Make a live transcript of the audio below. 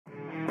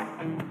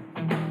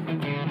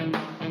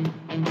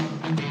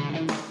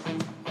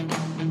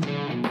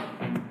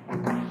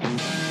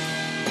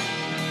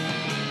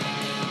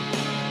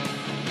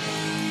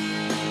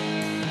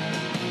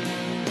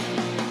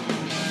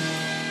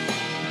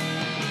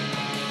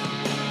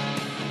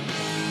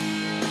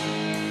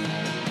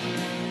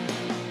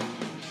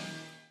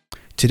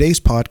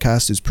Today's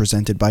podcast is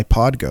presented by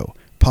Podgo.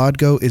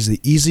 Podgo is the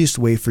easiest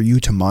way for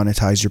you to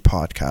monetize your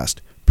podcast,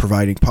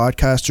 providing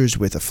podcasters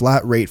with a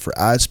flat rate for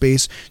ad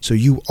space so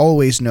you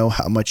always know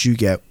how much you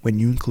get when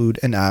you include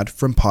an ad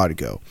from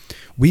Podgo.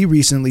 We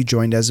recently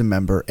joined as a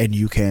member and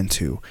you can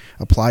too.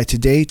 Apply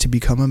today to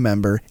become a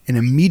member and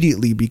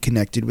immediately be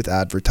connected with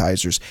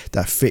advertisers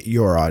that fit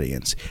your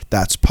audience.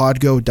 That's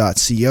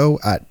podgo.co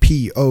at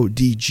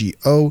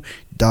podgo.co.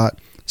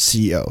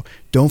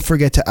 Don't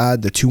forget to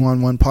add the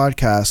 2-on-1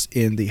 podcast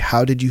in the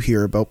How Did You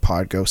Hear About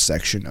Podgo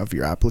section of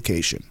your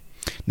application.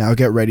 Now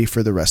get ready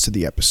for the rest of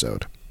the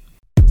episode.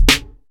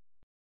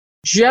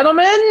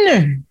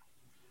 Gentlemen,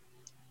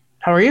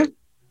 how are you?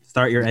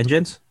 Start your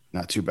engines.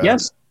 Not too bad.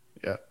 Yes.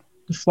 Yeah.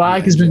 The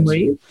flag has been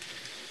waved.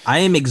 I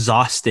am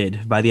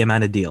exhausted by the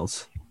amount of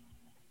deals.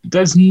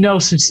 There's no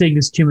such thing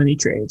as too many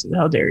trades.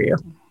 How dare you?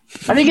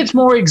 I think it's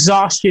more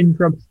exhaustion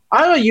from, I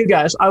don't know you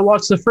guys, I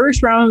watched the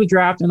first round of the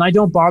draft and I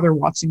don't bother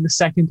watching the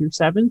second through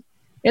seventh.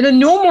 In a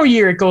normal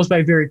year, it goes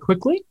by very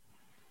quickly.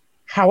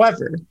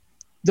 However,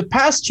 the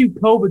past two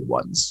COVID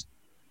ones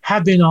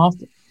have been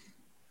awful.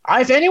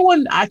 If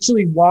anyone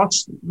actually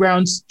watched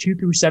rounds 2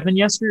 through 7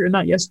 yesterday, or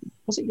not yesterday,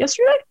 was it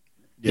yesterday?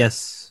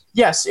 Yes.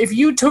 Yes, if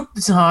you took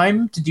the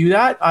time to do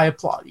that, I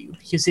applaud you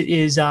because it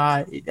is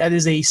that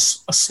is a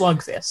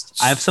slugfest.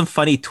 I have some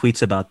funny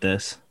tweets about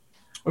this.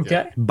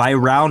 Okay. By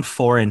round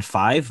 4 and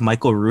 5,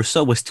 Michael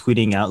Russo was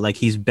tweeting out like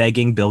he's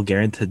begging Bill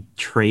Guerin to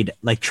trade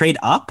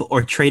up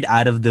or trade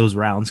out of those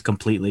rounds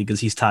completely because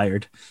he's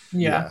tired.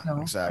 Yeah,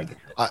 no, exactly.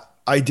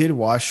 I did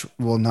watch,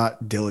 well,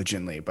 not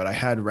diligently, but I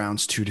had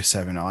rounds 2 to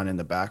 7 on in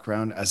the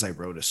background as I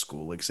wrote a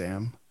school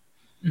exam.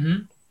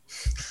 Mm-hmm.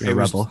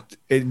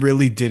 It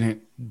really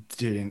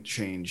didn't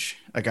change.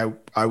 Like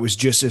I was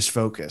just as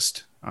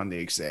focused on the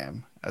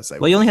exam as I.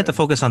 Well, you only had to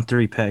focus on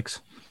 3 picks.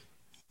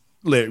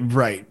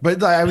 Right,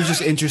 but I was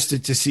just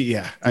interested to see.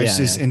 I was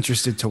just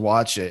interested to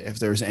watch it if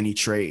there was any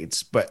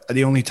trades. But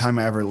the only time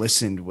I ever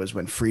listened was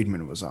when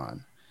Friedman was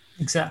on.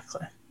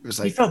 Exactly. It was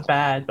like, he felt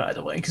bad, by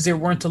the way, because there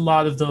weren't a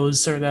lot of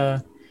those sort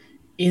of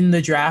in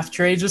the draft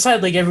trades.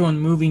 Besides, like everyone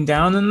moving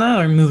down in that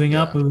or moving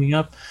up.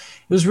 It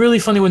was really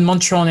funny when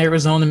Montreal and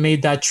Arizona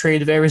made that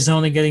trade of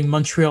Arizona getting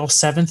Montreal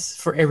 7th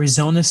for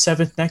Arizona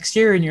 7th next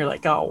year, and you're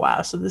like, oh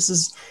wow! So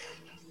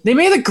they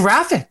made a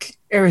graphic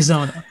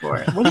Arizona for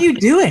it. What are you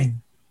doing?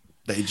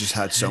 They just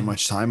had so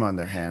much time on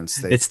their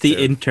hands. It's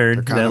the intern.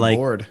 They're kind of like,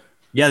 bored.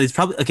 Yeah, it's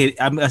probably okay.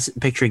 I'm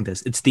picturing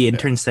this. It's the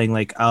intern saying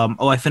like,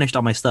 I finished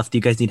all my stuff. Do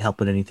you guys need help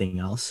with anything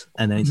else?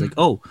 And then he's like,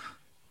 oh,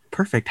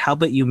 perfect. How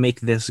about you make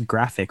this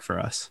graphic for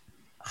us?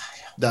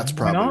 That's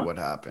probably what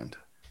happened.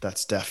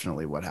 That's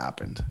definitely what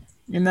happened.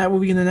 And that will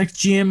be the next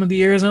GM of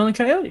the Arizona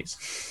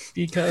Coyotes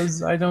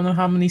because I don't know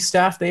how many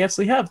staff they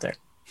actually have there.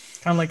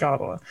 Kind of like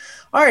Ottawa.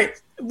 All right.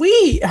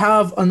 We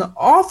have an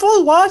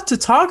awful lot to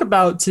talk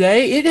about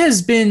today.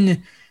 It's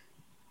been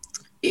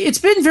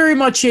very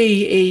much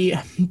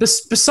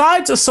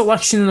besides a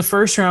selection in the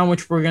first round,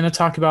 which we're going to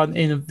talk about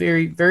in a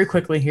very, very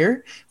quickly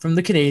here from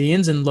the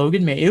Canadiens and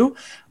Logan Mailloux.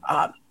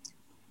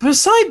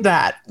 Beside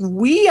that,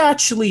 we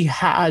actually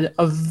had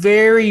a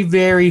very,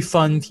 very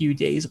fun few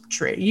days of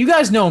trade. You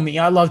guys know me.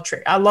 I love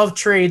trade. I love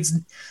trades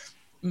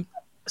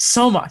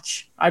so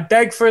much. I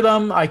beg for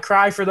them. I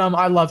cry for them.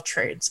 I love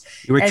trades.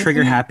 You were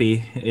trigger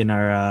happy in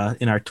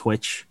our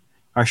Twitch,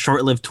 our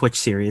short-lived Twitch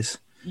series.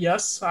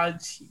 Yes,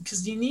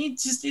 because you need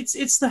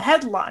it's the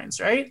headlines,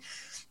 right?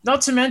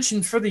 Not to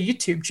mention for the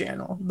YouTube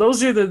channel.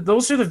 Those are the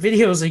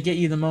videos that get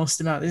you the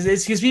most amount.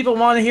 It's because people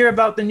want to hear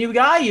about the new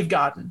guy you've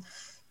gotten.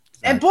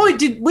 And boy,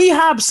 did we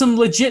have some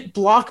legit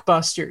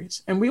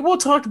blockbusters, and we will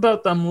talk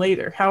about them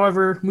later.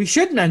 However, we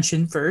should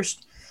mention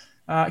first,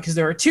 because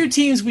there are 2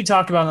 teams we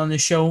talk about on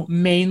this show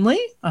mainly.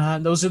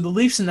 Those are the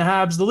Leafs and the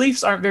Habs. The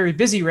Leafs aren't very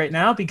busy right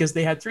now because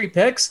they had 3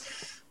 picks.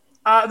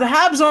 The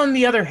Habs, on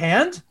the other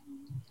hand,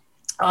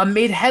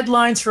 made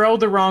headlines for all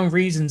the wrong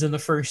reasons in the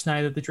first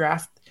night of the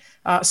draft,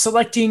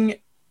 selecting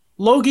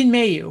Logan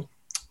Mailloux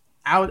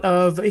out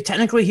of –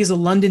 technically he's a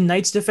London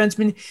Knights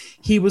defenseman.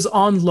 He was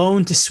on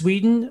loan to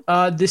Sweden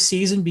this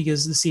season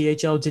because the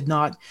CHL did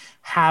not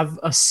have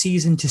a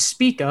season to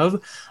speak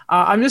of.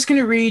 I'm just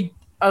going to read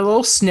 – a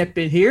little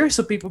snippet here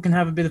so people can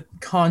have a bit of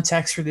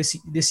context for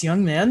this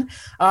young man.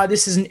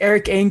 This is an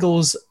Eric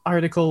Engels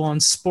article on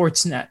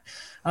Sportsnet.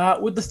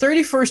 With the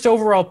 31st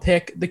overall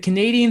pick, the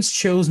Canadiens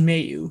chose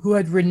Mailloux, who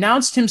had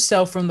renounced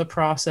himself from the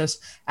process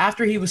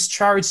after he was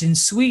charged in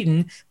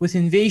Sweden with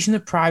invasion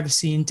of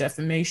privacy and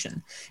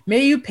defamation.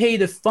 Mailloux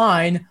paid a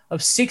fine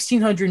of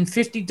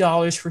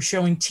 $1,650 for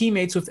showing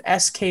teammates with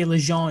SK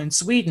Lejeune in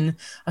Sweden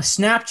a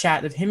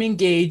Snapchat of him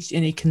engaged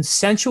in a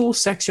consensual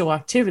sexual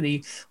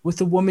activity with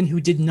a woman who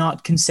did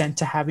not consent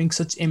to having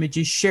such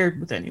images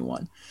shared with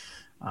anyone.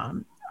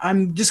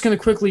 I'm just going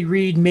to quickly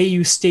read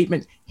Mailloux's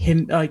statement,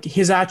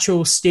 his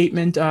actual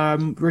statement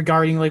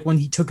regarding like when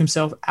he took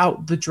himself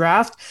out the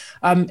draft.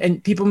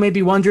 And people may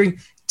be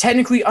wondering,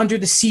 technically under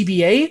the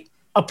CBA,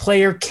 a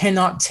player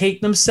cannot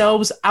take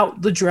themselves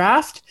out the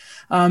draft.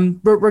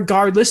 But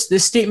regardless,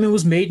 this statement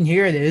was made, and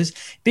here it is.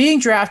 Being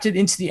drafted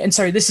into the – and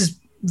sorry, this is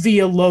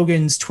via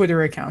Logan's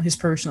Twitter account, his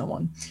personal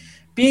one.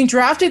 Being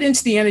drafted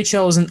into the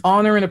NHL is an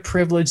honor and a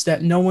privilege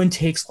that no one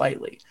takes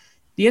lightly.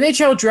 The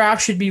NHL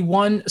draft should be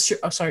one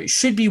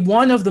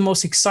of the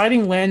most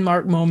exciting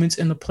landmark moments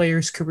in the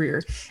player's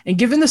career. And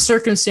given the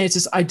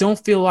circumstances, I don't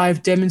feel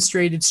I've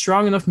demonstrated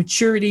strong enough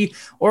maturity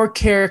or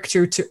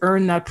character to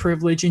earn that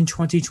privilege in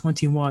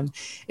 2021.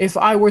 If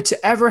I were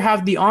to ever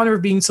have the honor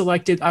of being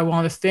selected, I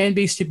want a fan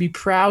base to be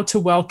proud to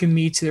welcome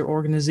me to their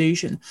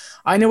organization.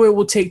 I know it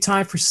will take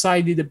time for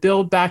society to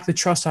build back the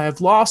trust I have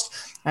lost,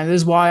 and that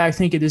is why I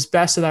think it is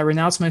best that I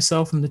renounce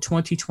myself from the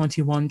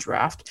 2021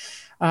 draft.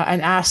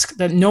 And ask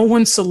that no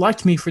one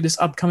select me for this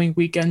upcoming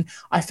weekend.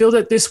 I feel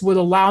that this would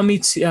allow me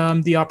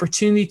to, the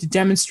opportunity to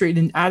demonstrate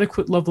an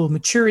adequate level of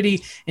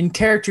maturity and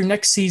character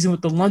next season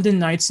with the London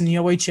Knights in the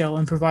OHL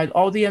and provide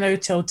all the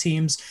NHL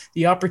teams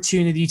the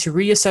opportunity to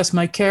reassess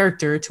my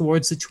character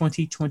towards the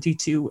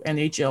 2022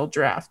 NHL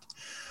draft.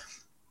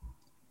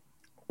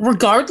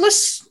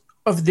 Regardless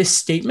of this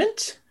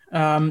statement,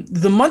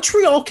 the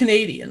Montreal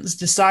Canadiens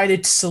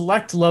decided to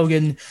select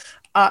Logan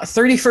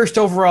 31st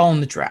overall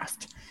in the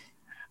draft.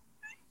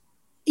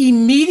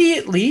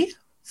 Immediately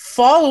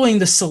following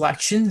the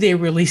selection, they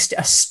released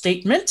a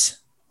statement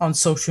on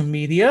social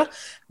media.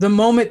 The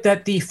moment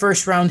that the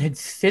first round had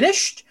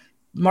finished,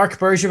 Marc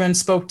Bergevin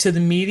spoke to the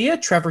media.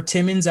 Trevor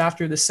Timmins,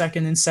 after the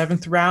second and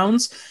seventh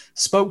rounds,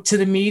 spoke to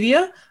the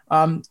media.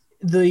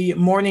 The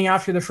morning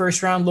after the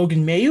first round,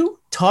 Logan Mailloux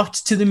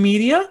talked to the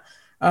media.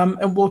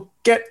 And we'll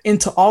get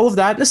into all of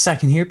that in a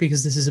second here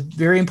because this is a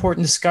very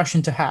important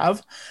discussion to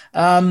have.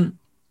 I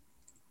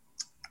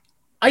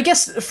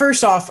guess,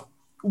 first off,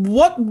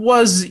 what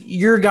was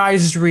your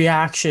guys'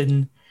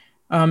 reaction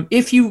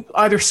if you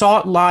either saw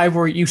it live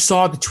or you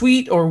saw the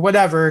tweet or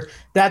whatever,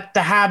 that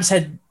the Habs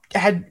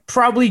had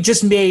probably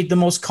just made the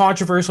most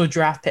controversial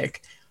draft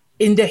pick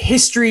in the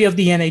history of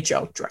the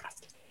NHL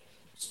draft?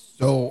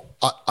 So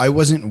I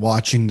wasn't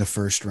watching the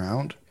first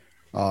round,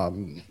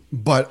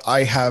 but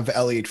I have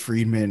Elliot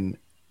Friedman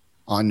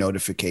on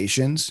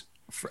notifications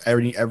for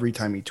every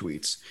time he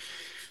tweets.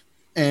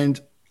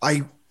 And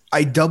I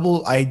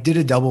did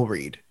a double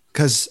read,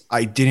 because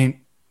I didn't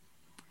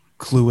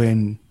clue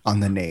in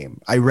on the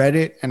name. I read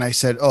it and I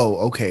said, oh,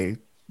 okay,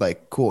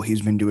 like, cool.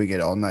 He's been doing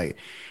it all night.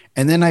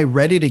 And then I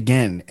read it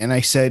again and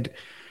I said,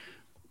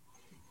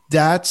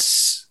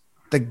 that's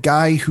the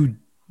guy who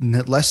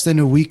less than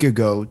a week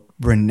ago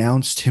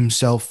renounced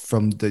himself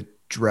from the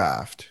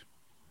draft.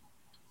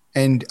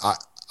 And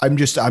I'm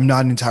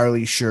not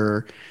entirely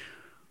sure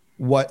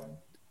what.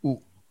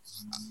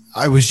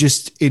 I was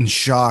just in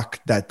shock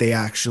that they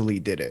actually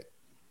did it.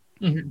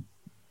 Mm-hmm.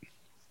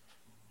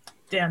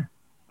 Dan.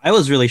 I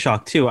was really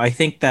shocked too. I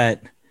think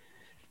that,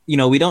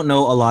 we don't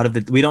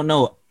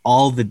know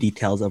all the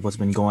details of what's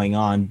been going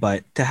on,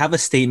 but to have a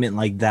statement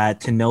like that,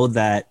 to know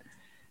that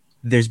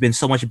there's been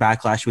so much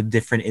backlash with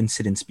different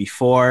incidents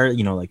before,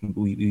 like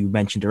we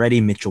mentioned already,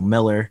 Mitchell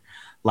Miller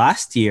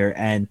last year.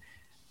 And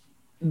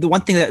the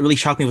one thing that really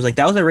shocked me was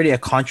that was already a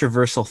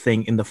controversial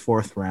thing in the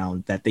fourth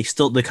round, that the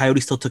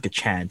Coyotes still took a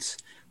chance,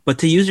 but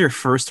to use your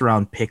first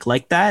round pick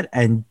like that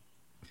and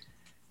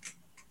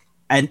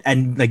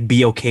like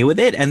be okay with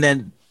it. And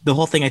then the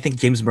whole thing, I think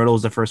James Myrtle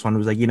was the first one,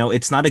 was like,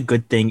 it's not a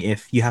good thing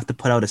if you have to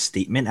put out a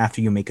statement after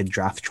you make a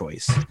draft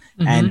choice.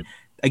 Mm-hmm. And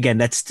again,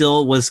 that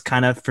still was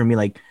kind of, for me,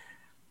 like,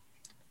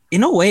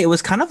 in a way, it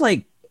was kind of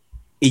like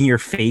in your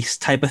face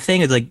type of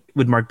thing. It's like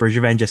with Marc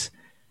Bergevin, just,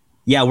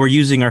 yeah, we're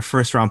using our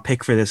first round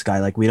pick for this guy.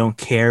 Like, we don't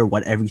care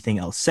what everything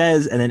else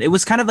says. And then it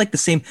was kind of like the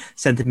same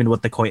sentiment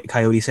what the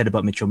Coyotes said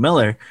about Mitchell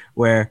Miller,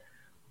 where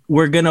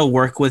we're going to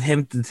work with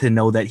him to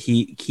know that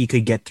he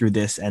could get through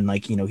this. And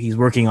like, he's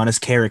working on his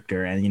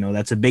character, and,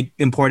 that's a big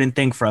important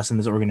thing for us in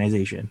this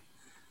organization.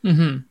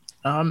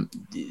 Mm-hmm.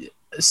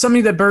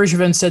 Something that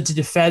Bergevin said to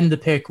defend the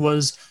pick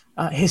was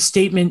his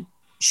statement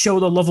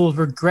showed a level of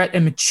regret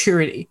and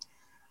maturity.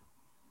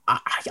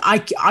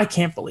 I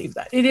can't believe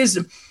that. It is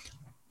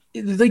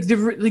like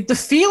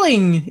the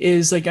feeling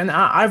is like, and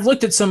I've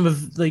looked at some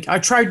of, like, I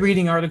tried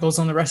reading articles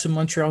on the rest of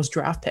Montreal's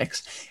draft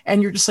picks,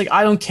 and you're just like,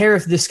 I don't care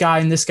if this guy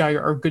and this guy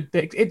are good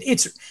picks.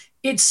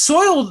 It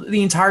soiled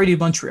the entirety of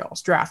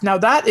Montreal's draft. Now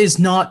that is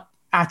not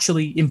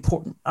actually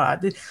important.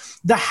 The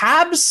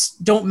Habs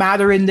don't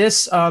matter in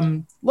this.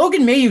 Logan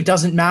Mailloux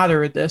doesn't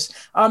matter at this.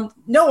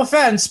 No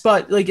offense,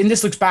 but like, and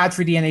this looks bad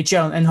for the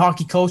NHL and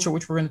hockey culture,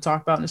 which we're going to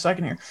talk about in a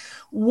second here.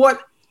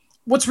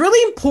 What's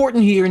really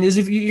important here, and is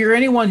if you're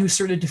anyone who's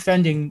sort of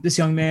defending this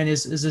young man,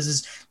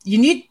 is you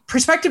need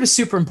perspective is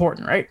super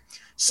important, right?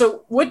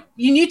 So what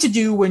you need to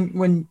do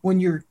when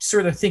you're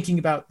sort of thinking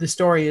about the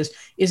story is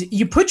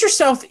you put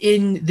yourself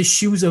in the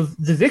shoes of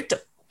the victim.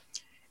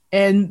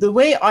 And the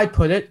way I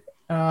put it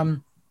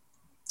in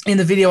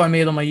the video I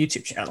made on my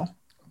YouTube channel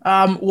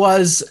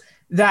was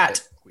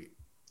that,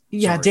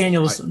 yeah,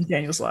 sorry,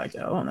 Daniel's like,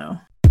 oh no.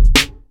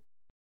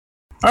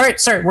 All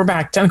right, sorry, we're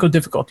back. Technical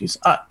difficulties.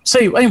 So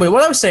anyway,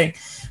 what I was saying,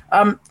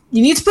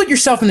 you need to put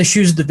yourself in the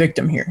shoes of the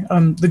victim here.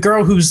 The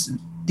girl whose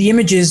the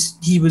images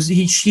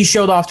he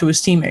showed off to his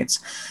teammates,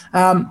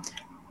 and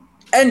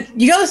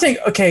you got to think,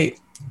 okay,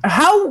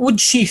 How would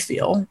she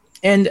feel?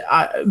 And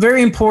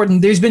very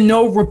important, there's been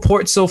no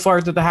report so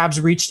far that the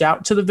Habs reached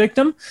out to the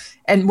victim.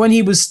 And when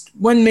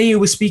Mayo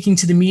was speaking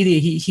to the media,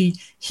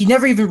 he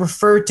never even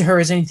referred to her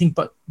as anything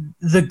but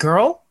the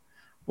girl,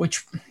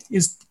 which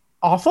is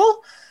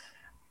awful.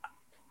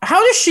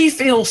 How does she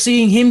feel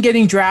seeing him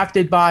getting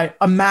drafted by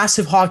a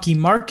massive hockey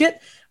market,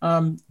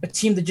 a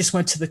team that just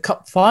went to the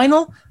Cup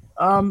final?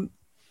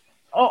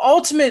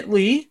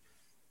 Ultimately,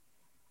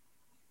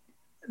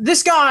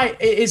 this guy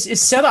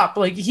is set up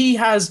like he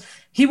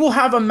will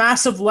have a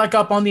massive leg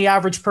up on the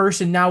average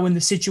person now in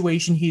the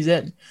situation he's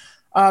in.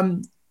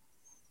 And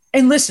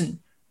listen,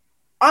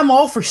 I'm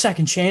all for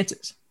second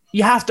chances.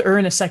 You have to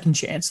earn a second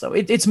chance, though.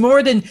 It's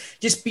more than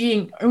just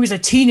being – he was a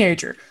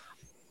teenager.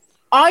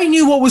 I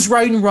knew what was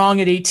right and wrong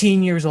at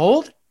 18 years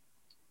old.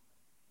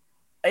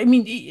 I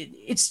mean,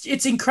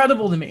 it's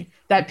incredible to me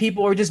that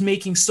people are just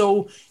making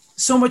so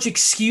much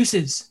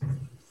excuses.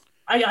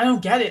 I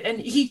don't get it. And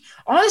he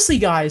 – honestly,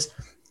 guys,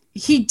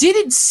 he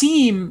didn't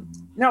seem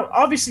 – now,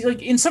 obviously,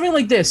 like in something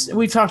like this, and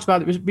we've talked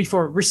about it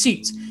before,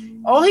 receipts.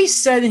 All he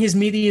said in his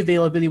media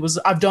availability was,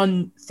 I've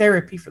done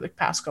therapy for the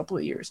past couple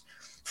of years.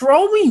 For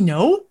all we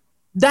know,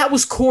 that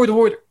was court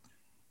ordered.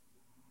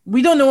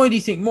 We don't know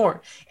anything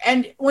more.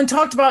 And when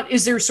talked about,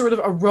 is there sort of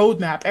a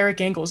roadmap,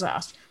 Eric Engels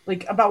asked,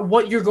 like about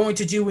what you're going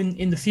to do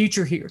in the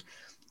future here.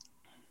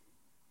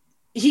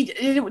 He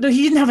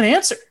didn't have an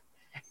answer.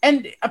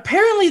 And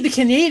apparently the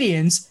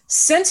Canadiens,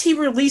 since he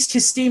released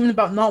his statement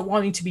about not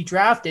wanting to be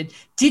drafted,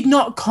 did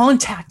not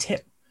contact him.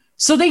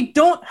 So they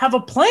don't have a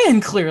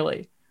plan,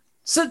 clearly.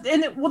 So,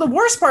 the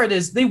worst part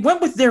is they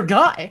went with their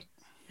guy.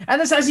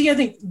 And that's actually, I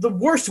think, the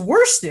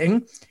worst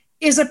thing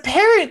is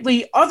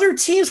apparently other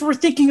teams were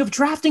thinking of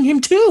drafting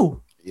him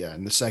too. Yeah,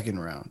 in the second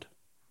round.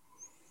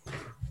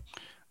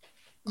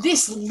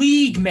 This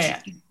league,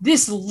 man.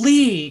 This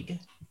league.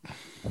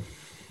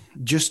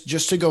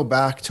 Just to go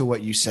back to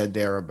what you said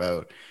there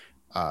about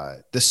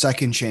the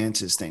second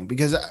chances thing,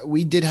 because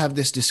we did have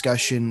this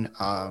discussion.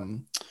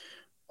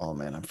 Oh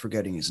man, I'm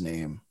forgetting his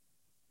name.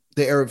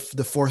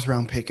 The fourth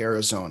round pick,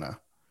 Arizona.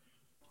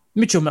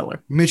 Mitchell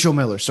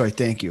Miller. Sorry,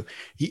 thank you.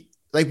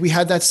 We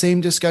had that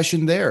same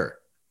discussion there,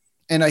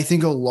 and I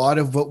think a lot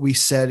of what we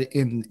said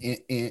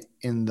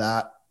in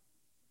that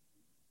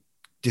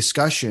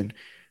discussion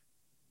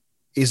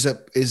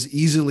is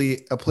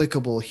easily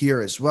applicable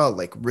here as well.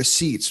 Like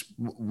receipts,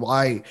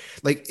 why?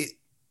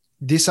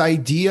 This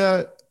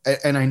idea,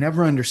 and I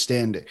never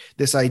understand it.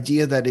 This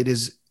idea that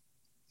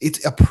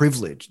it's a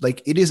privilege.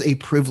 Like it is a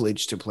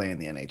privilege to play in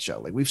the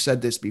NHL. Like we've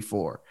said this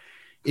before,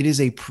 it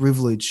is a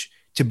privilege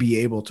to be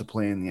able to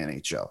play in the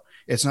NHL.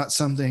 It's not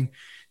something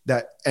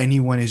that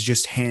anyone is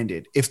just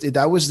handed. If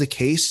that was the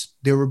case,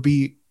 there would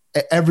be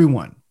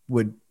everyone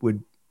would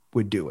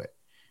do it.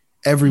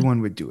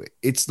 Everyone would do it.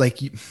 It's like.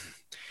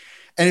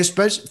 And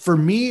especially for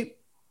me,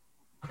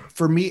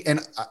 and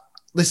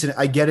listen,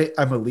 I get it.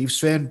 I'm a Leafs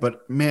fan,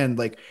 but man,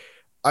 like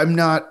I'm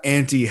not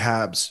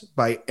anti-Habs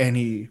by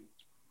any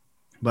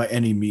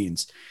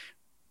means.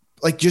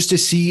 Like just to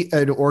see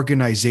an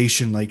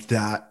organization like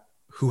that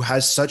who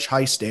has such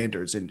high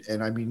standards, and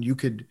I mean, you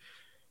could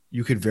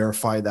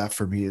verify that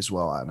for me as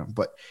well, Adam.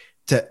 But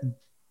to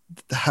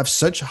have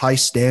such high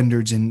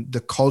standards in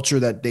the culture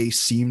that they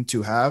seem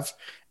to have,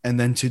 and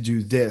then to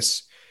do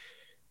this.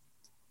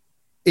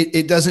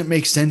 It doesn't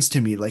make sense to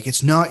me. Like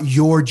it's not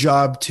your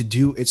job to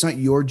do. It's not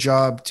your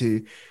job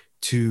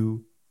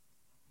to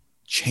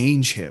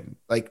change him.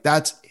 Like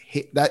that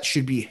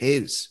should be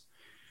his.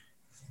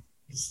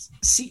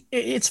 See,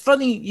 it's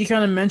funny you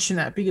kind of mention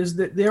that because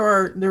there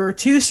are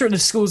two sort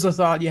of schools of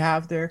thought you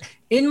have there.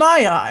 In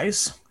my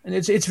eyes, and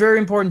it's very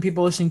important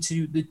people listening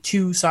to the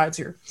two sides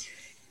here.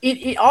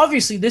 It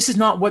obviously this is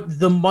not what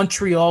the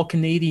Montreal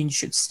Canadiens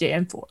should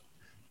stand for.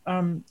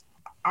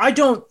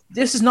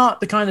 This is not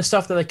the kind of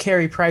stuff that a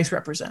Carey Price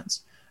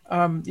represents.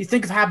 You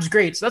think of Habs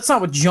greats. That's not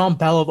what Jean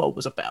Beliveau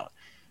was about.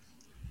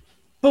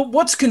 But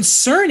what's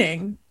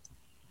concerning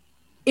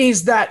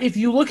is that if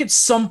you look at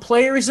some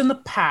players in the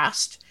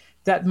past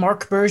that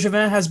Marc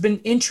Bergevin has been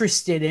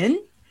interested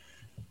in,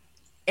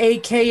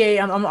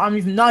 a.k.a. I'm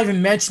even not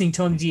even mentioning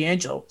Tony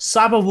DeAngelo,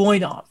 Saba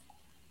Voinov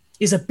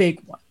is a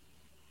big one.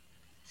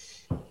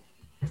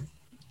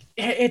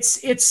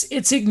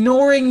 It's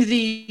ignoring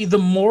the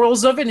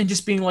morals of it and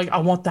just being like, I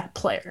want that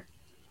player.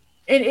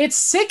 And it's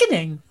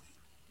sickening.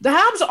 The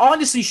Habs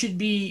honestly should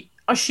be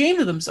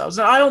ashamed of themselves.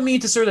 And I don't mean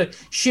to sort of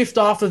shift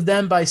off of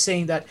them by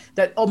saying that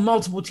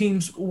multiple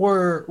teams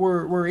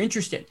were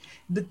interested.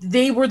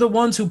 They were the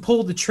ones who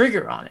pulled the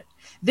trigger on it.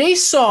 They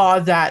saw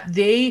that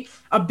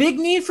a big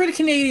need for the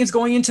Canadiens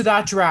going into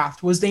that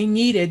draft was they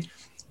needed,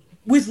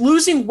 with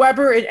losing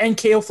Weber and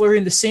Cale Fleury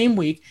in the same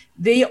week,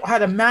 they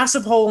had a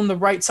massive hole in the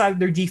right side of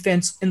their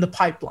defense in the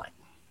pipeline.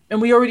 And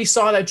we already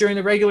saw that during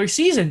the regular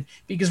season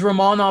because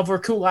Romanov or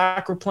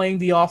Kulak were playing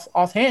the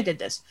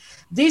offhandedness.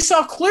 They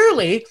saw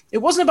clearly it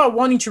wasn't about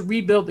wanting to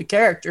rebuild the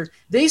character.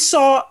 They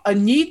saw a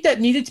need that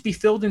needed to be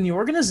filled in the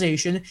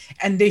organization,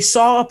 and they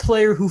saw a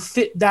player who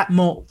fit that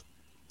mold.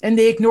 And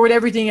they ignored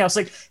everything else.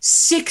 Like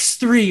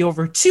 6'3",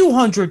 over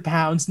 200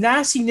 pounds.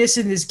 Nastiness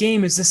in this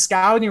game is the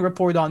scouting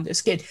report on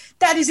this kid.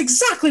 That is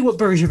exactly what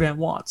Bergevin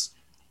wants.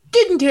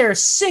 Didn't care a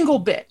single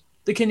bit,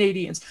 the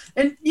Canadians.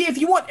 And if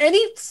you want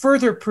any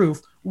further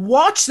proof,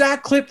 watch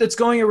that clip that's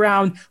going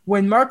around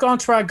when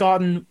Marc-Andre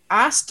Godin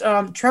asked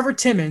Trevor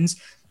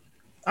Timmins,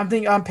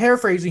 I'm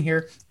paraphrasing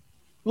here,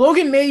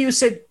 Logan Mailloux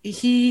said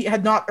he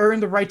had not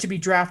earned the right to be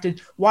drafted.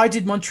 Why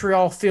did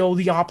Montreal feel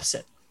the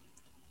opposite?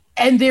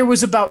 And there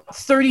was about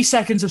 30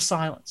 seconds of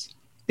silence.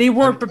 They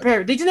weren't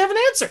prepared. They didn't have an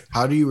answer.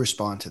 How do you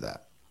respond to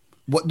that?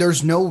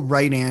 There's no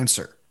right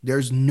answer.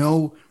 There's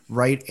no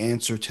right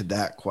answer to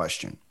that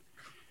question.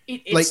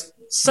 It's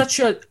such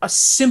a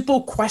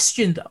simple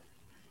question, though.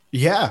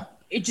 Yeah.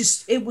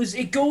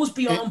 It goes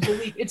beyond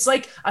belief. It's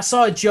like, I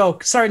saw a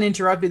joke. Sorry to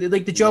interrupt you.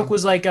 Like, the joke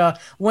was like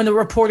when a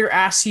reporter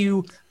asks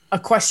you a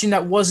question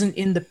that wasn't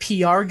in the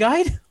PR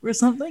guide or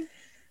something.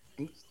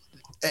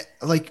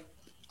 Like,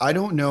 I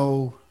don't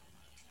know.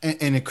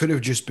 And it could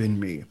have just been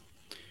me.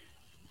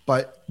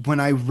 But when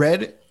I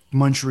read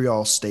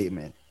Montreal's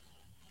statement,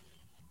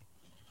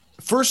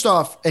 first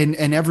off, and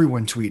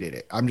everyone tweeted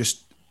it,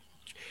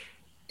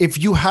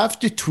 if you have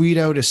to tweet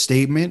out a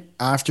statement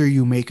after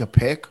you make a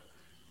pick,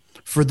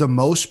 for the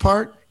most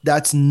part,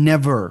 that's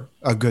never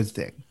a good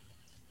thing.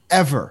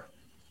 Ever.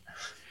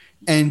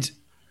 And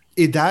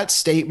that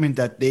statement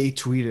that they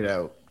tweeted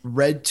out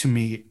read to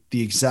me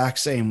the exact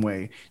same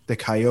way the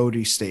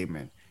Coyote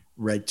statement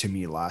read to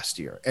me last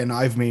year. And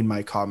I've made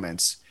my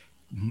comments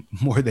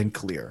more than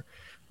clear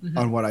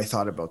on what I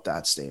thought about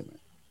that statement.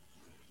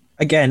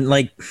 Again,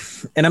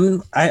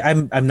 and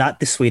I'm not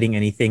dissuading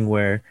anything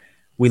where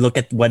we look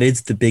at what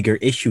is the bigger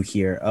issue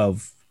here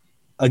of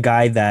a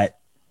guy that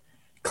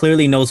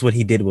clearly knows what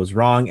he did was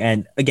wrong.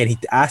 And again, he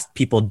asked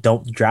people,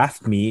 don't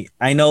draft me.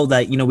 I know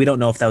that, we don't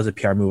know if that was a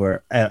PR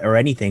move or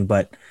anything,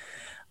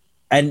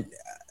 and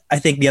I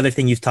think the other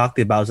thing you've talked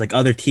about is like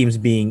other teams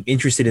being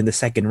interested in the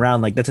second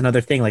round. Like, that's another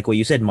thing. Like what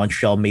you said,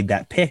 Montreal made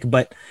that pick,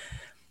 but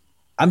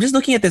I'm just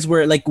looking at this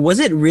where, like, was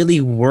it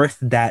really worth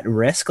that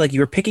risk? Like, you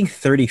were picking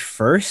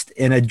 31st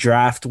in a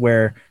draft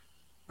where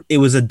it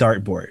was a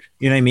dartboard.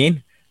 You know what I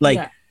mean?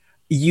 Like,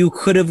 you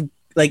could have,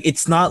 like,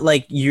 it's not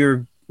like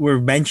we're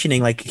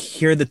mentioning, like,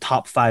 here are the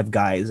top 5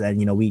 guys, and,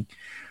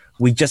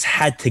 we just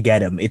had to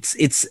get him.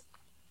 It's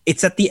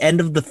at the end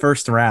of the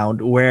first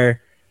round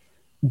where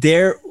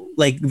there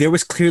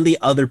was clearly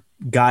other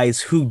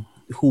guys who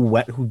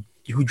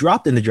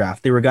dropped in the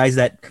draft. There were guys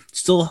that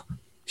still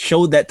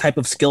showed that type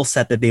of skill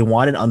set that they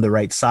wanted on the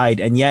right side,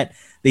 and yet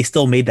they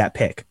still made that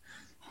pick.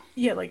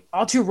 Yeah, like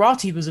Aatu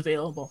Räty was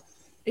available.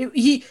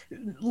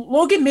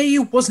 Logan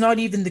Mailloux was not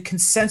even the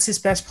consensus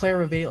best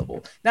player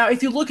available. Now,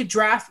 if you look at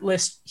draft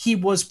list, he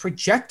was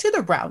projected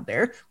around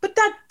there, but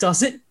that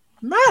doesn't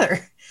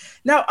matter.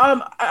 Now,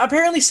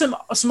 apparently some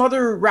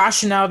other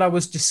rationale that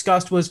was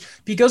discussed was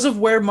because of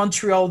where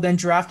Montreal then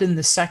drafted in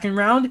the second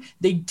round,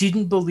 they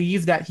didn't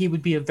believe that he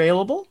would be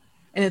available.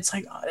 And it's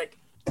like,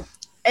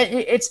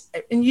 and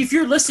if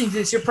you're listening to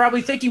this, you're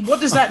probably thinking,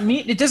 what does that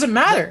mean? It doesn't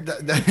matter.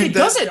 It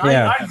doesn't.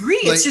 Yeah. I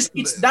agree. Like,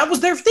 that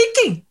was their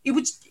thinking. It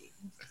was,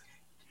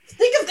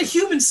 think of the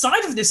human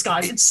side of this guy.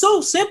 It's so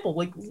simple.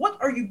 Like, what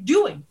are you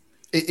doing?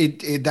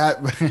 And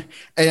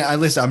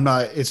listen,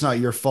 it's not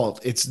your fault.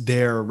 It's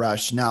their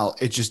rationale.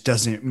 It just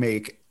doesn't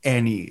make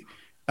any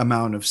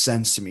amount of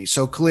sense to me.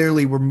 So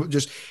clearly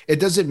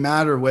it doesn't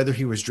matter whether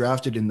he was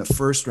drafted in the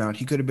first round.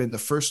 He could have been the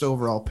first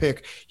overall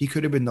pick. He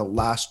could have been the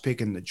last pick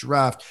in the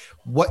draft.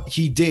 What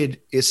he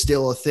did is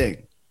still a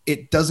thing.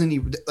 It doesn't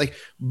even, like,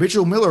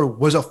 Mitchell Miller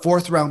was a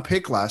 4th round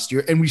pick last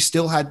year, and we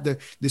still had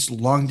this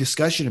long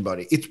discussion about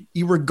it. It's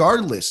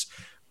regardless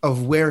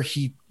of where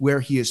he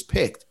is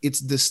picked. It's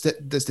this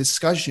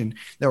discussion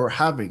that we're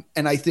having.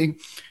 And I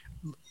think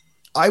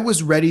I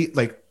was ready,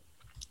 like,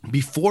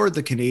 before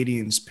the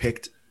Canadians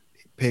picked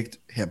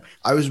him,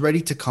 I was ready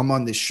to come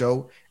on this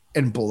show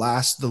and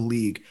blast the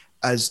league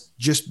as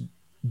just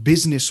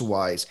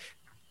business-wise,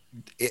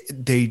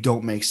 they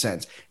don't make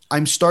sense.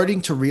 I'm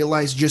starting to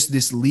realize just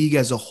this league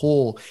as a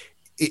whole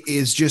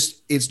it's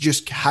just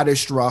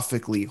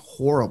catastrophically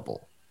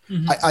horrible.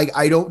 Mm-hmm.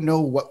 I don't know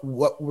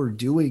what we're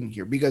doing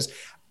here, because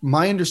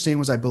my understanding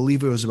was, I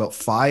believe it was about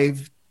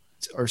 5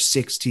 or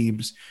 6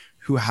 teams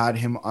who had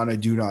him on a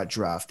do not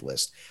draft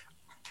list.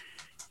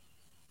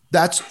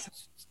 That's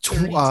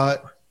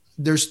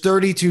there's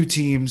 32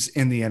 teams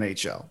in the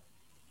NHL.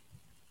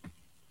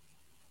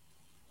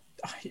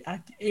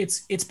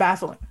 It's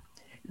baffling.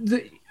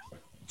 The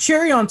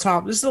cherry on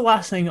top, this is the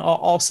last thing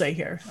I'll say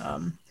here,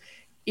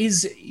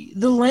 is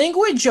the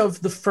language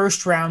of the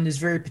first round is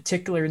very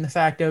particular in the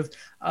fact of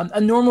a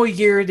normal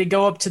year, they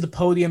go up to the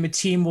podium, a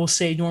team will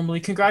say normally,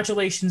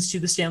 congratulations to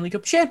the Stanley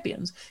Cup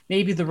champions,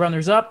 maybe the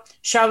runners up.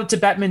 Shout out to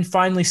Bettman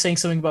finally saying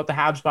something about the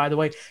Habs, by the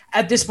way.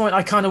 At this point,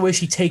 I kind of wish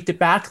he took it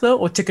back,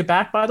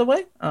 by the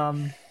way.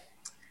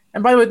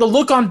 And by the way, the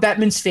look on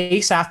Bettman's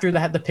face after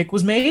the pick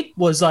was made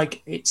was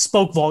like, it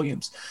spoke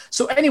volumes.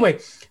 So anyway,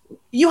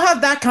 you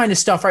have that kind of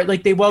stuff, right?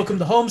 Like they welcome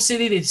the home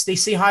city, they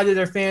say hi to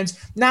their fans.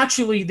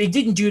 Naturally, they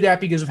didn't do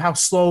that because of how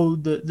slow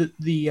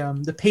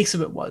the pace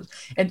of it was.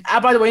 And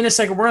by the way, in a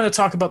second, we're going to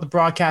talk about the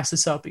broadcast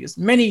itself because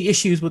many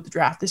issues with the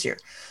draft this year.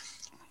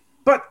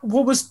 But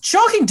what was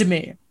shocking to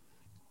me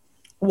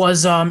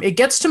was it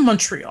gets to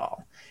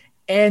Montreal,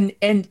 and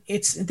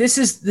this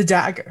is the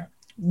dagger.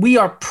 We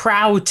are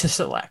proud to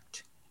select.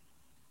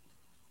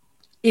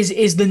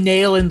 Is the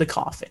nail in the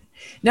coffin.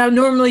 Now,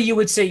 normally you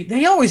would say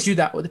they always do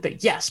that with a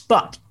pick. Yes,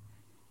 but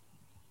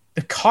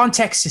the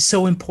context is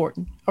so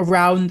important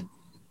around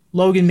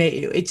Logan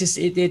Mailloux. It's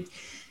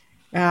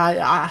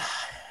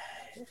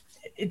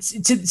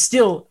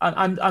still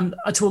I'm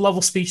to a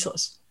level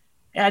speechless.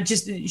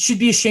 It should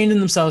be ashamed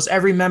in themselves.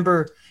 Every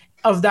member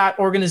of that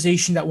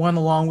organization that went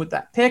along with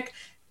that pick,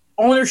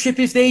 ownership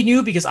if they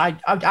knew, because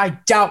I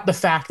doubt the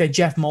fact that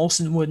Jeff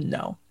Molson wouldn't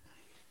know.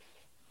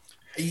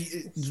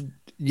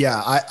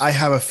 Yeah, I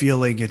have a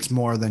feeling it's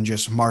more than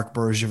just Marc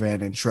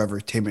Bergevin and Trevor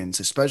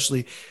Timmins,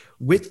 especially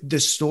with the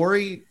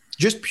story,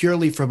 just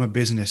purely from a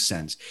business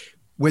sense.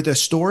 With a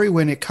story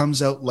when it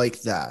comes out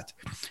like that,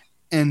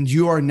 and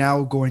you are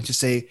now going to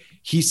say,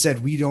 he said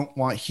he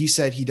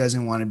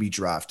doesn't want to be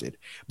drafted,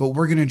 but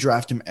we're going to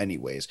draft him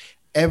anyways.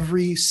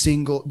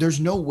 There's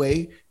no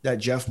way that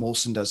Jeff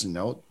Molson doesn't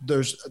know.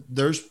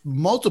 There's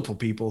multiple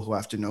people who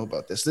have to know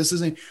about this. This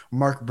isn't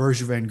Marc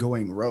Bergevin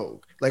going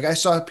rogue. Like I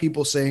saw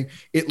people saying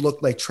it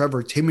looked like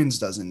Trevor Timmins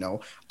doesn't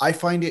know. I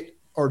find it,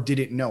 or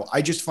didn't know.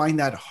 I just find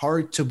that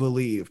hard to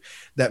believe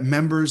that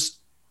members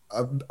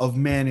of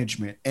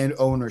management and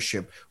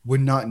ownership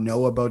would not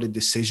know about a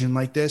decision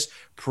like this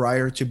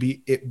prior to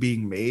it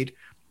being made,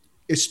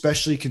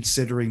 especially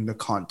considering the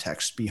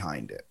context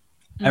behind it.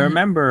 I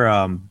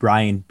remember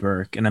Brian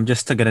Burke, and I'm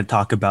just going to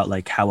talk about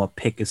like how a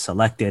pick is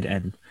selected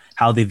and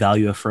how they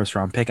value a first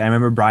round pick. I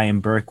remember Brian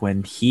Burke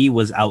when he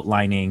was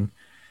outlining,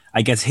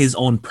 I guess, his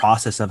own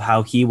process of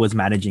how he was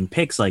managing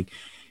picks. Like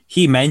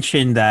he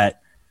mentioned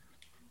that,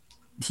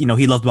 he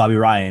loved Bobby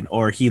Ryan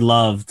or he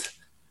loved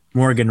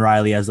Morgan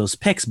Riley as those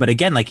picks. But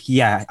again, like,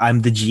 yeah,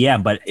 I'm the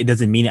GM, but it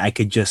doesn't mean I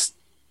could just,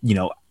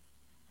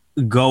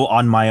 go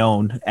on my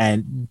own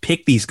and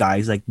pick these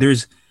guys. Like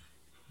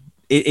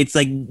it's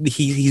like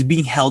he's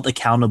being held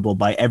accountable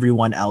by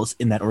everyone else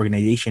in that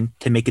organization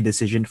to make a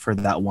decision for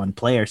that one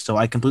player. So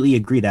I completely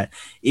agree that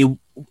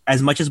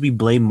as much as we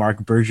blame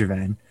Marc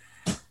Bergevin,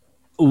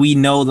 we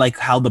know like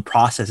how the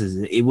process is.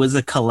 It was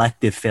a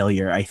collective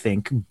failure, I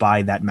think,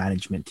 by that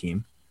management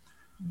team.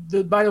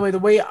 By the way, the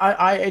way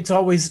it's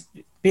always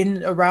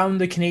been around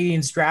the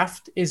Canadiens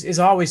draft is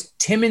always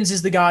Timmins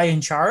is the guy in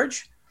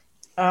charge.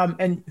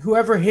 And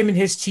whoever him and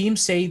his team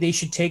say they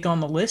should take on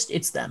the list,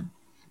 it's them.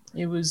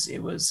 It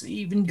was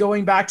even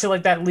going back to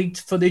like that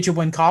leaked footage of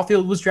when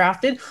Caulfield was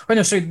drafted. Or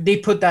no, sorry, they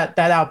put that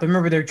out. But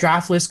remember their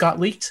draft list got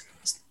leaked.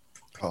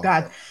 Oh.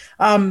 God,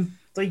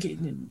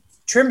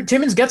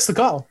 Timmins gets the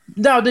call.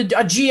 Now a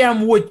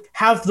GM would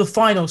have the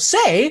final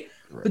say,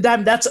 right.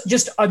 But that's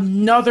just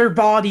another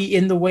body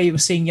in the way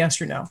of saying yes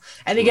or no.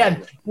 And again,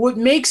 right. What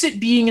makes it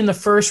being in the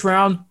first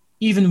round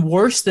even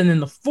worse than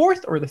in the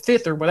fourth or the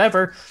fifth or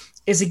whatever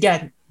is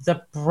again the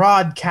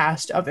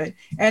broadcast of it.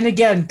 And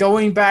again,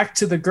 going back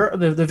to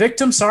the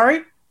victim,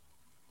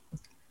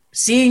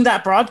 seeing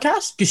that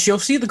broadcast, because she'll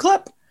see the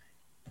clip,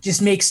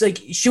 just makes like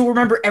she'll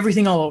remember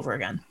everything all over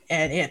again.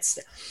 And it's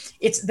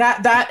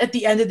that at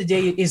the end of the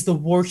day is the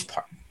worst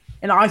part.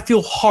 And I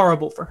feel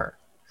horrible for her.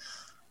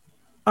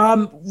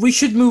 We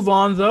should move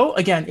on though.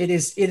 Again, it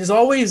is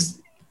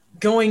always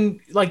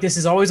going like this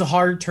is always a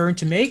hard turn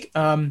to make.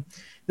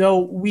 Though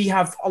we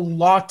have a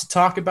lot to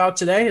talk about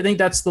today. I think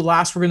that's the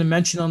last we're going to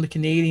mention on the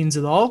Canadiens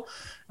at all.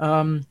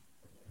 And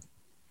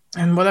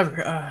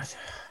whatever.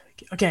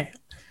 Okay.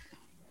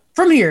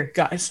 From here,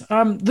 guys,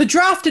 the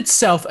draft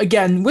itself,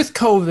 again, with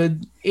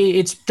COVID,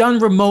 it's done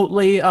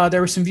remotely.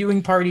 There were some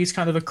viewing parties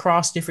kind of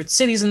across different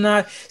cities and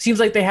that. Seems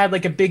like they had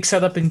like a big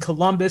setup in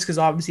Columbus because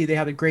obviously they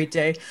had a great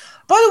day.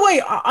 By the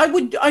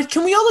way,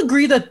 can we all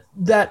agree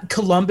that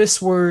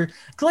Columbus were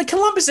like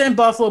Columbus and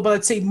Buffalo, but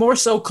I'd say more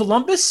so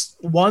Columbus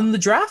won the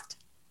draft?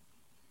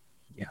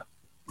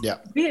 Yeah.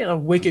 Yeah, a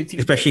wicked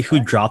team. Especially who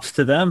drops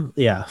to them.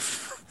 Yeah.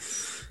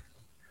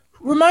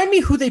 Remind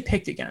me who they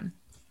picked again.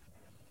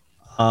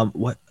 How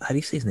do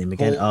you say his name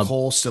again?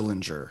 Cole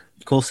Sillinger.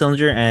 Cole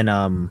Sillinger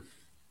and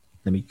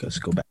let me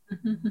just go back.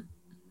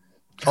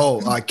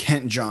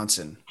 Kent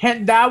Johnson.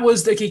 Kent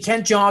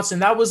Johnson.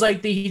 That was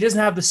like he doesn't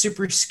have the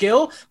super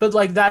skill, but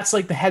like that's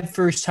like the head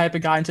first type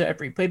of guy into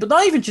every play. But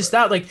not even just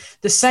that. Like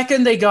the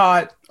second they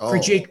got for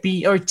Jake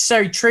Bean,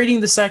 trading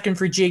the second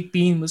for Jake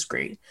Bean was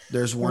great.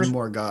 There's one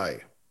more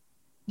guy.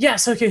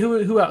 Yes. Okay.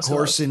 Who else?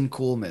 Corson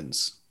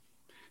Coolmans.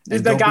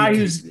 Is the guy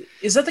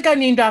is that the guy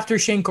named after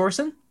Shane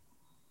Corson?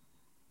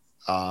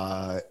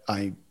 I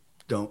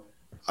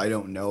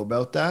don't know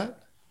about that.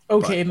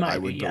 Okay, it might I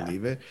would be,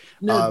 believe it.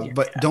 No,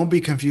 but don't be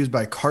confused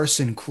by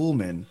Carson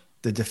Kuhlman,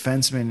 the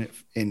defenseman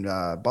in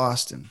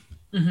Boston.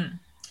 Mm-hmm.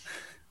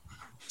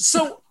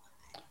 So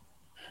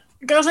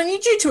Guys, I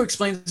need you to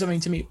explain something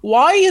to me.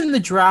 Why in the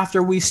draft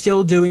are we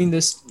still doing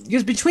this?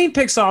 Because between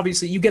picks,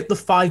 obviously, you get the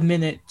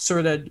 5-minute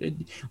sort of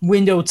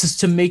window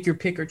to make your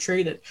pick or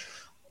trade it.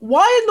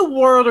 Why in the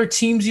world are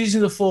teams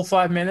using the full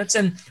 5 minutes?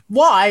 And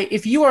why,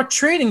 if you are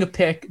trading a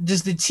pick,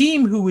 does the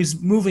team who is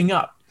moving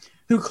up,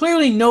 who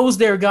clearly knows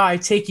their guy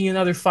taking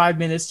another 5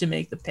 minutes to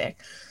make the pick,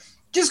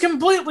 just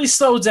completely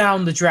slow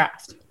down the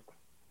draft?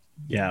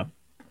 Yeah.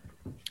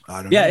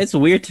 I don't know. Yeah, it's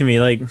weird to me.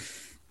 Like,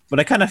 what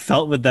I kind of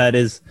felt with that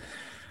is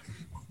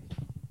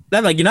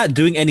that, like, you're not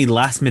doing any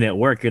last minute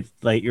work. It's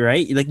like,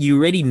 right? Like, you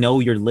already know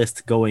your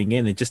list going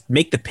in and just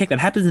make the pick. That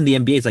happens in the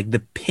NBA. It's like the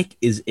pick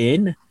is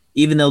in,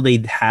 even though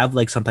they have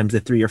like sometimes the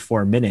 3 or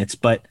 4 minutes.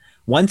 But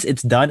once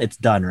it's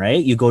done,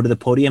 right? You go to the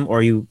podium,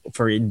 or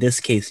in this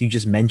case, you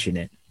just mention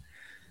it.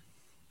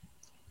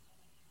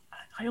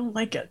 I don't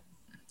like it.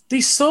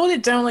 They slowed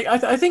it down. Like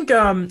I think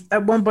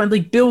at one point,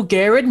 like Bill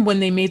Guerin,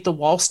 when they made the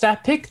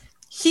Wallstat pick,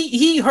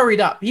 he hurried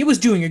up. He was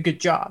doing a good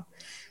job.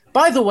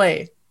 By the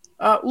way,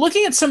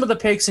 looking at some of the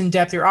picks in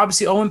depth here,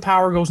 obviously Owen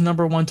Power goes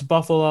number 1 to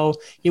Buffalo.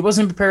 He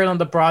wasn't prepared on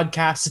the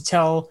broadcast to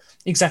tell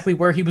exactly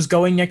where he was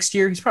going next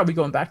year. He's probably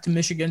going back to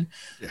Michigan.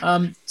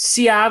 Yeah.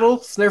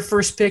 Seattle, their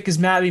first pick is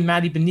Matty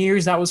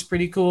Beniers. That was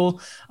pretty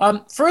cool.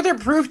 Further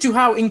proof to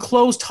how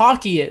enclosed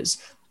hockey is.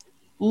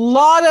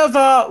 Lot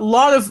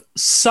of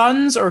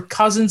sons or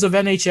cousins of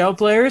NHL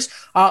players.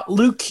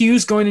 Luke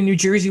Hughes going to New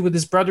Jersey with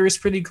his brother is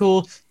pretty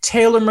cool.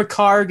 Taylor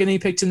McCarr getting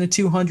picked in the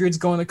 200s,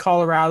 going to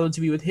Colorado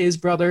to be with his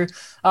brother.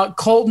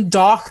 Colton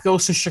Dock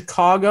goes to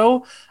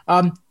Chicago.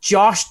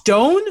 Josh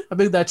Doan, I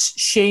believe that's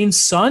Shane's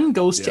son,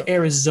 goes to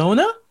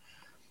Arizona.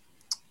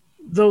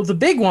 Though the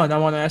big one I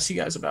want to ask you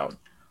guys about.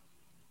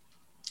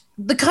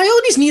 The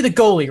Coyotes need a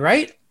goalie,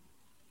 right?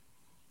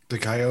 The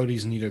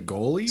Coyotes need a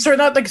goalie?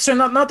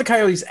 Not the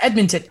Coyotes.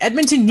 Edmonton.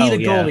 Edmonton need a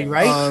goalie,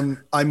 right?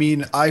 I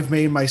mean, I've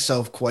made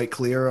myself quite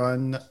clear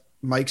on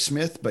Mike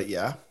Smith, but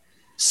yeah.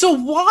 So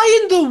why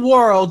in the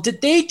world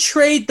did they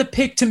trade the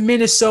pick to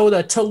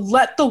Minnesota to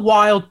let the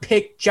Wild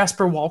pick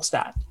Jesper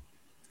Wallstat?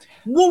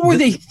 What were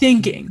they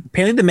thinking?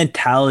 Apparently the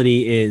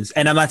mentality is,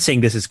 and I'm not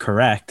saying this is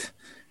correct,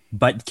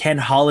 but Ken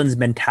Holland's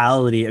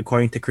mentality,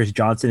 according to Chris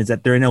Johnson, is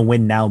that they're in a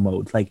win now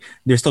mode. Like,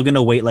 they're still going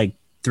to wait like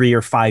 3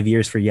 or 5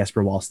 years for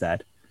Jesper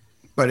Wallstad.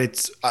 But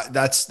it's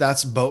that's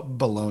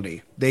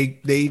baloney.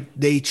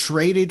 They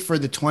traded for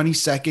the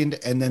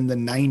 22nd and then the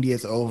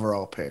 90th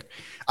overall pick.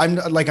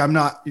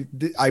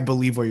 I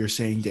believe what you're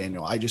saying,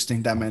 Daniel. I just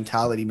think that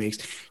mentality makes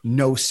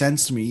no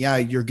sense to me. Yeah,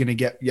 you're gonna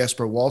get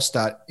Jesper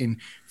Wallstat in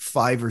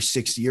 5 or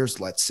 6 years,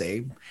 let's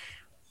say.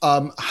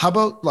 How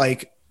about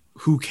like,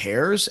 who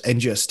cares, and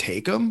just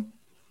take him?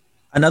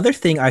 Another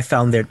thing I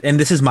found there, and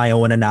this is my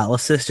own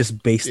analysis,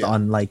 just based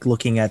on like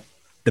looking at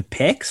the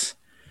picks.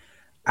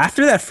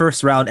 After that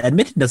first round,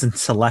 Edmonton doesn't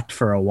select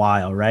for a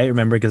while, right?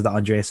 Remember, because the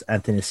Andreas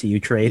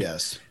Athanasiou trade,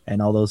 and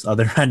all those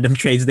other random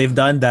trades they've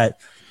done, that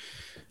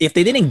if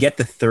they didn't get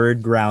the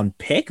 3rd round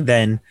pick,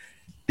 then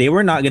they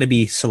were not going to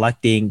be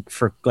selecting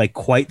for like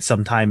quite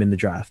some time in the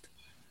draft.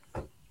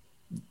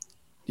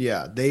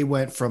 Yeah, they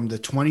went from the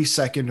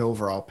 22nd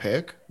overall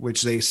pick,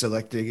 which they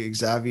selected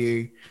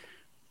Xavier.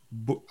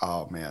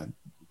 Oh man,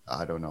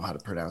 I don't know how to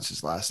pronounce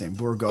his last name.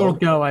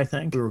 Bourgault, I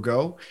think.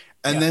 Bourgault,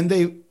 and then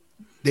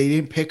they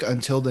didn't pick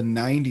until the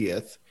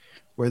 90th,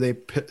 where they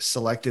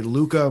selected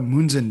Luca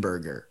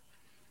Munzenberger.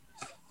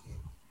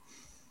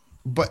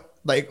 But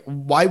like,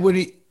 why would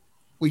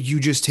you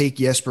just take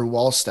Jesper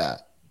Wallstat?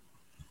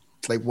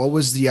 Like, what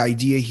was the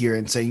idea here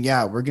in saying,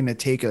 yeah, we're going to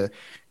take a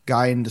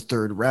guy in the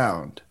 3rd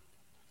round?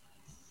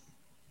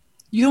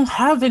 You don't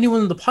have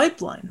anyone in the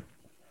pipeline.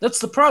 That's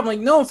the problem. Like,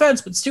 no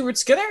offense, but Stuart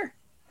Skinner?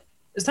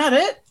 Is that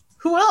it?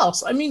 Who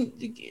else? I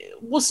mean,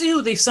 we'll see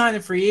who they sign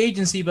in free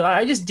agency, but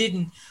I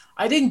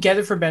didn't get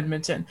it from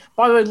Edmonton.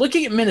 By the way,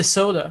 looking at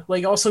Minnesota,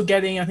 like also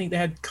getting, I think they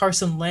had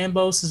Carson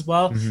Lambos as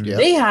well. Mm-hmm. Yep.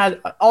 They had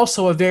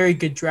also a very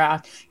good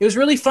draft. It was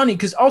really funny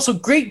because also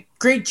great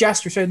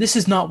gesture. So this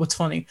is not what's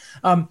funny.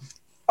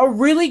 A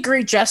really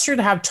great gesture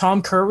to have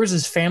Tom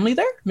Kerrs' family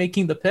there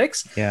making the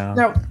picks. Yeah.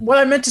 Now, what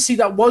I meant to see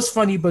that was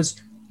funny was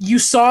you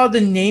saw the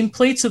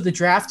nameplates of the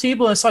draft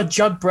table, and I saw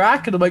Judd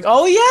Brack, and I'm like,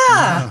 oh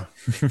yeah.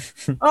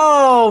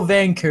 Oh,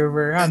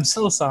 Vancouver. I'm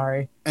so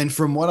sorry. And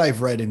from what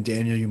I've read, and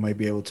Daniel, you might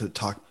be able to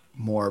talk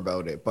more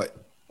about it, but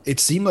it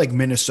seemed like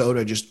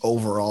Minnesota just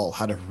overall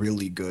had a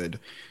really good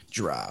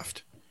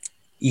draft.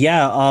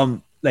 Yeah,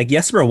 like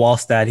Jesper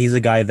Wallstad, he's a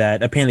guy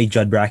that apparently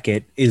Judd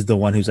Brackett is the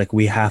one who's like,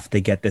 we have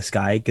to get this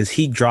guy, because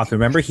he dropped.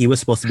 Remember, he was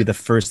supposed to be the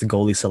first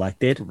goalie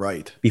selected,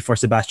 right, before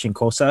Sebastian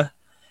Cossa.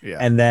 Yeah,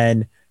 and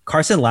then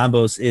Carson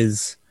Lambos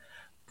is,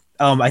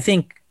 I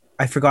think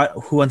I forgot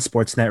who on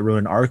Sportsnet wrote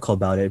an article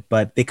about it,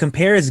 but they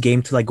compare his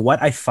game to like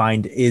what I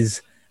find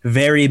is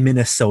very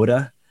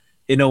Minnesota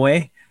in a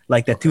way.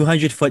 Like that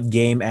 200-foot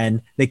game,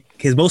 and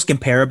his most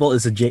comparable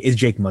is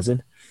Jake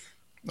Muzzin.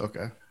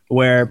 Okay.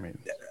 Where,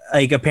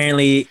 like,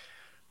 apparently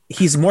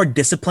he's more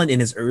disciplined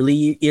in his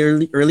early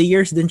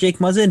years than Jake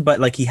Muzzin, but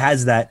like he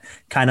has that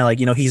kind of like,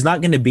 he's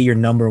not going to be your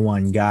number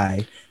one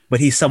guy, but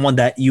he's someone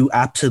that you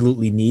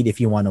absolutely need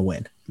if you want to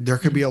win. There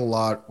could be a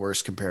lot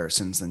worse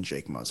comparisons than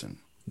Jake Muzzin.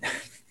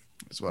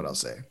 Is what I'll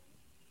say.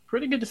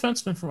 Pretty good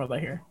defenseman from what I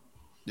hear.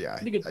 Yeah,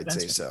 Pretty good I'd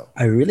say defenseman. so.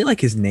 I really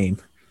like his name.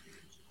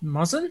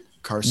 Muzzin?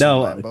 Carson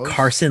Lambos?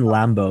 Carson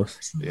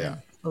Lambos. Yeah.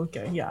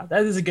 Okay, yeah,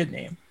 that is a good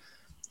name.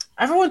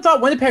 Everyone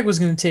thought Winnipeg was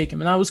going to take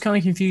him, and I was kind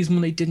of confused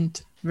when they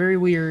didn't. Very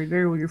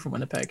weird for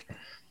Winnipeg.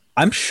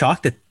 I'm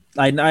shocked that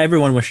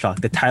everyone was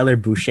shocked. The Tyler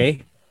Boucher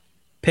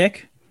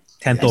pick,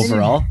 10th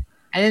overall.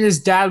 And then his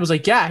dad was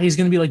like, "Yeah, he's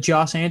going to be like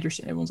Josh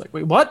Anderson." Everyone's like,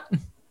 "Wait, what?"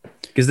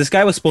 Because this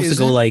guy was supposed to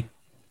go like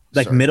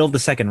Sorry. middle of the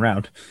second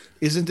round.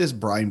 Isn't this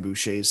Brian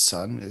Boucher's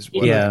son? Is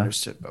what Yeah. I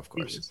understood. Of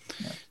course.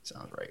 Yeah.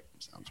 Sounds right.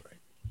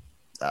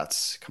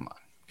 That's come on.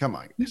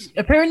 Guys.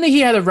 Apparently, he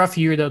had a rough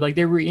year though. Like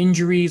there were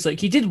injuries. Like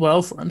he did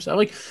well for himself.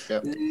 Like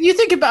you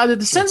think about it,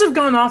 the Sens have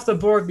gone off the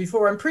board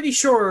before. I'm pretty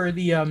sure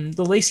the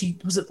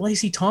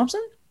Lacey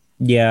Thompson.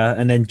 Yeah,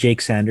 and then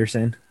Jake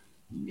Sanderson.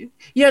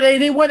 Yeah,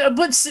 they went,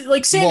 but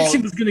like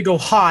Sanderson was going to go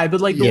high, but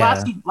like the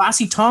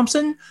Lassie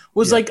Thompson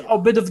was like a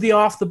bit of the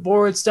off the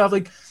board stuff.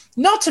 Like,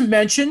 not to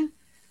mention,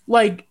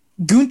 like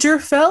Gunter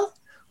fell.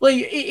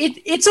 Like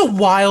it's a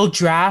wild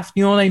draft.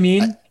 You know what I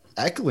mean?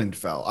 Eklund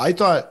fell. I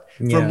thought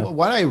from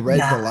what I read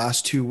the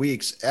last 2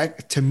 weeks,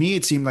 to me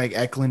it seemed like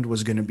Eklund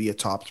was going to be a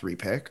top 3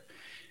 pick.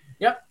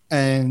 Yep.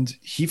 And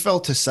he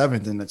fell to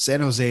 7th, and at San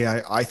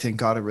Jose, I think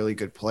got a really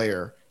good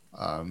player.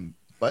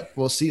 But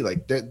we'll see.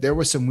 Like there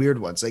were some weird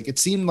ones. Like it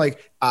seemed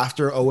like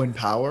after Owen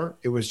Power,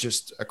 it was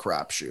just a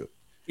crapshoot.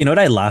 You know what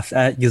I laughed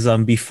at is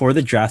before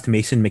the draft,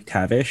 Mason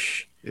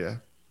McTavish. Yeah.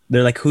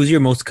 They're like, who's your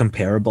most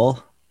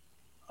comparable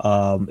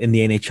in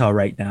the NHL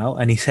right now?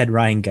 And he said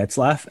Ryan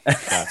Getzlaf.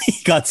 And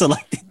he got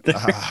selected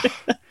third.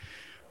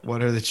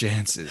 What are the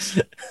chances?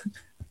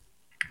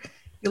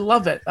 You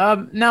love it.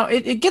 Now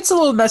it gets a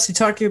little messy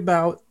talking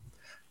about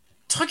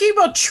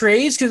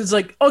trades because it's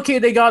like, okay,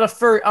 they got a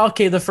first.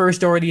 Okay, the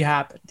first already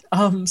happened.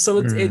 So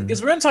it's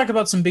because we're gonna talk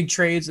about some big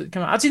trades that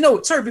come out. Actually,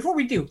 no, sorry. Before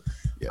we do,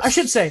 I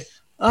should say,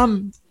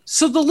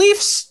 so the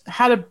Leafs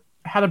had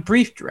a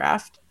brief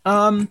draft.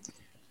 How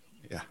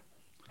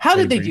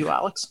did they do,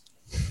 Alex?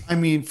 I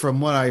mean, from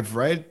what I've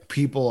read,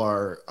 people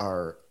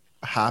are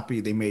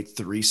happy they made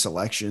 3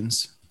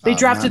 selections. They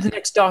drafted the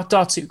next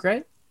Datsuk,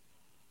 right?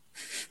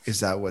 Is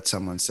that what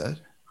someone said?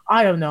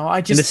 I don't know.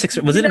 I just in the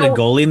sixth, was it in a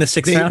goalie in the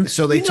 6th round?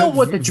 So they took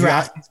what the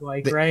draft is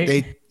like, right?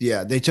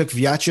 They took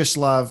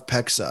Vyacheslav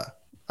Peksa.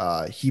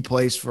 He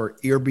plays for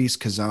Irbis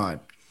Kazan,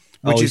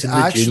 which is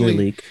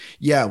actually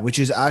which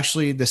is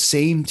actually the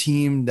same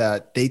team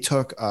that they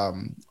took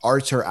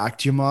Artur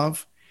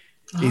Akhtyumov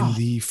in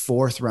the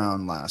 4th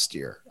round last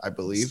year, I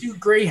believe. 2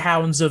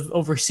 greyhounds of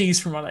overseas,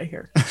 from what I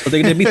hear. So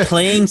they're going to be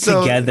playing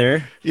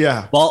together,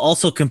 while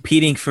also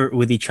competing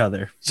with each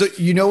other. So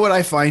you know what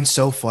I find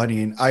so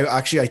funny, and I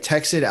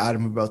texted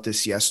Adam about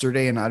this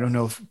yesterday, and I don't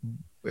know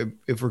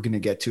if we're going to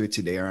get to it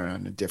today or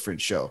on a different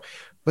show.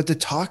 But the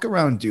talk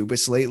around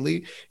Dubas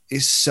lately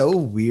is so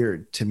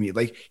weird to me.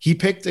 Like he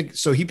picked a guy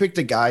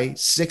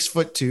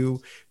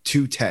 6'2",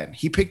 210.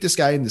 He picked this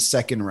guy in the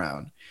 2nd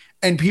round.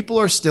 And people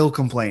are still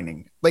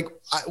complaining. Like,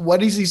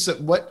 what is he?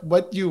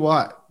 What do you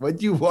want? What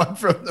do you want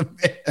from the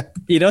man?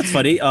 You know, it's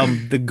funny.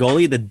 The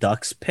goalie the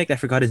Ducks picked, I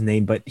forgot his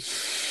name, but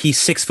he's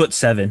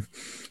 6'7".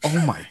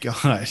 Oh my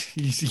god,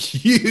 he's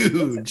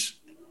huge,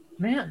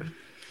 man.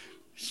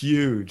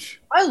 Huge.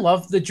 I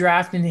love the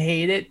draft and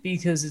hate it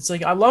because it's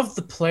like I love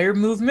the player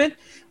movement,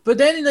 but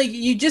then like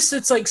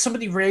it's like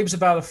somebody raves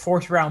about a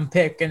 4th round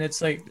pick, and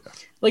it's like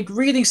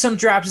reading some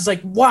drafts is like,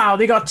 wow,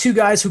 they got 2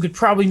 guys who could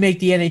probably make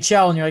the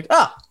NHL, and you're like,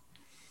 oh.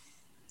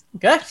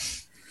 Okay.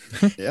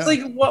 Yeah. It's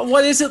like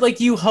what is it like?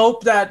 You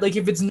hope that like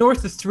if it's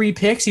north of 3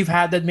 picks you've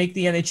had that make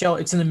the NHL,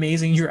 it's an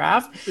amazing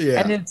draft.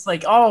 Yeah. And it's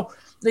like, oh,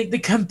 like the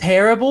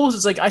comparables.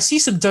 It's like I see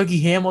some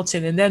Dougie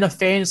Hamilton, and then a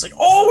fan is like,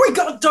 oh, we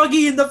got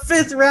Dougie in the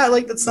 5th round.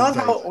 Like that's not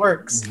how it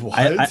works.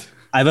 I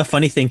have a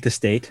funny thing to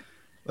state.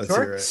 Let's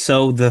hear it.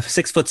 So the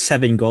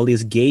 6'7" goalie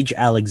is Gage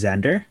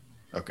Alexander,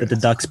 that the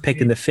Ducks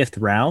picked in the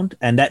 5th round,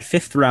 and that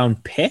 5th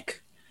round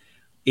pick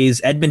is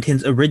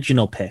Edmonton's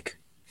original pick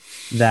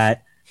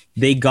that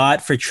they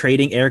got for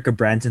trading Erica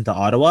Branson to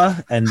Ottawa,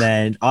 and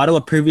then Ottawa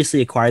previously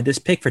acquired this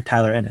pick for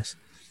Tyler Ennis.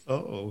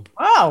 Oh,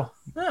 wow!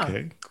 Yeah.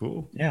 Okay,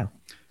 cool. Yeah,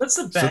 that's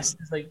the best.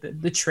 It's like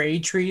the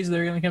trade trees that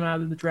are going to come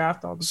out of the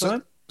draft all the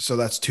time. So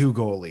that's 2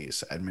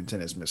 goalies Edmonton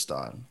has missed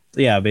on.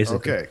 Yeah,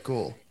 basically. Okay,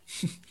 cool.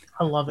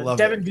 I love it.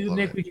 Devin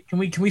Dubnyk. Can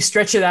we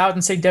stretch it out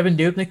and say Devin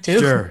Dubnyk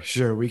too?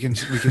 Sure. We can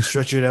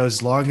stretch it out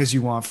as long as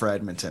you want for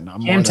Edmonton.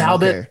 Cam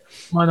Talbot. Okay.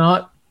 Why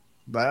not?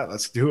 But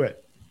let's do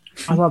it.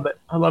 I love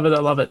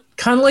it.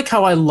 Kind of like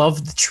how I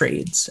love the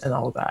trades and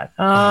all that.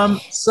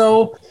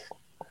 So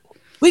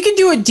we can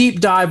do a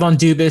deep dive on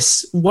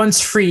Dubas once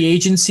free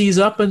agency's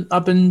up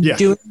and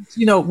doing.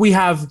 You know, we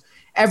have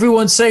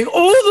everyone saying,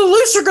 "Oh, the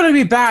Leafs are going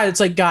to be bad." It's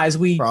like, guys,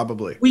 we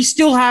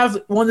still have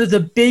one of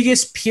the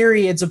biggest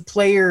periods of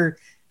player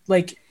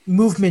like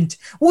movement,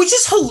 which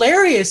is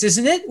hilarious,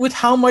 isn't it? With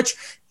how much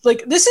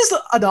like this is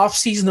an off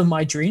season of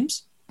my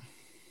dreams.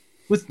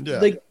 This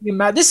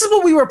is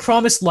what we were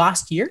promised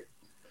last year.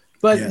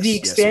 but Yes, the yes, it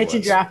expansion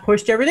was. draft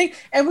pushed everything,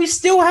 and we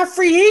still have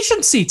free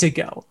agency to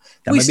go.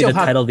 That we might be still the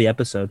title of the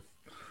episode.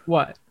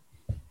 What?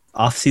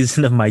 Off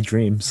season of my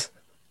dreams.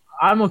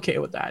 I'm okay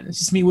with that. It's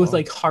just me with Well,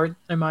 like heart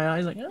in my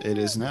eyes. Like, It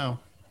is now.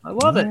 I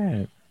love it.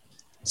 Alright.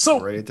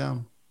 So Write it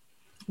down.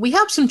 we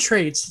have some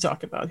trades to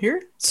talk about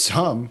here.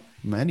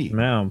 Many.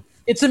 No.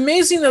 It's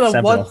amazing that a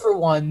Several.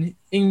 1-for-1,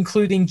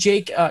 including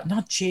Jake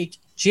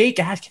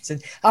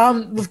Atkinson,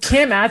 with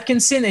Cam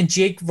Atkinson and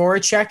Jake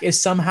Voracek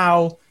is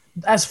somehow,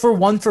 as for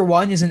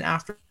 1-for-1, is an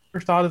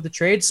afterthought of the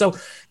trade. So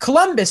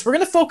Columbus, we're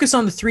going to focus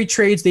on the 3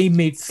 trades they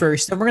made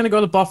first. Then we're going to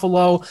go to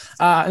Buffalo,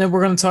 and then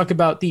we're going to talk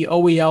about the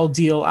OEL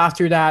deal.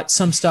 After that,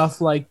 some stuff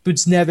like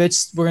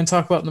Buchnevich. We're going to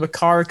talk about the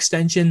Makar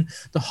extension,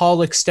 the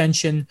Hall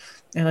extension,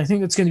 and I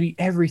think that's going to be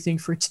everything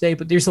for today,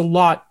 but there's a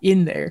lot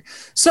in there.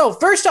 So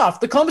first off,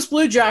 the Columbus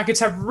Blue Jackets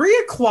have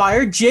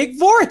reacquired Jake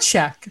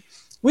Voracek,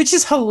 which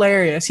is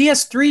hilarious. He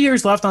has 3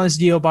 years left on his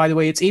deal, by the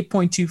way. It's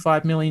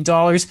 $8.25 million.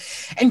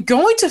 And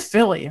going to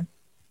Philly,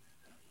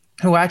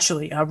 who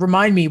actually,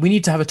 remind me, we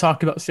need to have a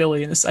talk about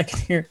Philly in a second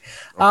here.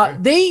 Okay.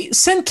 They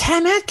sent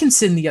Cam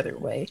Atkinson the other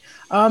way.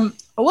 A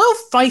little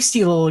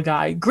feisty little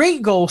guy,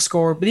 great goal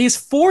scorer, but he has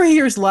 4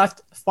 years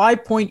left,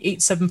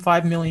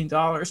 $5.875 million.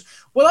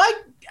 What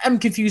I am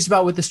confused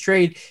about with this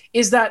trade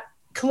is that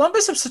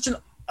Columbus have such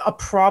a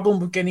problem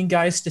with getting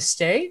guys to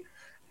stay.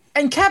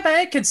 And Cam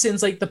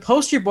Atkinson's like the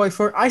poster boy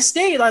for I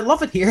stayed, I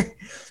love it here.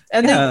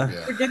 And then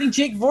we're getting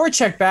Jake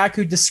Voracek back,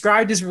 who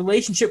described his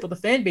relationship with the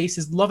fan base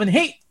as love and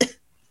hate.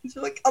 He's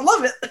like, I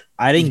love it.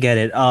 I didn't get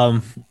it.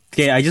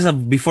 Okay, I just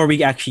have, before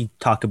we actually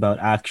talk about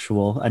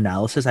actual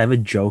analysis, I have a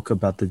joke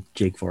about the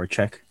Jake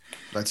Voracek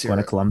Let's hear going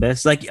to it.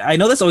 Columbus. Like, I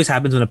know this always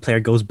happens when a player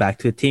goes back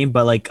to a team,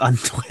 but like on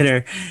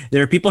Twitter,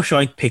 there are people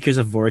showing pictures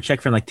of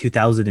Voracek from like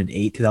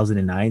 2008,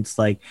 2009. It's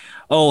like,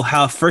 oh,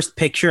 how first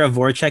picture of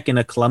Voracek in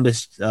a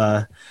Columbus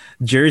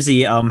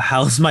jersey.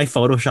 How's my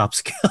Photoshop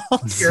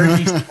skills?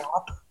 Jersey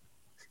swap.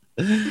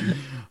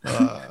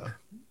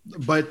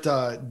 But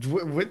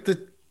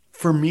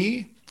for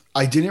me,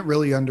 I didn't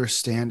really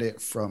understand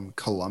it from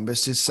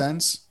Columbus's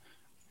sense,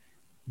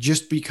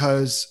 just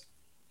because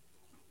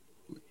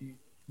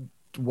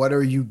what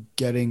are you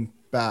getting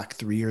back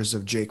 3 years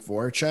of Jake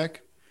Voracek?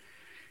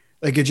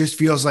 Like, it just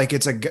feels like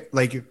it's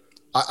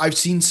I've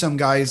seen some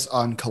guys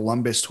on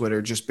Columbus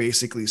Twitter just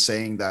basically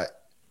saying that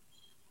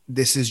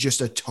this is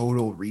just a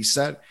total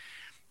reset.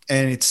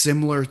 And it's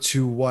similar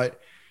to what,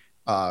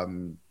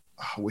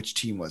 which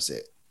team was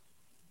it?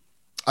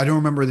 I don't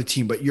remember the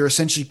team, but you're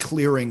essentially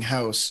clearing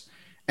house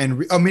and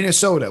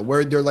Minnesota,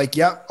 where they're like,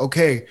 yeah,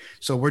 okay.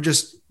 So we're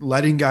just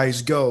letting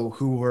guys go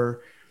who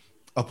were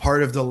a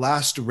part of the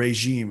last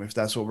regime, if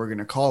that's what we're going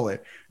to call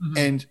it,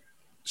 and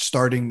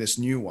starting this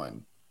new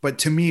one. But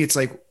to me, it's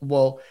like,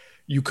 well,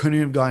 you couldn't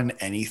have gotten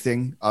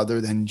anything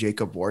other than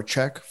Jacob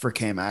Voracek for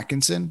Cam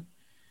Atkinson.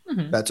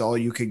 That's all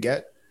you could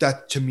get.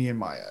 That, to me, in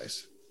my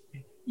eyes.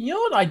 You know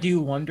what I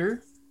do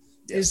wonder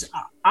is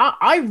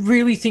I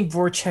really think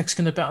Voracek's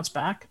going to bounce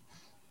back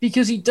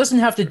because he doesn't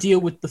have to deal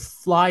with the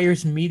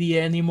Flyers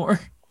media anymore.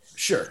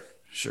 Sure.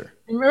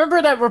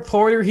 Remember that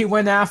reporter he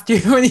went after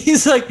when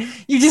he's like,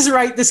 you just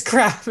write this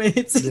crap. And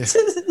I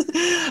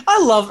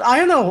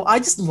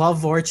just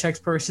love Voracek's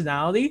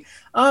personality.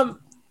 And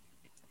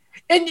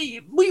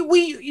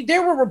we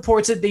there were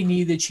reports that they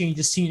needed to change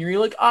the scenery.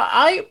 Like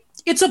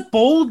it's a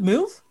bold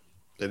move.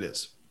 It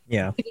is.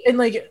 Yeah. And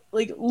like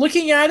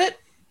looking at it,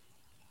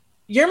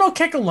 Jarmo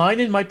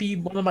Kekalainen might be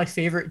one of my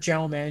favorite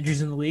general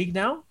managers in the league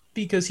now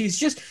because he's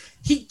just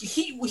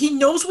he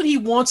knows what he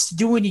wants to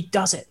do and he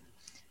does it.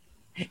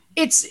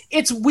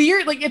 It's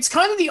weird. Like, it's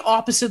kind of the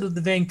opposite of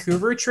the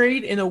Vancouver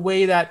trade in a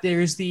way that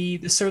there's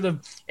the sort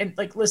of, and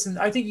like, listen,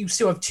 I think you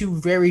still have 2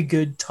 very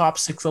good top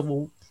 6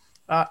 level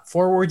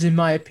forwards in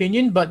my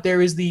opinion, but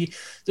there's the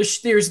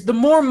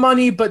more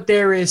money, but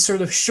there is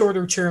sort of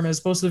shorter term as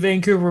opposed to the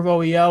Vancouver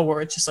OEL where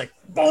it's just like,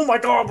 oh my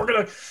God, we're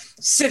going to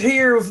sit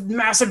here with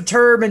massive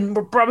term and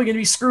we're probably going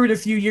to be screwed a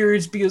few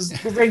years because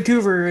we're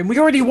Vancouver and we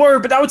already were,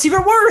 but now it's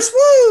even worse.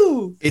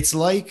 Woo! It's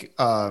like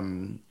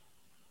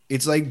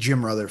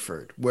Jim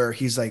Rutherford, where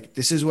he's like,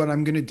 this is what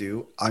I'm going to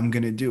do. I'm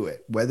going to do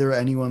it, whether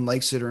anyone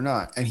likes it or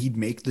not. And he'd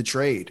make the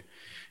trade.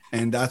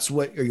 And that's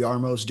what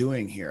Jarmo's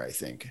doing here, I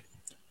think.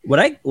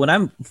 What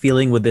I'm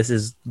feeling with this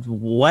is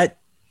what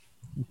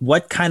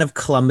kind of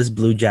Columbus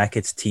Blue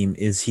Jackets team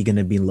is he going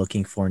to be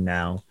looking for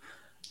now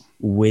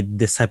with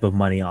this type of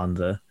money on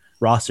the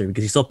roster?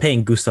 Because he's still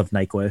paying Gustav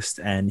Nyquist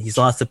and he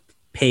still has to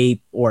pay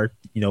or,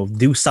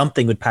 do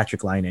something with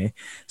Patrick Laine.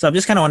 So I'm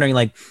just kind of wondering,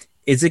 like,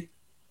 is it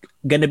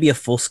going to be a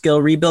full-scale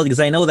rebuild?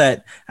 Because I know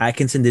that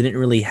Atkinson didn't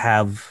really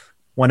have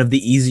one of the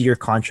easier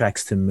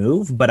contracts to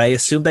move, but I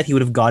assume that he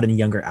would have gotten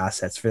younger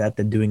assets for that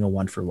than doing a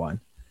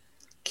 1-for-1.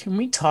 Can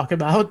we talk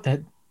about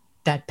that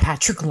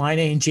Patrick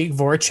Laine and Jake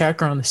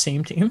Voracek are on the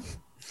same team?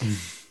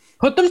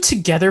 Put them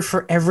together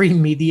for every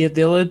media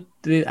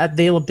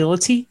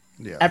availability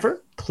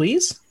ever,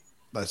 please.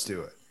 Let's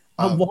do it.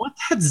 I want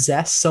that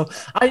zest. So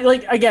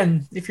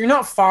again, if you're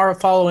not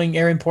following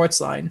Aaron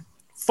Portzline,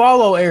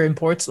 follow Aaron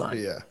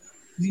Portzline. Yeah.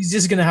 He's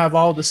just gonna have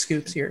all the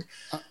scoops here.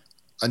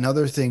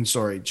 Another thing,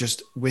 sorry,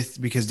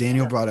 because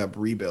Daniel brought up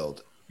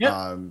rebuild.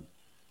 Yeah.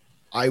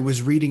 I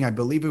was reading, I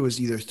believe it was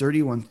either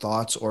 31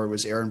 Thoughts or it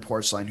was Aaron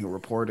Porcelain who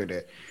reported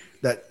it,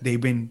 that they've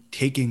been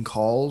taking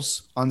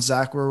calls on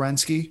Zach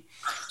Werenski.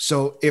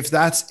 So if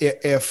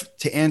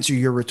to answer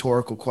your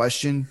rhetorical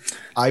question,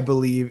 I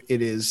believe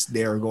it is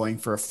they're going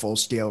for a full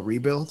scale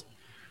rebuild,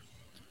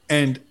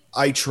 and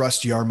I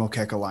trust Jarmo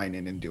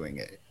Kekalainen in doing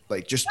it.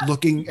 Like just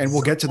looking, and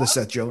we'll get to the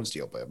Seth Jones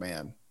deal, but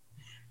man.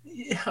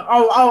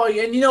 Oh,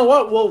 and you know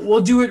what?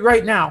 We'll do it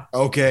right now.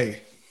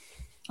 Okay.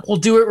 We'll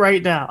do it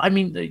right now.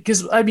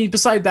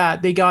 Beside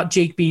that, they got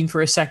Jake Bean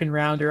for a second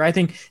rounder. I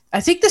think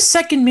the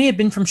second may have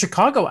been from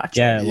Chicago,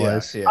 actually. Yeah, it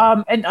was.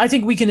 Yeah. And I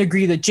think we can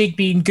agree that Jake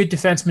Bean, good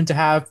defenseman to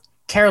have.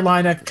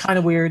 Carolina, kind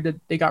of weird that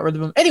they got rid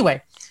of him.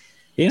 Anyway.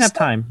 He didn't have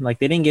time. Like,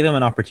 they didn't give him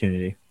an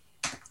opportunity.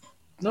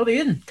 No, they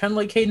didn't. Kind of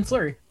like Hayden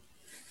Fleury.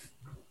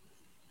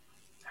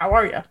 How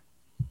are you?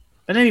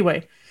 But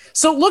anyway,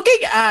 so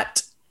looking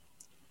at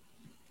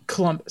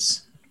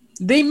Columbus,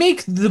 they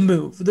make the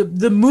move,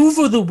 the move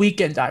of the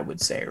weekend, I would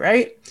say,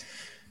 right?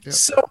 Yep.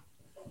 So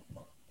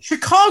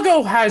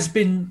Chicago has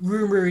been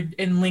rumored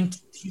and linked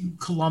to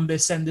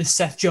Columbus and the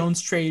Seth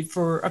Jones trade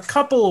for a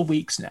couple of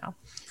weeks now.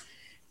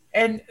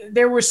 And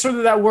there was sort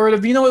of that word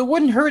of, it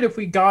wouldn't hurt if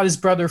we got his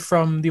brother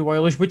from the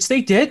Oilers, which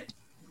they did.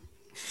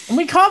 And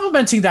we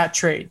complimenting that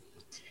trade.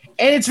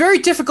 And it's very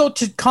difficult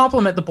to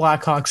compliment the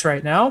Blackhawks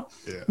right now,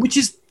 which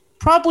is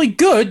probably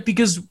good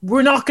because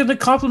we're not going to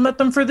compliment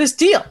them for this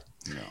deal.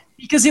 No.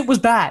 Because it was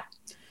bad.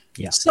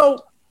 Yeah.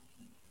 So,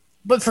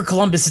 but for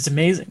Columbus, it's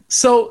amazing.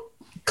 So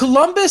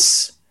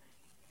Columbus.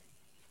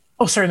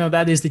 Oh, sorry, no,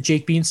 that is the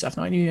Jake Bean stuff.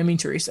 No, I mean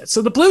to reset.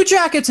 So the Blue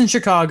Jackets in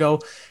Chicago,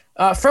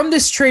 from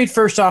this trade,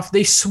 first off,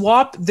 they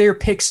swapped their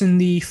picks in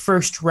the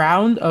first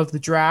round of the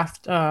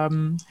draft.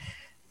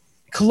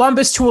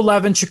 Columbus to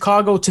 11,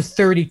 Chicago to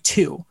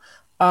 32.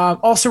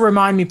 Also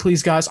remind me,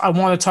 please, guys, I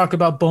want to talk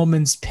about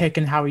Bowman's pick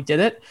and how he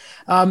did it.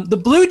 The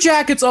Blue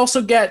Jackets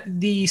also get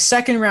the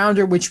second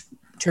rounder, which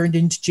turned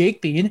into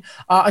Jake Bean,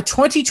 a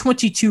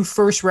 2022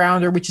 first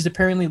rounder, which is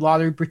apparently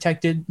lottery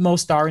protected.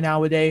 Most are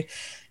nowadays.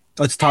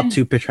 Oh, it's top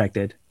two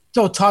protected.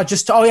 So Todd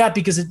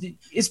because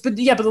but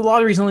the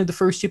lottery is only the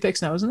first two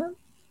picks now, isn't it?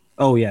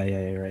 Oh yeah,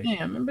 right.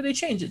 Yeah, remember they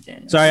changed it,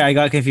 Daniel. Sorry, I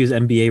got confused.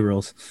 NBA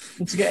rules.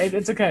 It's okay.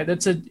 It's okay.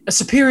 That's a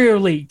superior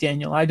league,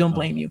 Daniel. I don't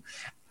blame you.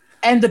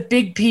 And the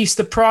big piece,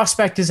 the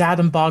prospect, is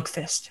Adam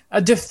Bogfist,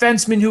 a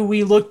defenseman who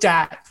we looked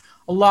at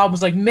a lot.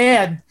 Was like,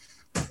 man,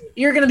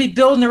 you're going to be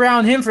building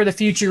around him for the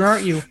future,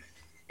 aren't you?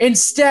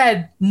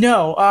 Instead,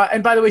 no.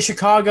 And by the way,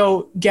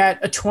 Chicago get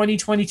a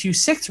 2022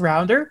 sixth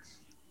rounder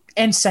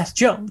and Seth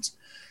Jones.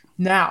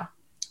 Now,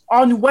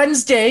 on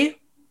Wednesday,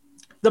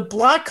 the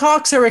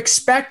Blackhawks are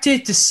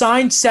expected to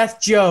sign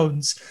Seth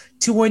Jones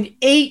to an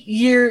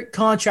 8-year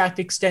contract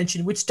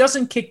extension, which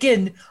doesn't kick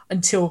in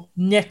until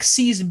next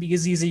season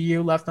because he's a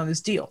year left on his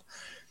deal.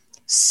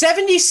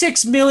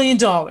 $76 million.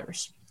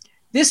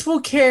 This will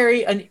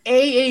carry an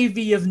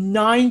AAV of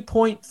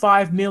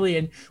 $9.5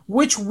 million,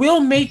 which will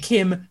make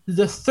him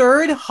the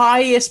third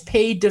highest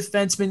paid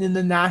defenseman in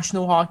the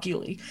National Hockey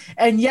League.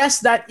 And yes,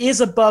 that is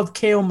above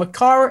Cale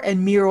Makar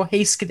and Miro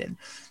Heiskanen.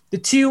 The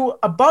two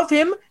above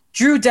him,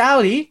 Drew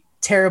Doughty,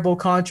 terrible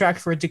contract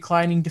for a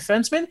declining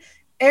defenseman.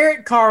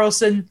 Erik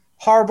Karlsson,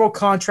 horrible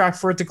contract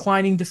for a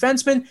declining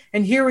defenseman.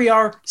 And here we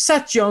are,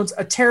 Seth Jones,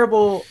 a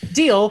terrible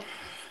deal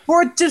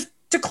for a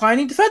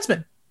declining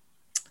defenseman.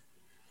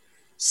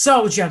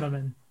 So,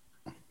 gentlemen,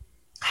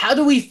 how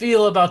do we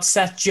feel about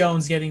Seth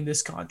Jones getting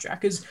this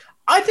contract? Because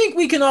I think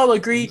we can all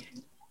agree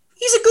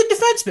he's a good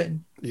defenseman.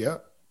 Yeah.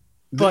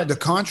 But the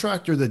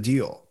contract or the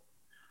deal?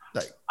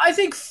 I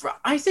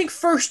think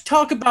first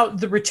talk about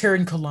the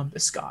return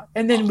Columbus got,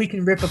 and then we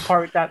can rip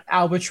apart that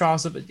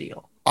albatross of a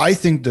deal. I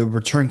think the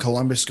return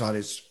Columbus got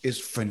is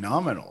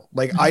phenomenal.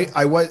 Like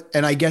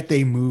Mm-hmm. I get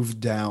they moved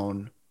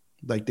down,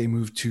 like they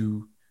moved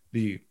to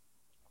the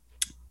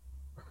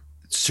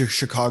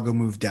Chicago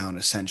moved down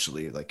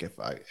essentially. Like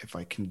if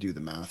I can do the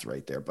math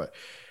right there, but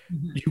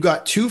you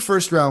got 2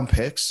 first round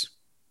picks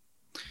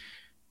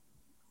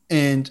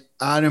and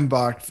Adam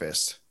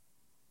Bogfist.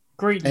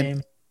 Great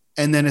name.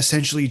 And then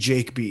essentially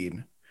Jake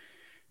Bean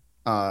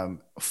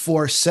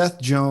for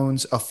Seth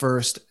Jones, a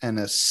first and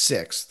a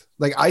sixth.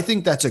 Like, I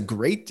think that's a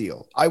great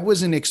deal. I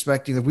wasn't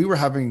expecting that.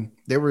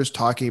 They were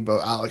talking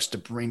about Alex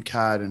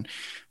DeBrincat and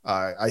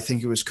I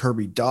think it was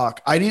Kirby Dach.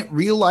 I didn't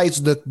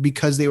realize that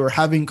because they were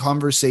having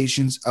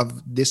conversations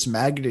of this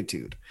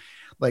magnitude.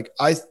 Like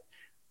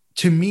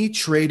to me,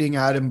 trading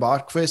Adam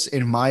Bogfist,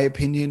 in my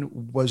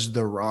opinion, was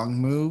the wrong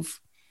move.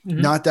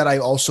 Mm-hmm. Not that I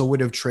also would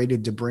have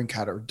traded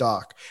DeBrincat or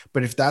Dach,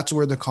 but if that's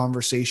where the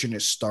conversation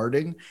is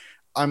starting,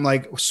 I'm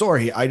like,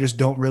 sorry, I just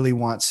don't really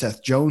want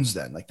Seth Jones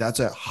then. Like, that's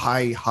a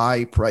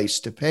high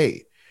price to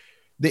pay.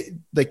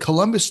 The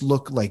Columbus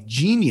look like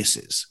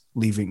geniuses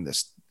leaving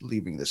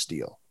this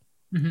deal.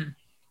 Mm-hmm.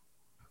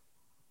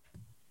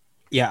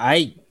 Yeah,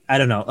 I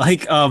don't know.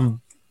 Like,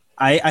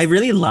 I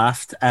really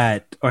laughed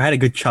at or had a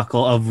good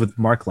chuckle with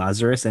Mark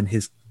Lazarus and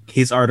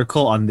his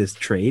article on this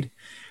trade,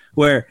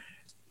 where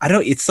I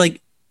don't. It's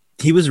like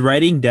he was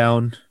writing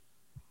down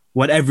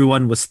what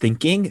everyone was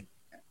thinking,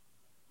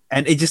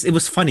 and it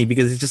was funny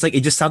because it's just like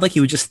it just sounded like he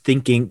was just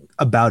thinking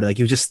about it, like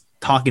he was just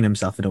talking to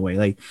himself in a way.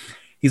 Like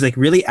he's like,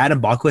 really,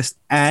 Adam Bockwist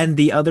and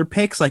the other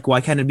picks, like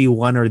why can't it be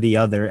one or the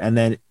other? And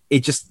then it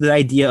just the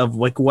idea of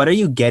like, what are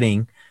you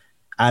getting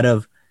out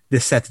of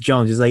this Seth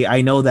Jones? Is like,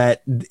 I know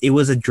that it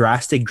was a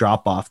drastic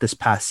drop off this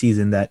past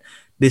season, that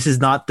this is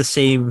not the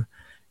same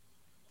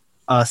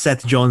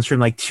Seth Jones from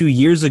like 2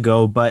 years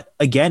ago, but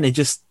again, it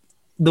just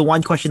the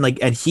one question, like,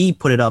 and he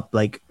put it up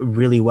like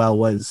really well,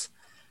 was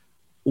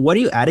what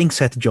are you adding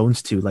Seth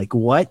Jones to? Like,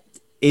 what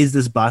is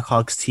this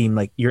Blackhawks team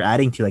like you're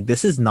adding to? Like,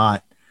 this is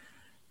not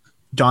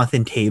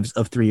Jonathan Taves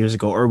of 3 years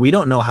ago, or we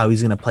don't know how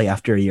he's going to play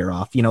after a year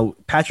off. You know,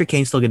 Patrick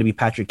Kane's still going to be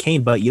Patrick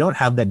Kane, but you don't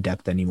have that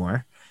depth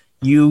anymore.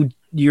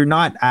 You're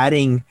not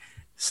adding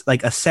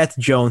like a Seth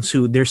Jones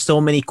who there's so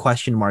many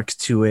question marks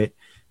to it,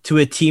 to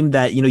a team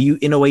that, you know, you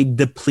in a way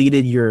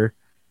depleted your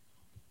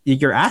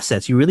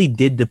assets. You really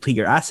did deplete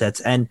your assets.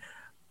 And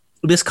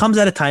this comes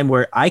at a time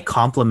where I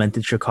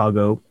complimented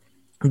Chicago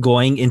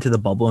going into the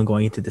bubble and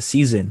going into the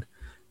season,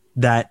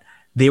 that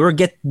they were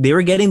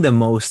getting the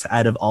most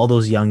out of all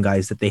those young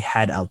guys that they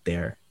had out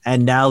there.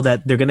 And now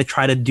that they're going to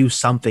try to do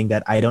something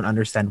that I don't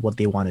understand what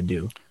they want to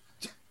do.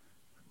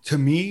 To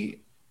me,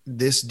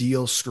 this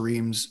deal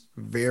screams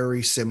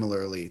very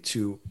similarly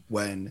to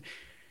when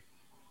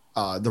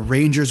the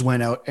Rangers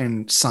went out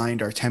and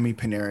signed Artemi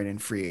Panarin in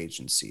free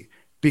agency.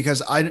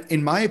 Because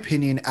in my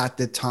opinion, at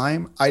the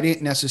time, I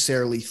didn't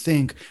necessarily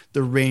think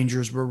the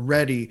Rangers were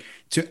ready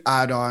to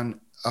add on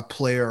a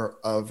player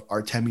of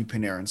Artemi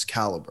Panarin's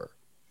caliber.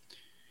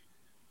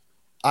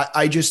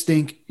 I just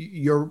think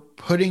you're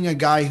putting a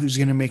guy who's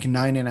going to make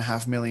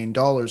 $9.5 million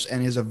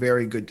and is a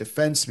very good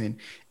defenseman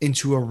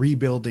into a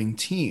rebuilding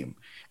team.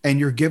 And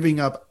you're giving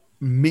up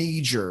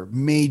major,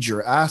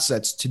 major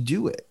assets to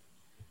do it.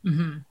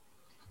 Mm-hmm.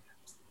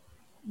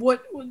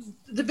 What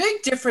the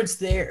big difference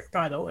there,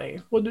 by the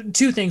way, well,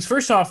 two things.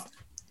 First off,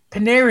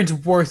 Panarin's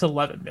worth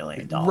 $11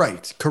 million.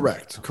 Right.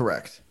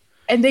 Correct.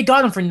 And they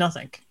got him for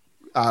nothing.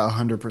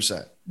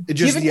 100%.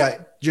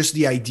 Just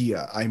the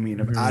idea, I mean,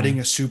 of adding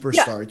a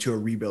superstar to a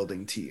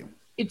rebuilding team.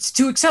 It's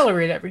to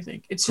accelerate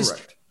everything. It's just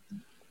correct.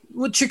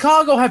 What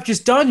Chicago have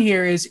just done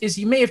here is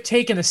you may have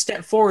taken a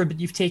step forward, but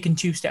you've taken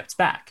 2 steps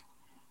back.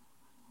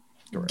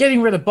 Correct.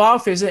 Getting rid of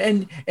Boffiz,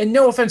 and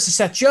no offense to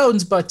Seth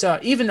Jones, but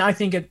even I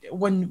think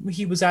when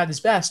he was at his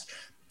best,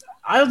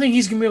 I don't think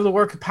he's going to be able to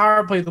work a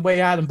power play the way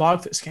Adam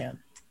Bogfus can.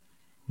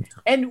 Yeah.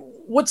 And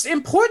what's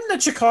important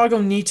that Chicago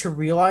need to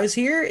realize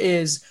here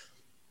is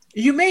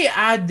you may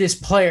add this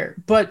player,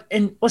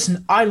 and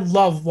listen, I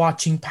love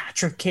watching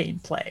Patrick Kane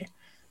play.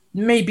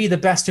 Maybe the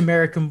best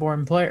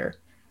American-born player.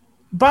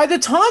 By the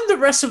time the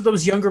rest of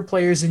those younger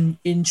players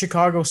in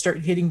Chicago start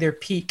hitting their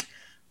peak,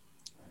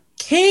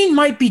 Kane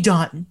might be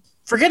done.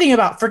 Forget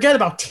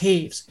about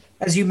Taves,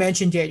 as you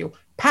mentioned, Daniel.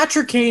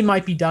 Patrick Kane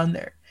might be done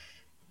there.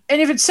 And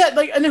if it's set,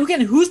 and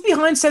again, who's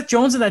behind Seth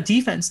Jones in that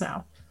defense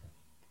now?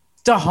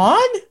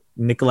 DeHaan?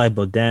 Nikolai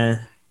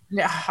Baudin.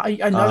 Yeah,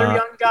 another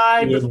young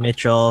guy. Ian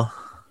Mitchell.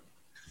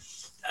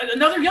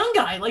 Another young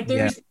guy.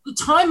 The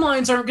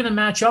timelines aren't going to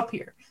match up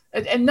here.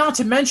 And not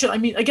to mention, I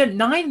mean, again,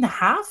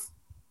 9.5?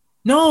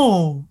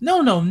 No.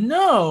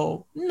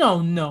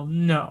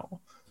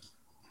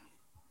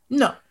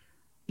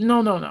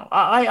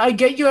 I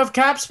get you have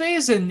cap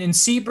space and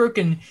Seabrook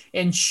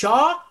and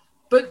Shaw,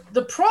 but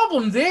the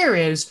problem there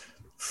is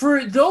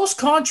for those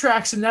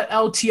contracts and that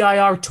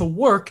LTIR to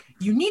work,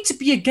 you need to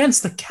be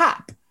against the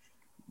cap.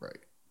 Right.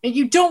 And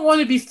you don't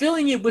want to be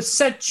filling it with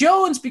Seth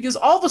Jones because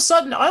all of a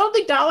sudden, I don't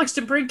think Alex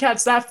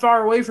DeBrincat's that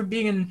far away from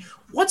being in.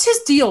 What's his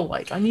deal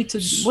like? What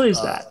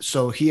is that?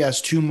 So he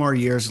has 2 more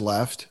years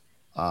left.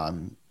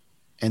 And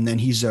then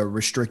he's a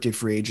restricted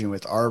free agent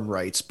with ARB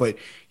rights, but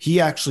he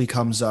actually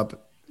comes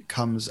up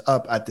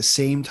at the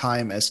same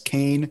time as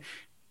Kane,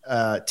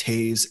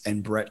 Taves,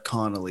 and Brett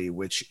Connolly,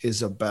 which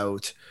is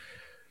about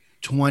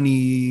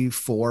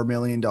 $24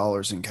 million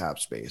in cap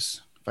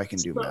space, if I can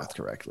do math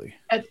correctly.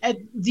 At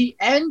the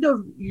end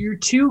of your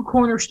 2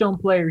 cornerstone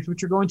players,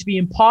 which are going to be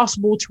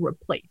impossible to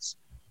replace.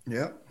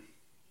 Yeah.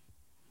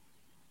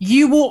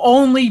 You will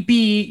only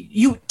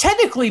be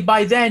technically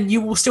by then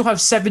you will still have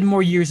 7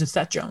 more years of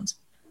Seth Jones.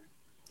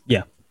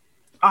 Yeah.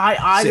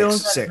 I don't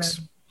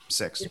 6.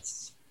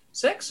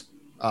 6?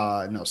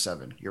 No,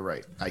 7. You're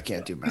right. I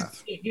can't do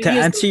math. To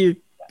answer you,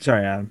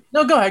 sorry, Adam.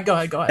 No, go ahead.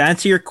 To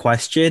answer your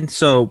question,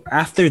 so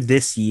after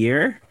this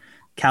year,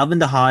 Calvin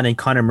DeHaan and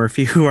Connor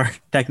Murphy, who are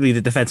technically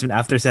the defensemen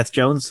after Seth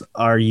Jones,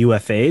 are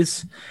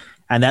UFAs,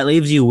 and that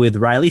leaves you with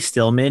Riley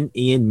Stillman,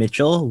 Ian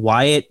Mitchell,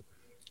 Wyatt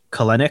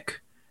Kalenic,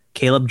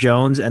 Caleb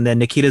Jones, and then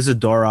Nikita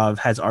Zadorov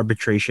has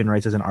arbitration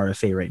rights as an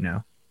RFA right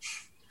now.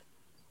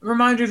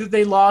 Reminder that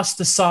they lost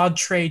the Saad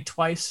trade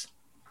twice.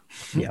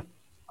 Yeah.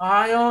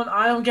 I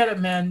don't get it,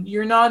 man.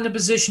 You're not in a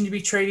position to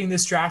be trading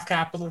this draft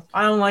capital.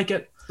 I don't like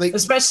it.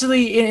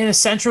 Especially in a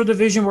central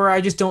division where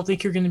I just don't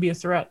think you're going to be a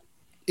threat.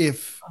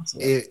 If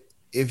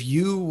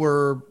you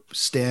were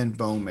Stan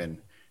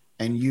Bowman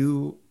and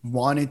you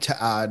wanted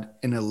to add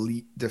an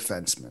elite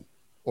defenseman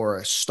or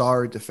a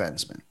star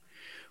defenseman,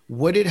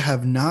 would it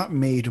have not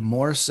made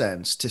more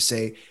sense to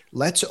say,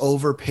 let's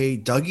overpay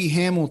Dougie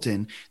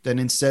Hamilton than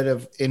instead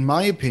of, in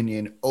my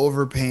opinion,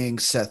 overpaying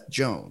Seth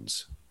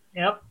Jones?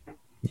 Yep.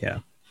 Yeah.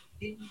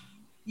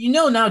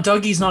 Now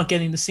Dougie's not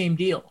getting the same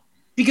deal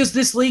because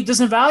this league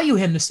doesn't value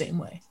him the same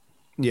way.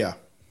 Yeah.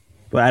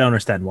 But I don't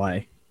understand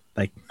why.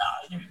 Like,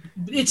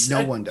 It's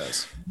no one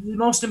does. The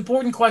most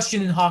important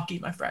question in hockey,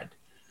 my friend.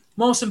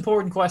 Most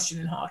important question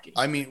in hockey.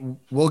 I mean,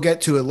 we'll get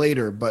to it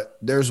later, but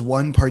there's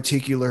one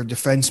particular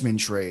defenseman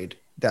trade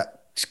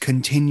that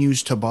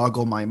continues to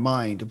boggle my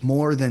mind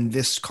more than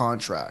this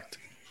contract.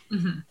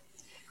 Mm-hmm.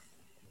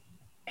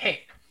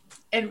 Hey,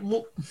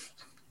 and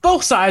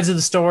both sides of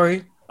the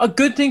story. A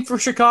good thing for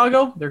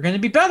Chicago, they're going to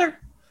be better.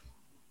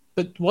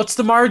 But what's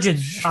the margin?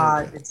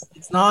 Sure.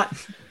 It's not.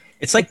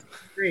 it's like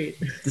Great.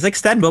 It's like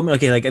Stan Bowman.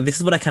 Okay, like this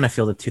is what I kind of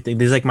feel. The two things.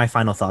 These are like my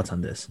final thoughts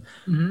on this.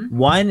 Mm-hmm.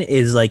 One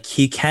is like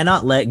he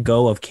cannot let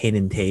go of Kane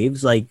and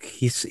Taves. Like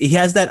he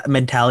has that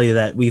mentality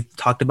that we've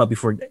talked about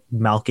before.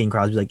 Malkin,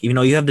 Crosby. Like even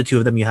though you have the two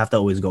of them, you have to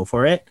always go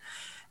for it.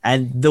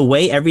 And the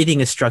way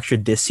everything is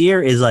structured this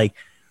year is like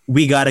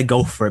we got to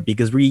go for it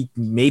because we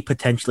may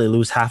potentially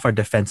lose half our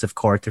defensive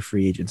core to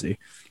free agency.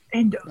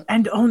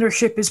 And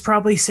ownership is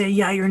probably saying,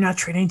 yeah, you're not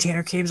trading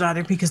Tanner Caves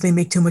either because they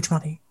make too much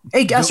money.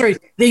 Hey, sorry,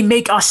 they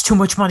make us too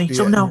much money.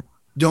 So no.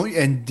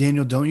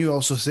 Daniel, don't you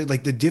also say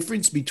like the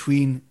difference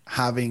between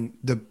having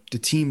the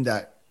team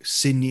that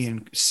Sidney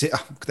and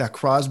that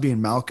Crosby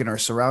and Malkin are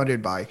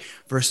surrounded by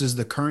versus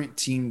the current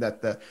team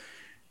that the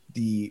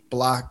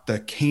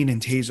Kane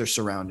and Taves are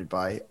surrounded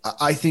by?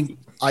 I think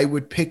I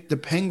would pick the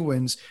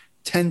Penguins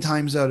 10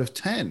 times out of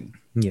 10.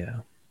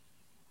 Yeah.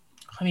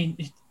 I mean,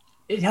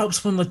 it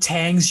helps when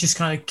Letang's just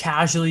kind of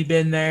casually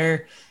been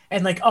there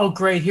and like, oh,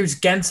 great, here's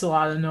Gensel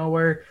out of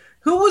nowhere.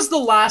 Who was the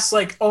last,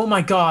 like, oh,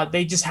 my God,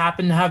 they just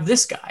happened to have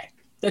this guy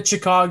that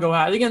Chicago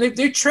had? Again,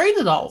 they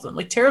traded all of them,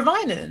 like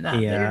Teravainen and that.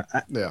 Yeah.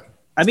 Yeah.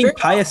 I mean,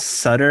 Pius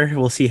Sutter,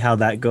 we'll see how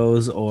that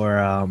goes. Or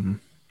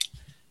I'm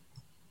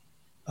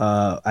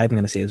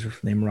going to say his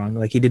name wrong.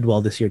 Like, he did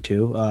well this year,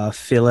 too.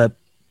 Philip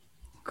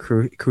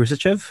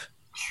Khrushchev?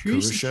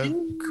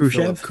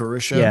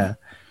 Khrushchev? Yeah.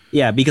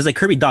 Yeah, because like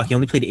Kirby Dach, he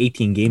only played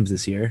 18 games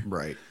this year.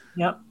 Right.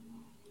 Yep.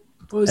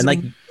 And like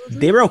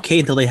they were okay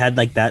until they had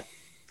like that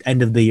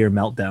end of the year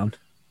meltdown.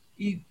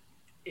 And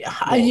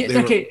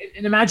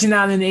imagine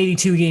that in an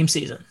 82 game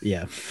season.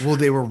 Yeah. Well,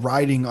 they were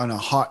riding on a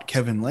hot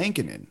Kevin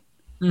Lankinen.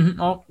 Mm-hmm.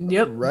 Oh,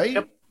 yep. Right?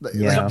 Yep.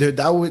 Yeah.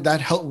 That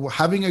help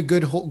having a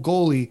good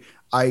goalie,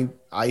 I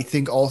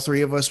think all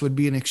three of us would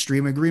be in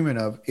extreme agreement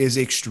of is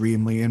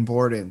extremely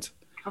important.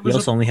 He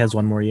also only has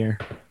one more year.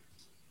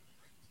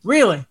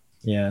 Really?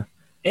 Yeah.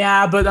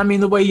 Yeah, but I mean,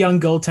 the way young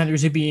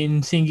goaltenders are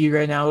being thingy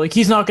right now, like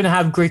he's not going to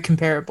have great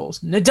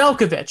comparables.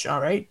 Nedeljkovic, all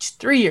right,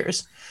 3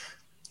 years.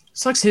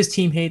 Sucks his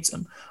team hates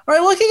him. All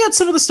right, looking at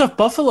some of the stuff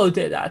Buffalo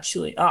did,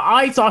 actually.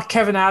 I thought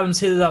Kevin Adams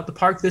hit it out the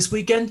park this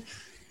weekend.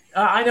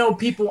 I know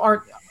people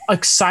aren't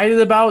excited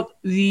about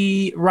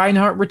the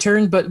Reinhart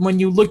return, but when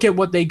you look at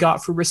what they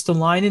got for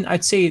Ristolainen,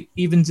 I'd say it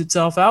evens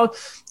itself out.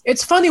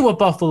 It's funny what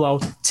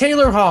Buffalo,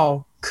 Taylor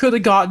Hall could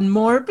have gotten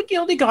more, but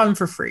they got him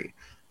for free.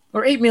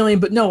 Or $8 million,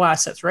 but no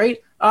assets, right?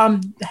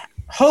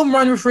 Home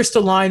run with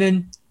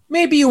Ristolainen.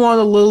 Maybe you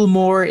want a little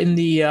more in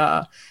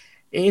the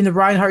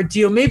Reinhart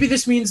deal. Maybe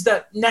this means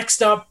that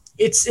next up,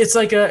 it's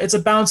a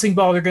bouncing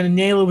ball. They're going to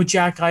nail it with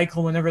Jack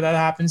Eichel whenever that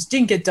happens.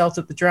 Didn't get dealt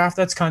at the draft.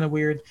 That's kind of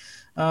weird.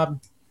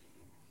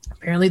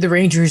 Apparently, the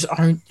Rangers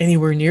aren't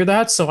anywhere near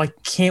that, so I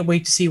can't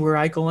wait to see where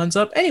Eichel ends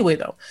up. Anyway,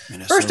 though,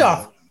 Minnesota. First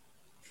off,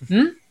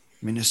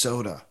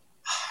 Minnesota.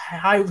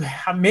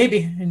 I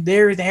maybe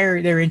they're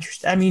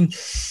interested. I mean.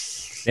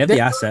 They have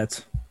the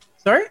assets.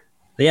 Sorry?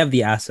 They have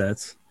the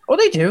assets. Oh,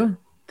 they do.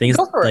 Things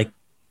like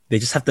they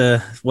just have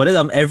to. What is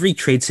every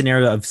trade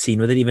scenario I've seen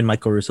with it? Even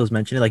Michael Russo's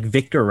mentioned it. Like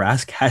Victor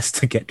Rask has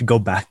to go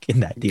back in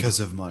that deal because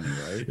of money,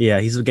 right? Yeah,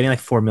 he's getting like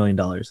 $4 million.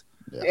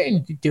 Yeah. Hey,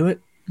 do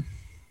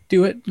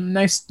it.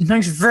 Nice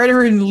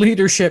veteran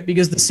leadership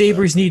because the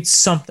Sabres need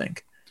something.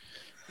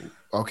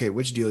 Okay,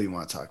 which deal you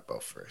want to talk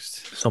about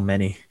first? So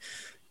many.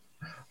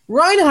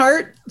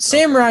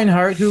 Sam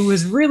Reinhart, who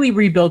has really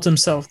rebuilt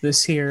himself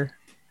this year,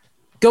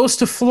 goes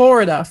to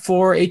Florida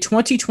for a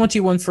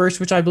 2021 first,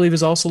 which I believe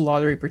is also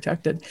lottery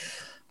protected.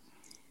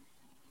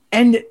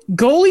 And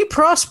goalie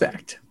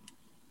prospect,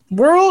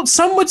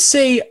 some would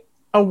say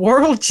a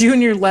world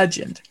junior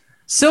legend,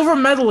 silver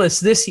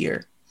medalist this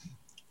year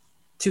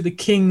to the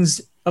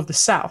Kings of the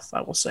South,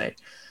 I will say.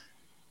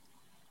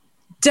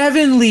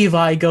 Devin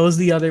Levi goes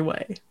the other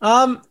way.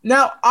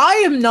 Now,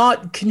 I am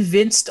not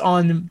convinced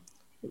on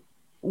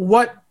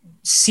what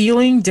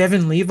ceiling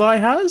Devin Levi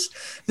has,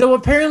 though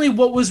apparently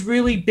what was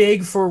really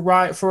big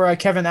for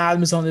Kevin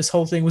Adams on this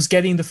whole thing was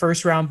getting the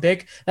first round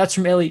pick. That's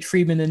from Elliot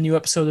Friedman in a new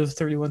episode of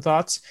 31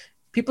 Thoughts.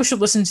 People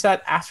should listen to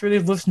that after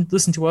they've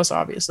listened to us,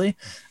 obviously,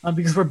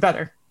 because we're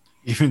better.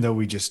 Even though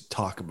we just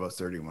talk about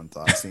 31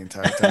 thoughts the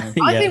entire time.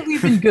 I Yeah. think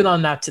we've been good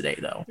on that today,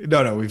 though.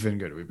 No, we've been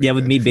good. We've been Yeah,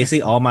 with good. me,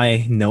 basically all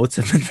my notes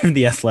have been from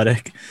the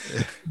Athletic.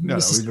 No,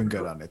 This is we've been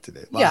good on it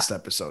today. Last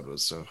episode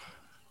was so.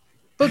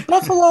 But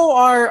Buffalo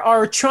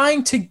are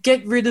trying to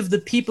get rid of the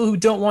people who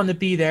don't want to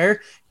be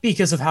there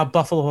because of how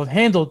Buffalo have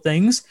handled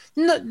things.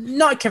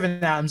 Not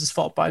Kevin Adams'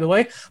 fault, by the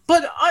way.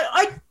 But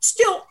I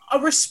still a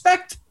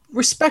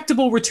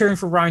respectable return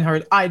for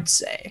Reinhardt, I'd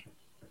say.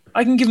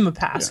 I can give him a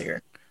pass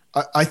here.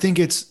 I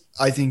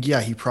think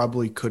he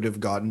probably could have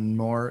gotten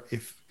more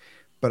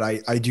but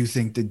I do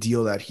think the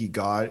deal that he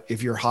got,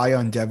 if you're high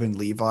on Devin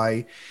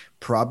Levi,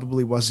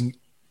 probably wasn't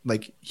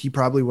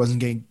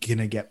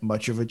gonna get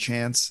much of a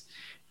chance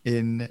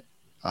in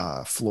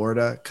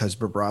Florida because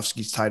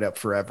Bobrovsky's tied up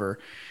forever.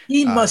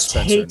 He must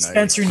hate Knight.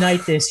 Spencer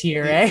Knight this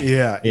year,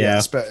 eh?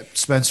 Yeah.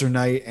 Spencer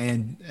Knight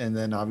and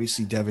then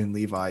obviously Devin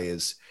Levi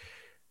is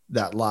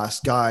that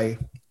last guy,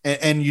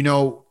 and you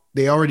know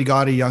they already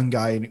got a young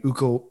guy in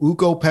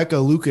Ukko-Pekka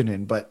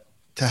Luukkonen, but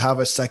to have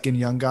a second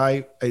young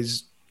guy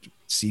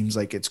seems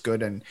like it's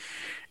good, and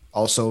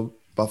also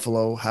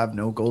Buffalo have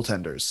no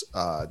goaltenders,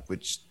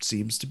 which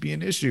seems to be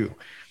an issue.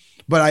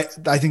 But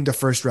I think the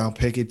first round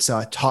pick, it's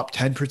top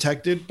 10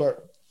 protected,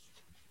 but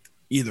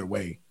either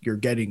way, you're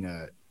getting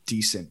a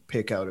decent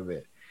pick out of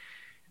it.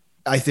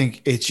 I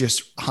think it's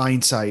just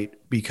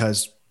hindsight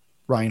because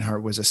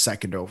Reinhardt was a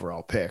second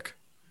overall pick.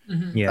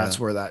 Mm-hmm. Yeah, that's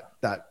where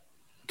that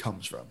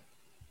comes from.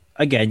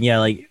 Again, yeah,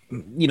 like,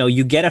 you know,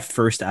 you get a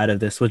first out of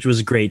this, which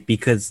was great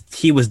because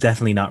he was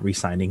definitely not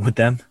re-signing with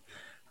them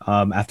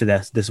after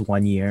this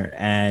 1 year.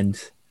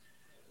 And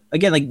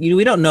again, like,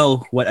 we don't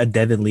know what a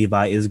Devin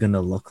Levi is going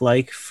to look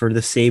like for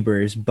the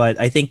Sabres, but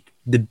I think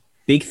the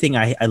big thing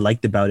I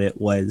liked about it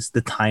was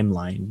the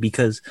timeline,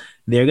 because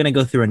they're going to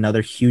go through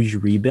another huge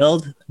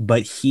rebuild,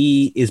 but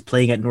he is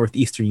playing at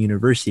Northeastern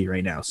University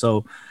right now.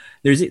 So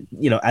there's,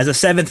 you know, as a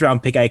 7th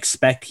round pick, I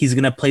expect he's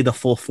going to play the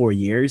full 4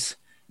 years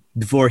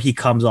before he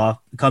comes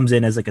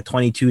in as like a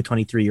 22,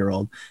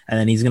 23-year-old, and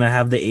then he's going to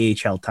have the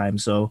AHL time.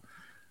 So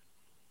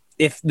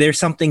if there's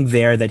something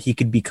there that he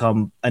could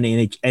become an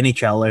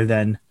NHLer,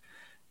 then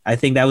I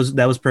think that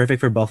was perfect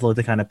for Buffalo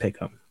to kind of pick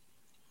him.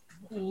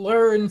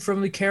 Learn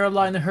from the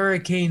Carolina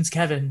Hurricanes,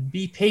 Kevin.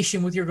 Be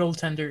patient with your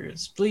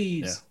goaltenders,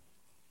 please.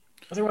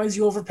 Yeah. Otherwise,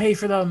 you overpay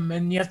for them,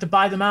 and you have to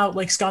buy them out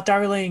like Scott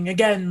Darling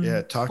again.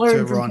 Yeah, talk Learn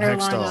to from Ron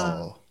Carolina.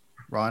 Hextall.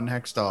 Ron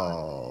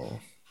Hextall.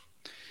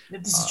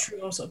 This is true.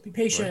 Also, be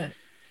patient.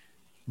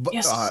 But,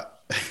 Yes.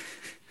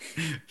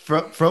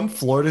 From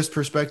Florida's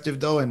perspective,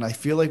 though, and I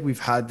feel like we've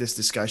had this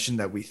discussion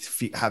that we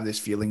have this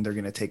feeling they're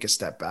going to take a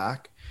step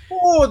back.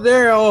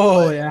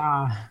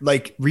 Yeah.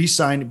 Like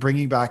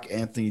bringing back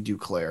Anthony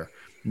Duclair,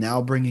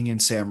 now bringing in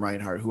Sam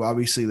Reinhart, who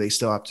obviously they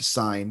still have to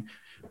sign,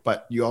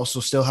 but you also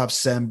still have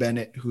Sam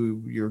Bennett,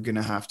 who you're going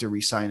to have to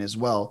re-sign as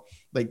well.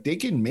 Like they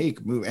can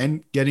make move,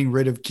 and getting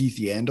rid of Keith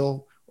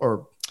Yandel,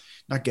 or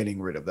not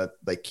getting rid of that,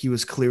 like he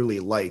was clearly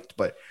liked,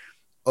 but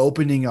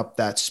opening up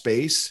that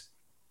space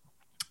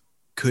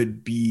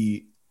could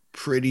be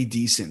pretty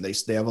decent.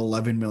 They have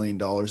 $11 million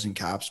in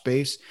cap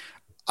space.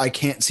 I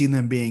can't see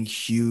them being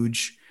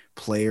huge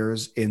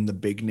players in the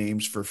big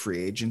names for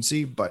free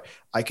agency, but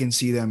I can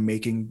see them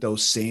making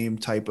those same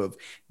type of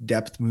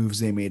depth moves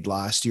they made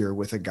last year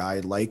with a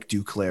guy like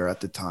Duclair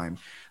at the time,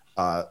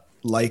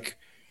 like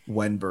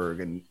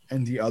Wenberg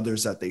and the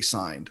others that they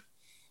signed.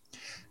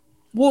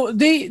 Well,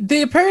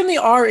 they apparently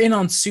are in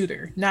on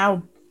Suter.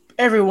 Now,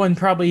 everyone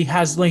probably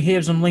has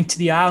him linked to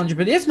the Islanders,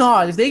 but if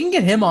not, if they can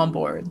get him on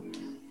board.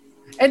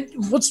 And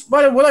what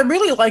I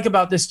really like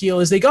about this deal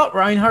is they got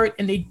Reinhardt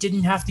and they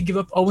didn't have to give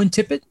up Owen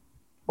Tippett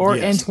or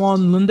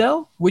Antoine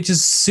Lundell, which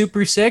is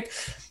super sick.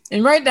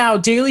 And right now,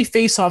 Daily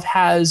Faceoff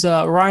has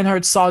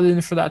Reinhardt slotted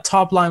in for that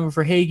top line with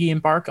Verhaeghe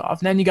and Barkov.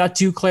 And then you got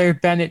Duclair,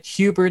 Bennett,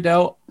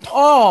 Huberdeau.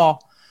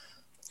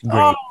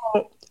 Great.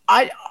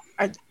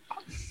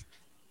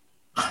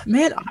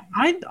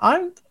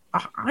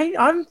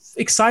 I'm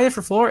excited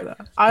for Florida.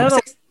 I don't know.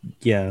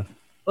 Yeah.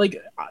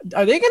 Like,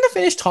 are they going to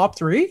finish top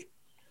 3?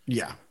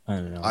 Yeah. I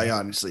don't know. I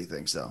honestly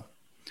think so.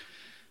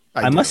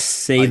 I must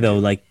say, though,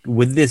 like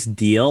with this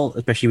deal,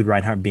 especially with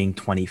Reinhardt being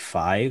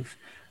 25,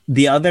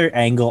 the other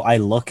angle I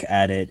look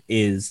at it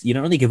is you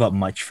don't really give up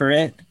much for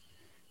it.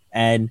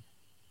 And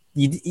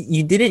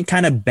you didn't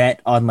kind of bet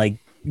on like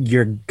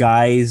your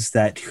guys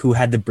who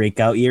had the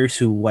breakout years,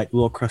 who what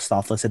Will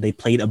Christophel said they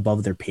played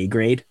above their pay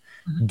grade.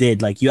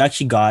 Did like you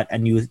actually got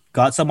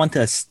someone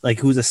to like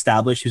who's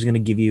established, who's going to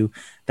give you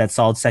that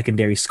solid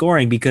secondary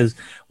scoring, because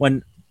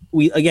when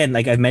we, again,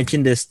 like I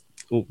mentioned this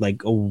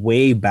like a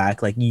way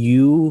back, like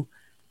you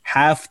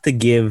have to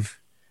give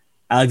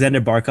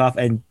Alexander Barkov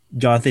and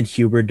Jonathan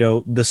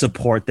Huberdeau the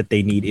support that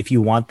they need if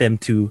you want them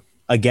to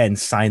again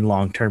sign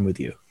long term with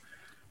you.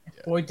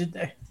 Boy, did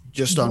they.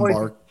 Just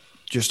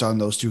on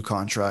those two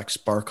contracts,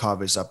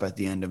 Barkov is up at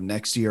the end of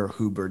next year,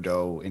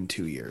 Huberdeau in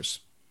 2 years.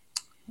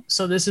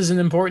 So this is an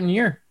important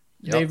year.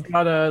 Yep. They've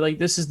got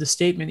this is the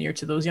statement year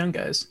to those young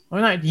guys.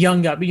 Well, not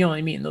young guys, but you know what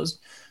I mean. Those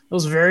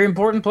very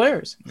important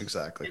players.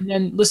 Exactly. And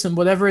then listen,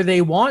 whatever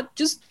they want,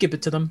 just give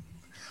it to them.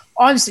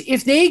 honestly,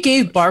 if they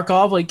gave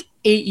Barkov like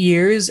 8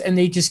 years and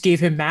they just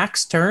gave him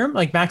max term,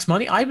 like max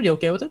money, I'd be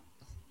okay with it.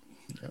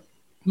 Yep.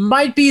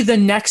 Might be the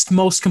next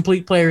most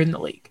complete player in the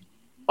league.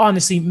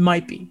 Honestly,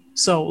 might be.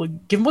 So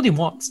like, give him what he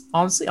wants.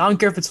 Honestly, I don't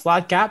care if it's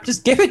flat cap.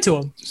 Just give it to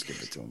him. Just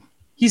give it to him.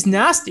 He's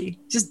nasty.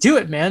 Just do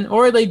it, man.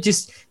 Or they do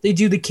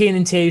the Kane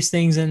and Taves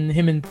things, and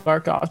him and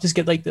Barkov just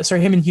get like this, or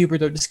him and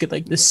Hubert, or just get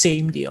like the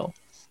same deal.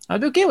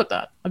 I'd be okay with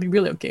that. I'd be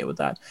really okay with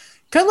that.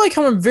 Kind of like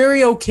how I'm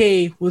very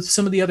okay with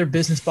some of the other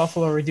business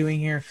Buffalo are doing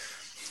here.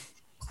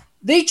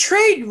 They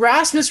trade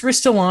Rasmus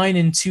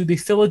Ristolainen to the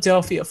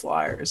Philadelphia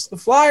Flyers. The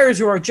Flyers,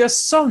 who are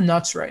just so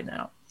nuts right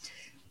now.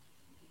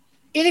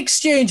 In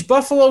exchange,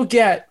 Buffalo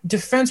get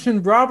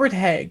defenseman Robert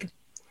Hagg,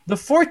 the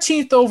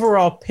 14th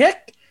overall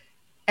pick,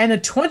 and a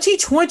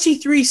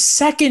 2023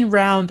 second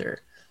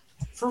rounder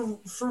for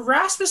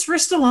Rasmus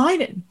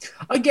Ristolainen.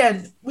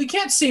 Again, we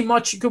can't see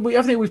much.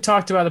 I think we've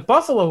talked about it.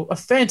 Buffalo, a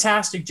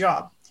fantastic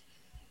job.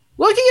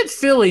 Looking at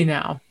Philly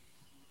now,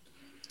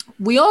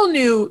 we all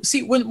knew.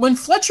 See, when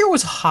Fletcher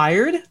was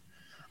hired,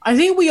 I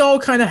think we all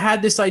kind of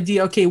had this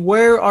idea. Okay,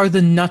 where are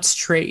the nuts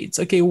trades?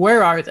 Okay,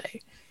 where are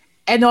they?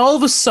 And all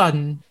of a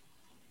sudden,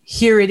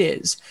 here it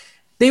is.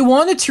 They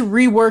wanted to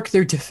rework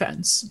their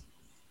defense.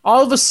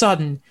 All of a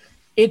sudden,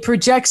 it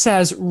projects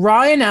as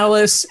Ryan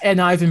Ellis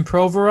and Ivan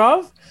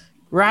Provorov,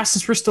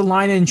 Rasmus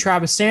Ristolainen and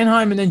Travis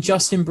Sanheim, and then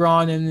Justin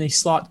Braun, and they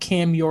slot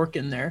Cam York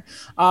in there.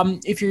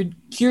 If you're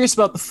curious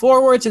about the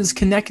forwards, it's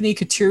Konechny,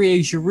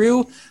 Couturier,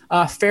 Giroux,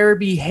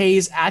 Farabee,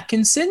 Hayes,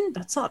 Atkinson.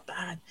 That's not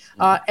bad.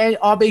 And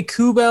Abe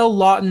Kubel,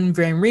 Lawton,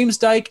 Van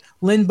Riemsdyk,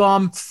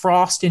 Lindbaum,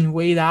 Frost, and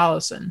Wade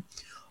Allison.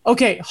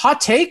 Okay, hot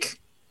take.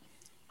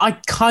 I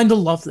kind of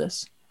love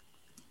this.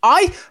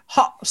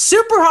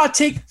 Super hot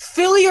take.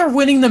 Philly are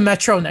winning the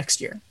Metro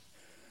next year.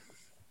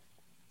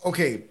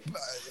 Okay,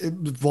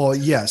 well,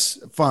 yes,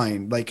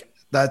 fine. Like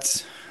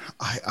that's,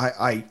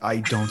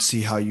 I don't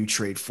see how you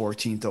trade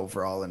 14th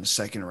overall and a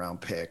second round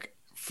pick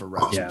for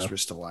Rasmus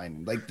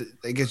Ristolainen.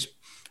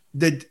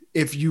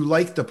 If you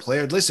like the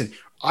player, listen.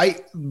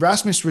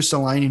 Rasmus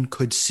Ristolainen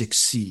could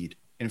succeed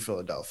in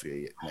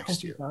Philadelphia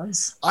next year.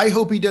 I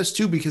hope he does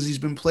too, because he's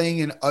been playing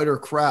in utter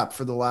crap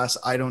for the last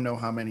I don't know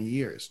how many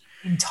years.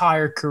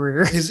 Entire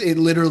career. It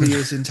literally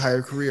his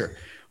entire career.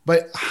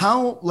 But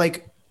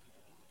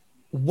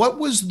what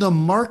was the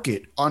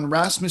market on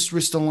Rasmus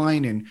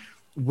Ristolainen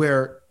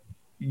where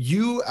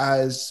you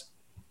as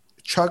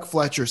Chuck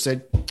Fletcher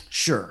said,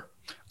 sure,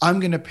 I'm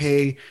going to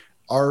pay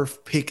our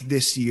pick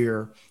this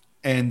year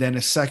and then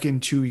a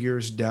second 2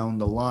 years down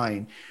the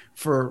line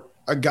for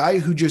a guy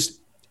who just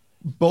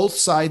both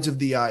sides of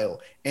the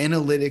aisle,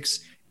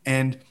 analytics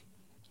and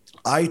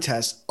eye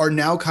tests, are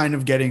now kind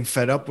of getting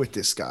fed up with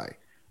this guy.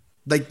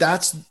 Like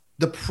that's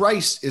the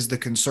price is the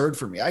concern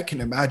for me. I can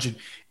imagine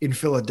in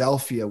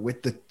Philadelphia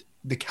with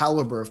the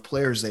caliber of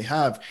players they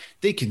have,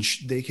 they can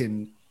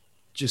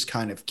just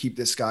kind of keep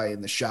this guy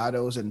in the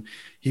shadows and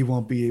he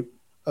won't be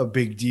a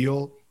big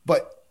deal.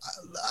 But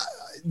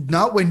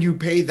not when you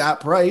pay that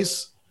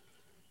price.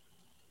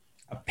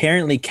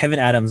 Apparently, Kevin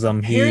Adams.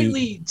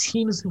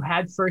 Teams who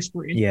had first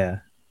were in. Yeah.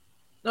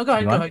 No, go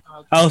ahead.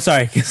 Oh,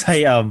 sorry. Because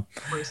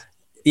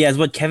it's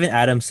what Kevin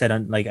Adams said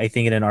on, like, I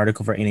think in an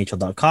article for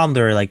NHL.com.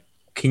 They were like,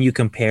 can you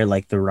compare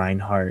like the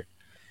Reinhart,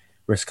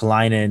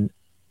 Ristolainen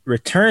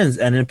returns?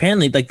 And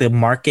apparently, like the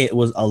market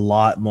was a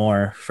lot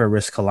more for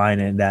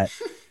Ristolainen, that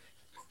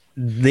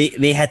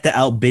they had to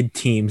outbid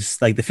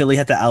teams. Like the Philly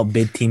had to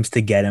outbid teams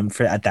to get him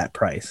at that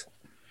price.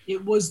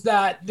 It was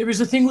that there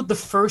was a thing with the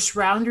first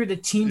rounder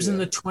that teams in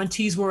the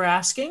 20s were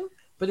asking,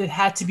 but it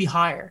had to be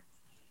higher,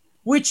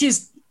 which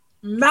is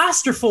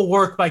masterful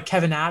work by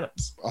Kevin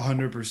Adams.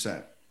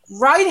 100%.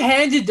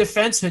 Right-handed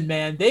defensemen,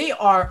 man, they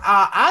are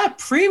at a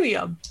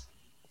premium.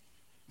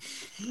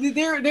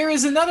 There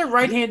is another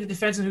right-handed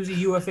defenseman who's a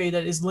UFA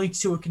that is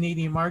linked to a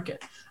Canadian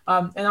market,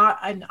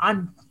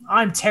 and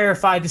I'm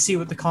terrified to see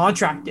what the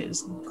contract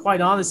is.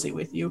 Quite honestly,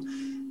 with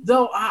you.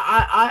 Though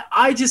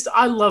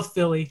I love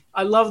Philly.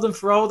 I love them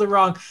for all the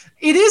wrong.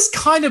 It is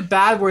kind of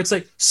bad where it's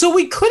like, so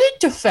we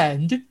couldn't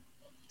defend,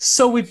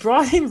 so we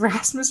brought in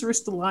Rasmus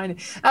Ristolainen.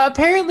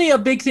 Apparently a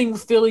big thing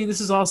with Philly, this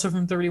is also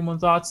from 31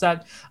 Thoughts,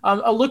 that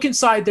a look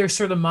inside their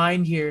sort of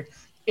mind here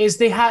is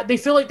they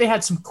feel like they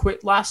had some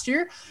quit last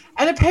year.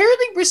 And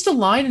apparently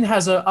Ristolainen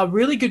has a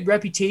really good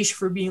reputation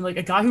for being like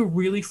a guy who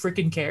really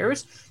freaking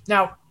cares.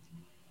 Now,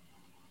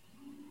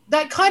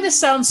 that kind of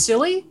sounds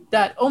silly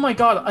that, oh my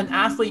God, an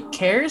athlete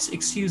cares,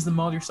 excuse the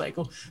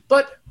motorcycle.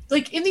 But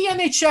like in the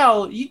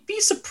NHL, you'd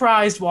be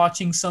surprised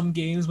watching some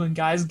games when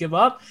guys give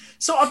up.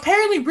 So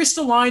apparently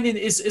Ristolainen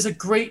is a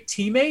great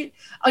teammate.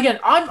 Again,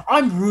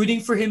 I'm rooting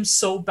for him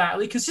so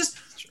badly because just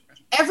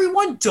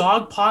everyone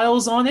dog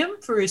piles on him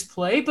for his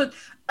play. But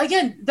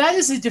again, that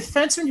is a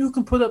defenseman who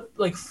can put up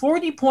like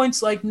 40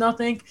 points like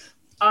nothing.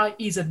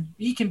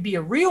 He can be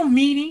a real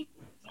meanie.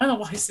 I don't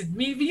know why I said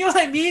me, but you know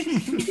what I mean?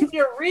 He can be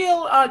a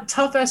real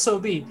tough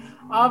SOB.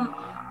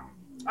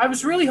 I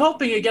was really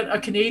hoping again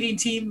a Canadian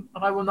team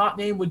I will not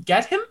name would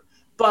get him,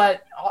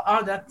 but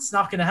that's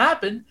not going to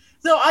happen.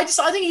 No, I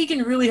think he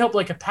can really help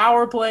like a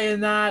power play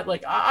in that.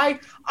 Like I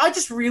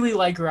just really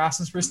like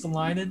Rasmus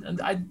Ristolainen,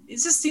 and it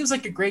just seems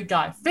like a great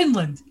guy.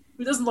 Finland,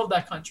 who doesn't love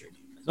that country?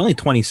 He's only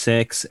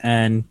 26,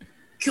 and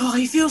God,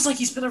 he feels like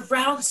he's been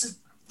around since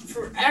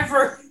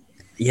forever.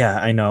 Yeah,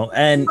 I know.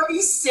 And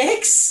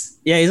 26?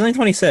 Yeah, he's only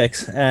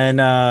 26,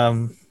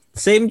 and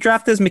same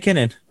draft as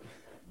McKinnon.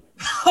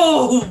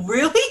 Oh,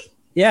 really?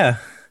 Yeah.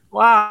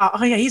 Wow.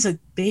 Oh yeah, he's a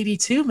baby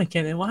too,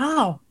 McKinnon.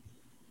 Wow.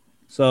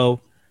 So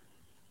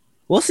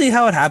we'll see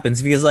how it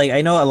happens, because like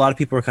I know a lot of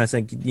people are kind of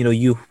saying,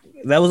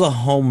 that was a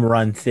home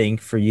run thing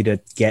for you to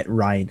get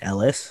Ryan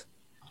Ellis,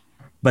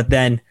 but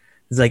then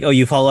it's like, oh,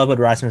 you follow up with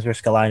Rasmus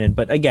Ristolainen,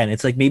 but again,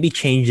 it's like maybe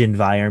change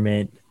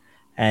environment.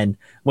 And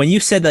when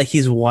you said that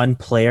he's one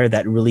player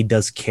that really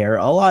does care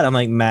a lot, I'm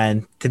like,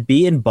 man, to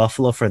be in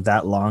Buffalo for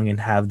that long and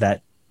have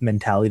that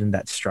mentality and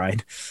that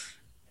stride.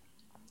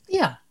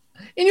 Yeah.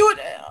 And you know what?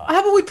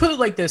 How about we put it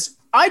like this?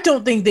 I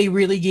don't think they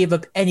really gave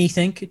up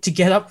anything to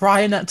get up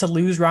to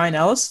lose Ryan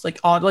Ellis. Like,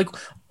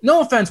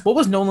 no offense, what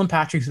was Nolan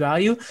Patrick's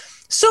value?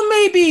 So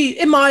maybe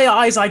in my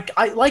eyes, like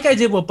I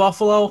did with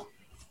Buffalo,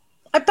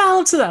 I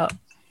balance it out.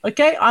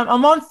 Okay,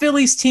 I'm on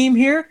Philly's team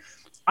here.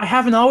 I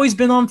haven't always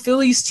been on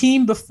Philly's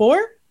team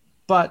before,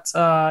 but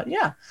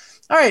yeah.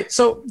 All right,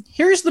 so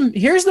here's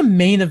the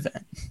main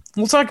event.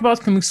 We'll talk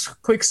about some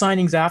quick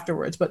signings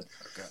afterwards, but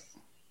okay.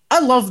 I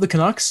love the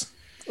Canucks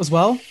as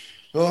well.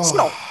 Oh.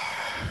 So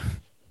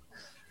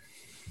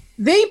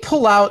they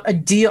pull out a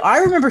deal. I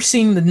remember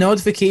seeing the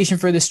notification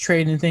for this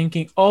trade and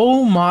thinking,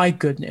 oh my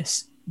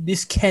goodness,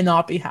 this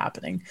cannot be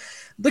happening.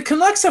 The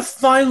Canucks have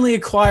finally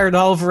acquired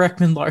Oliver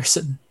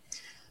Ekman-Larsson.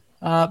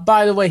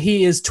 By the way,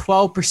 he is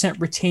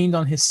 12% retained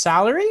on his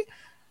salary.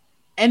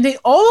 And they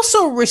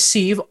also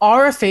receive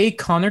RFA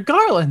Connor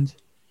Garland.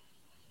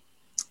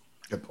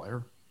 Good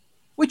player.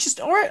 Which is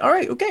all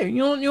right, okay.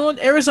 You know,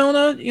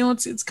 Arizona,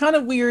 it's kind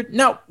of weird.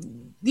 Now,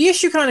 the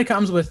issue kind of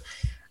comes with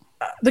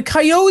the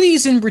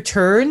Coyotes in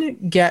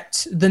return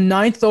get the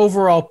 9th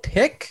overall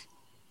pick.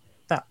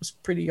 That was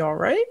pretty all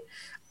right.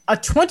 A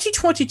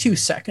 2022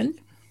 second,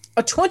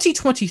 a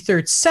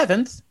 2023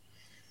 7th,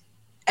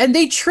 and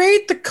they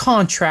trade the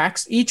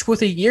contracts, each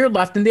with a year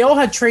left, and they all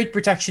had trade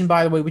protection,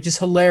 by the way, which is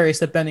hilarious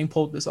that Benning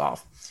pulled this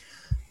off.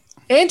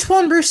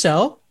 Antoine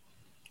Roussel,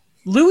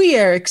 Louis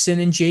Eriksson,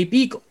 and Jay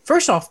Beagle.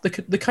 First off, the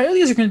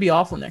Coyotes are going to be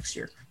awful next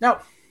year.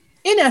 Now,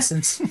 in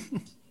essence,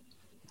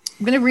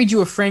 I'm going to read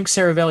you a Frank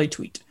Saravelli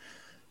tweet.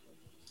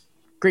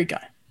 Great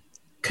guy.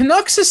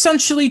 Canucks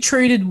essentially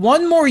traded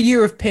one more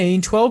year of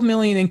paying $12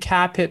 million in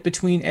cap hit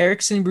between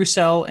Eriksson,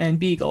 Roussel, and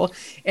Beagle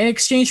in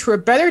exchange for a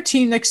better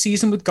team next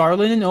season with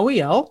Garland and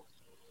OEL,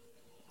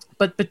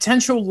 but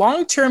potential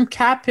long-term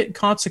cap hit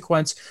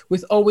consequence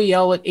with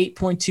OEL at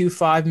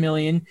 $8.25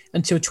 million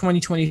until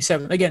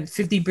 2027. Again,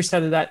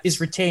 50% of that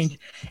is retained.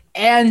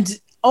 And,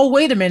 oh,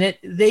 wait a minute,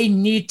 they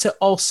need to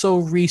also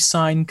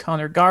re-sign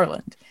Connor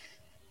Garland.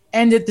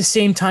 And at the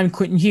same time,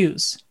 Quentin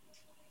Hughes.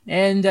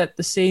 And at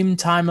the same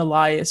time,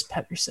 Elias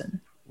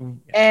Pettersson.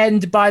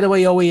 And by the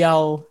way,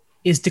 OEL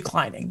is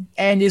declining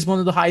and is one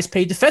of the highest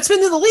paid defensemen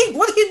in the league.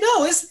 What do you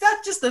know? Isn't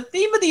that just the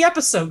theme of the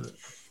episode?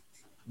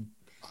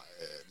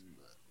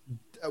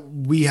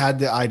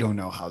 I don't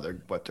know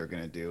what they're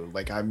going to do.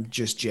 Like, I'm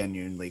just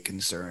genuinely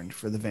concerned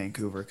for the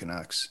Vancouver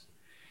Canucks.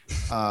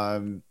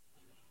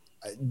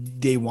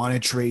 They want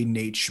to trade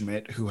Nate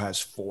Schmidt, who has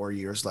 4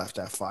 years left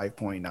at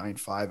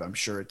 5.95. I'm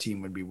sure a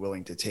team would be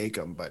willing to take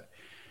him, but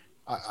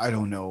I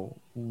don't know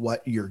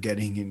what you're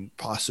getting and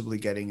possibly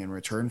getting in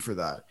return for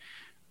that.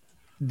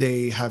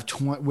 They have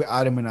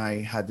Adam and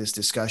I had this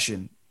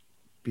discussion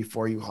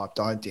before you hopped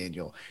on,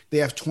 Daniel. They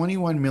have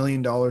 $21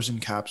 million in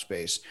cap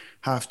space,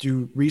 have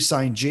to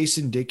re-sign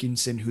Jason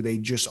Dickinson, who they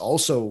just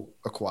also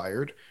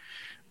acquired,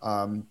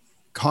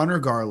 Connor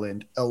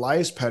Garland,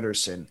 Elias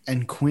Pettersson,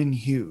 and Quinn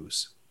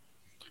Hughes.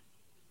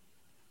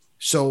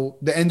 So,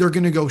 and they're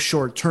going to go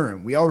short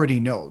term. We already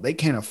know they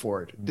can't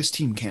afford, this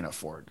team can't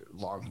afford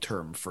long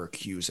term for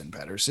Hughes and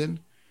Pettersson.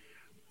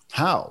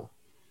 How?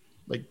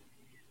 Like,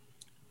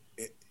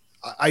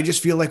 I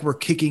just feel like we're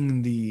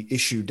kicking the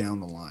issue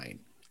down the line.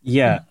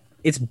 Yeah,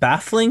 it's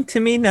baffling to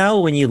me now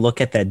when you look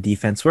at that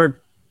defense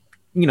where,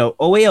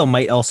 OAL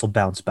might also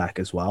bounce back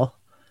as well.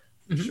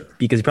 Sure.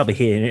 Because he probably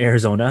hated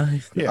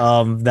Arizona.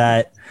 Yeah.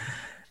 That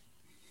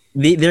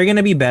they're going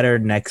to be better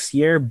next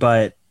year,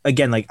 but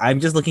again, like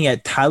I'm just looking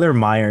at Tyler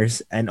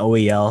Myers and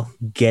OEL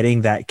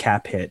getting that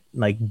cap hit,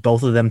 like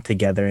both of them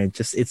together. And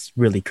it's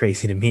really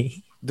crazy to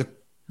me.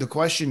 The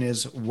question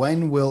is,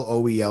 when will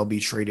OEL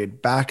be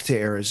traded back to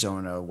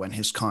Arizona when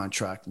his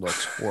contract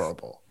looks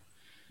horrible?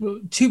 Well,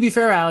 to be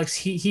fair, Alex,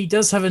 he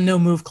does have a no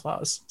move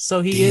clause,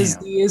 so he is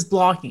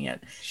blocking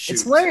it. Shoot.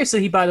 It's hilarious that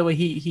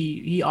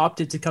he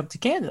opted to come to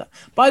Canada.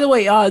 By the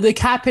way, the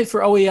cap hit for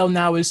OEL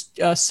now is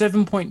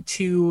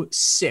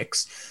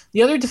 7.26.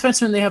 The other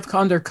defenseman they have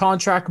under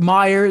contract,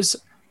 Myers,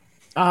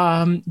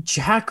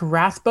 Jack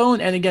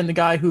Rathbone, and again the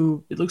guy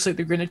who it looks like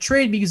they're going to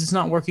trade because it's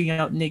not working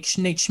out, Nate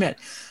Schmidt.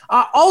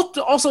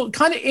 Also,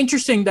 kind of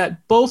interesting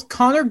that both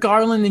Connor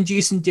Garland and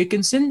Jason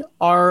Dickinson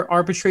are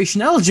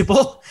arbitration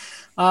eligible,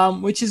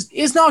 which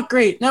is not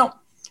great. Now,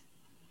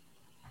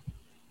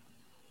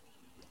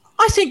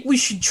 I think we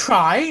should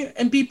try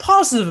and be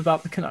positive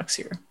about the Canucks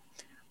here.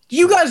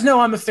 You guys know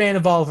I'm a fan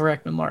of Oliver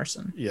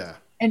Ekman-Larsson. Yeah.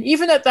 And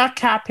even at that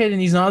cap hit,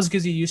 and he's not as good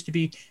as he used to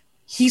be,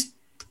 he's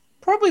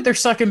probably their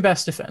second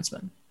best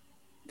defenseman.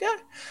 Yeah.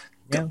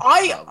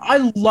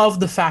 I love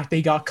the fact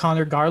they got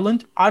Connor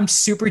Garland. I'm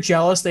super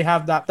jealous they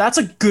have that. That's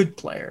a good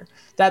player.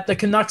 That the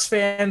Canucks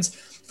fans,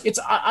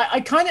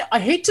 I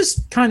hate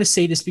to kind of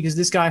say this because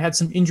this guy had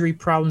some injury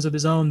problems of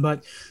his own,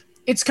 but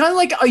it's kind of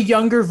like a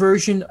younger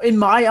version in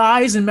my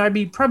eyes and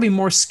maybe probably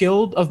more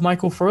skilled of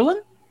Michael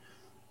Furlan.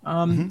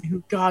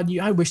 Who, God,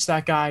 I wish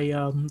that guy,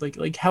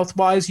 like health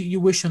wise, you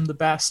wish him the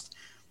best.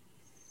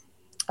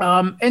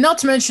 And not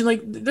to mention,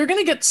 like, they're going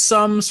to get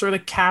some sort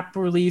of cap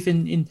relief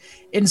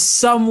in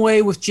some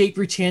way with Jake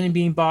Virtanen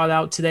being bought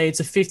out today. It's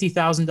a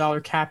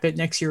 $50,000 cap hit.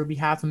 Next year will be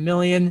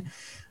 $500,000.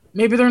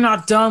 Maybe they're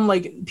not done.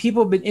 Like,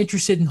 people have been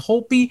interested in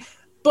Holtby,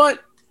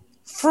 but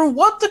for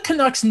what the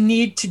Canucks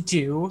need to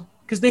do,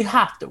 because they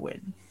have to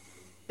win.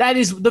 That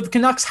is, the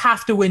Canucks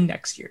have to win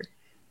next year,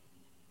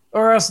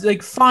 or else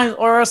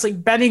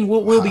Benning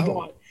will be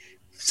gone.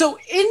 So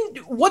in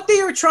what they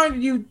are trying to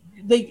do,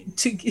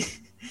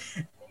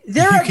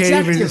 their you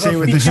can't even say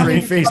with a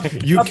straight face.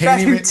 You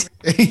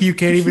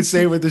can't even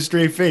say with a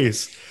straight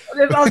face.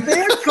 About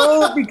their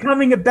goal of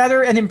becoming a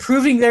better and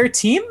improving their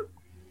team,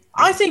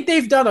 I think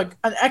they've done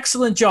an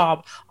excellent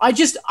job.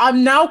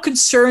 I'm now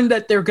concerned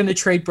that they're going to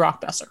trade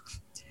Brock Besser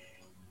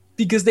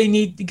because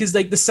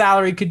the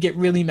salary could get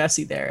really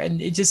messy there,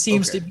 and it just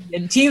seems to be.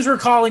 And teams were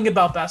calling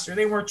about Besser.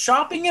 They weren't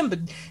chopping him, but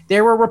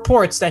there were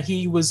reports that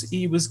he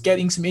was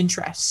getting some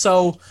interest.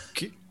 So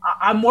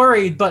I'm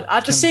worried, but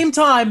at the same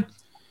time,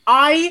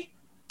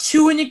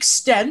 to an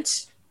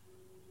extent,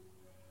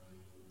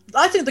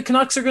 I think the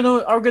Canucks are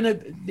gonna.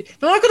 They're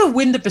not gonna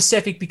win the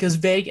Pacific because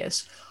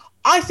Vegas.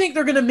 I think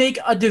they're gonna make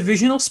a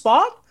divisional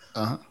spot,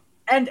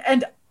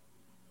 and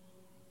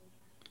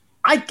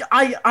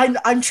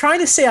I'm trying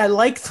to say I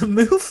like the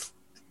move,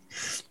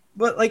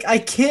 but like I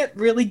can't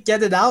really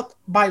get it out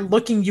by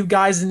looking you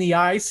guys in the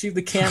eyes through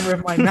the camera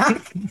of my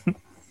Mac.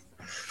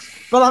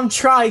 But I'm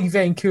trying,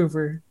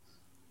 Vancouver.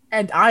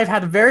 And I've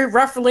had a very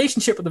rough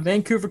relationship with the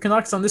Vancouver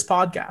Canucks on this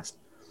podcast.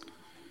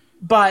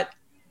 But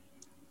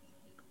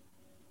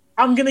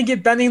I'm going to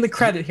give Benning the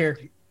credit here.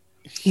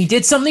 He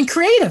did something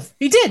creative.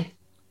 He did.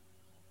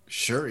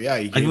 Sure, yeah.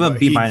 I give him a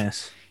B-.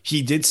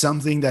 He did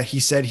something that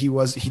he said he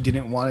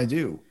didn't want to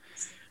do,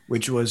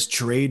 which was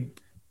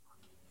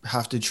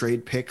have to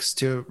trade picks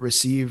to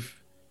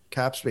receive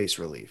cap space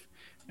relief.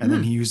 And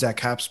then he used that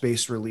cap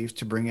space relief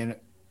to bring in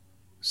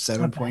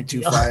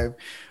 7.25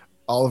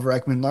 Oliver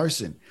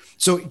Ekman-Larsson.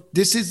 So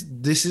this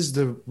is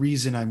the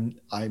reason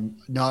I'm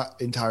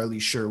not entirely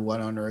sure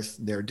what on earth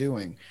they're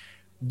doing.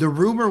 The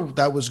rumor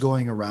that was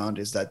going around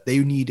is that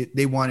they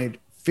wanted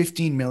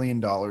 $15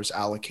 million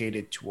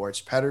allocated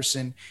towards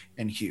Pettersson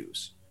and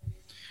Hughes.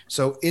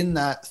 So in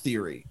that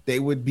theory, they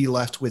would be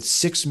left with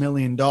 $6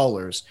 million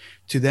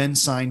to then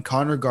sign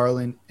Connor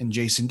Garland and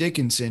Jason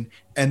Dickinson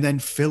and then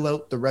fill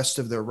out the rest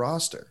of their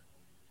roster.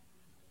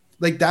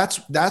 Like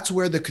that's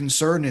where the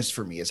concern is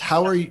for me, is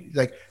how are you,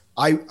 like,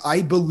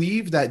 I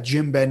believe that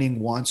Jim Benning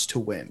wants to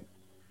win.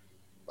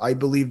 I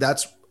believe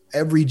that's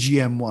every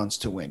GM wants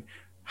to win.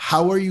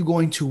 How are you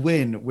going to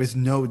win with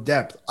no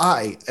depth?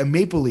 I, a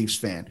Maple Leafs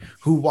fan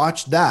who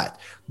watched that,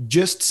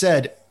 just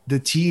said the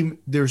team,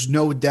 there's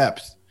no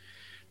depth.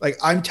 Like,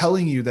 I'm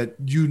telling you that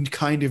you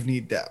kind of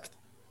need depth.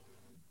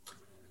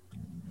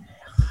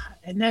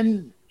 And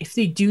then if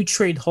they do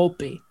trade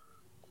Holtby,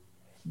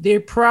 they're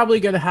probably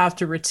going to have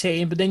to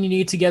retain, but then you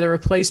need to get a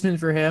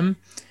replacement for him.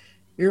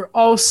 You're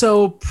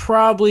also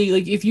probably,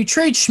 like, if you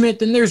trade Schmidt,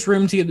 then there's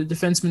room to get a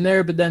defenseman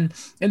there. But then,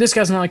 and this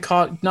guy's not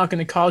going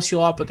to cost you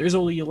a lot, but there's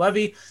only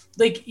Levy.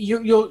 Like,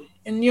 you'll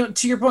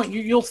to your point,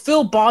 you'll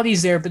fill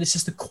bodies there, but it's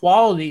just the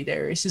quality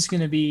there. It's just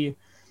going to be,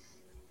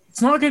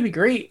 it's not going to be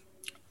great.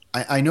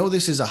 I know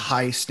this is a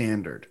high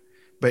standard,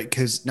 but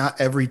because not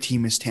every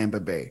team is Tampa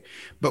Bay.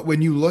 But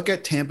when you look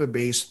at Tampa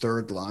Bay's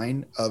third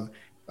line of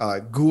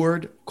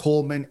Gourde,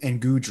 Coleman,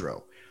 and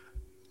Gaudreau,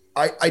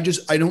 I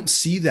don't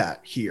see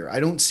that here. I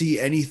don't see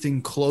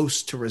anything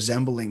close to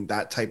resembling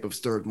that type of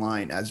third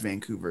line as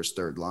Vancouver's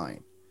third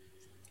line.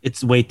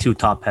 It's way too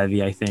top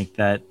heavy. I think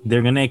that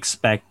they're going to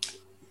expect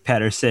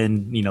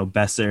Pettersson,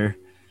 Besser,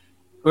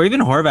 or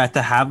even Horvat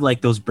to have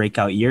like those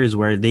breakout years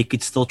where they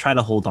could still try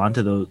to hold on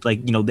to those,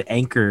 like, the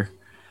anchor,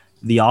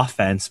 the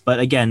offense. But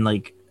again,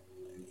 like,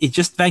 it's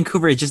just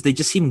Vancouver, they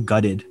just seem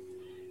gutted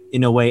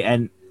in a way.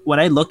 And when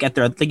I look at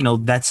their, like,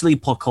 that's silly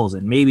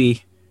Podkolzin,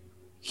 maybe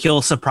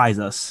he'll surprise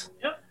us.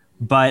 Yep.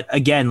 But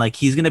again, like,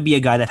 he's going to be a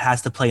guy that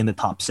has to play in the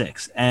top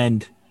six.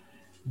 And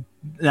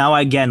now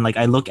again, like,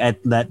 I look at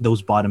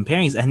those bottom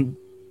pairings, and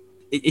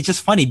it's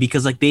just funny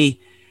because, like,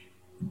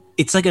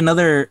 it's like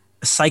another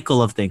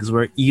cycle of things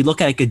where you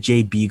look at like a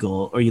Jay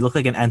Beagle or you look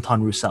like an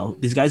Anton Roussel.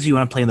 These guys you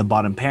want to play in the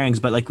bottom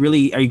pairings, but like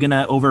really, are you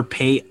gonna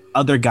overpay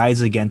other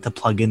guys again to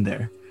plug in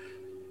there?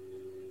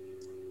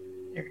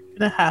 You're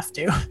gonna have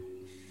to.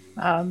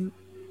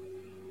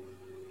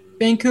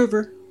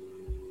 Vancouver.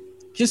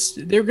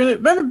 They're gonna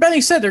remember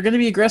Benny said they're gonna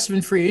be aggressive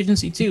in free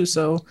agency too,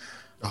 so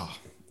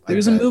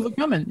there's a move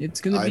coming. It's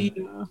gonna be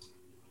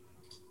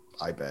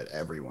I bet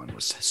everyone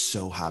was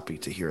so happy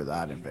to hear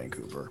that in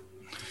Vancouver.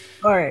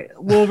 All right,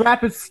 we'll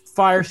rapid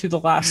fire through the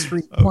last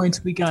 3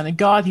 points we kind of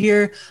got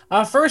here.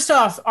 First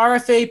off,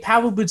 RFA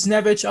Pavel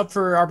Buchnevich up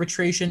for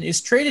arbitration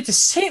is traded to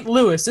St.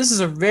 Louis. This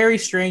is a very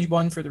strange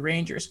one for the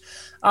Rangers.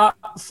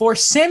 For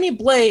Sammy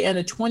Blais and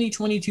a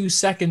 2022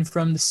 second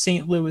from the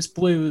St. Louis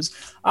Blues.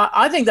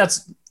 I think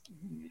that's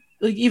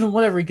like even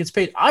whatever he gets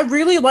paid. I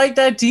really like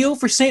that deal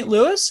for St.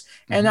 Louis,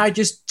 and I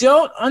just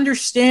don't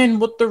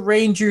understand what the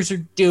Rangers are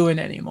doing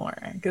anymore.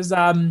 Because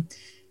I don't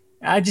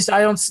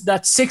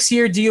that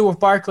 6-year deal with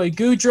Barclay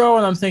Goodrow,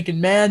 and I'm thinking,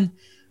 man,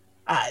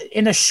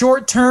 in a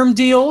short-term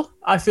deal,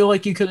 I feel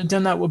like you could have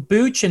done that with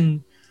Booch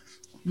and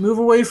move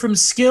away from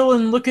skill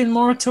and looking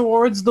more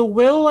towards the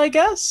will, I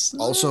guess.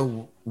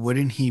 Also,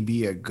 wouldn't he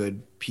be a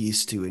good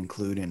piece to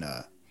include in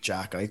a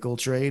Jack Eichel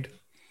trade?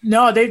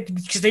 No,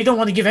 because they don't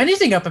want to give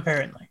anything up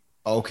apparently.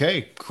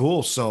 Okay,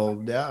 cool.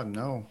 So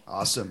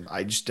awesome.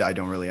 I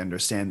don't really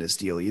understand this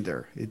deal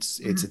either. It's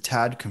a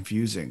tad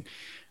confusing.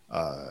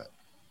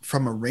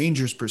 From a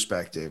Rangers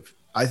perspective,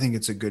 I think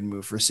it's a good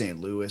move for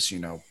St. Louis.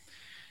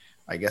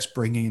 I guess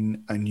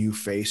bringing a new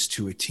face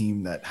to a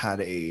team that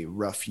had a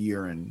rough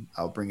year, and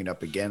I'll bring it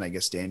up again. I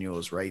guess Daniel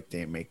is right; they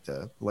didn't make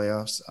the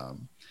playoffs.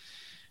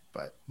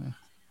 But we'll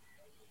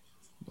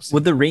see.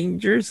 With the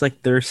Rangers,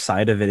 like their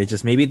side of it, it's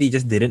just maybe they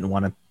just didn't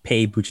want to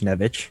pay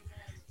Buchnevich,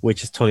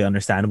 which is totally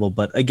understandable.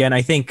 But again,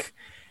 I think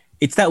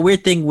it's that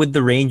weird thing with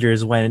the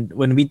Rangers when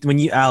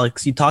you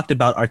Alex, you talked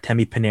about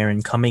Artemi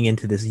Panarin coming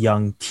into this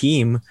young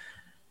team.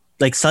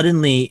 Like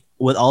suddenly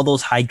with all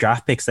those high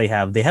draft picks they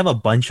have a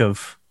bunch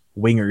of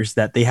wingers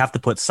that they have to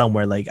put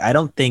somewhere. Like I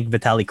don't think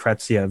Vitaly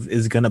Kravtsov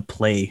is going to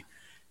play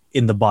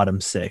in the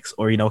bottom 6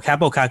 or,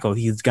 Capo Caco,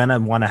 he's going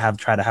to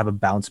try to have a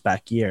bounce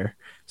back year.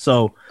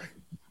 So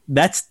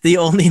that's the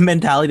only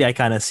mentality I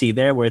kind of see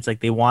there, where it's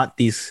like they want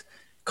these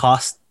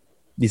cost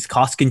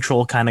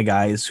control kind of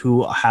guys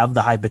who have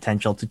the high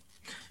potential to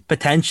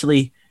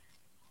potentially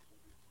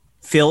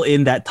fill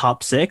in that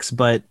top 6,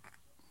 but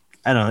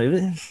I don't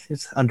know.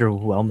 It's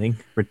underwhelming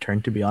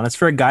return, to be honest,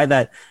 for a guy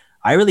that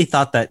I really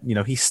thought that,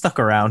 he stuck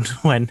around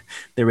when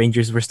the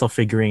Rangers were still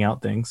figuring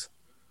out things.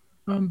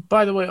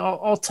 By the way,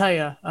 I'll tell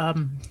you,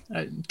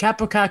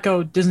 Capo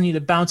Caco doesn't need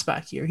a bounce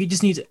back year. He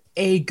just needs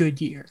a good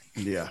year.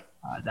 Yeah.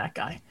 That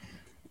guy.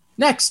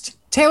 Next,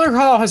 Taylor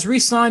Hall has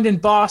re-signed in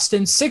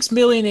Boston, $6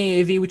 million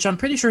AAV, which I'm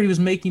pretty sure he was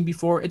making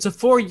before. It's a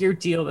 4-year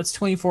deal. That's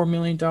 $24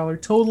 million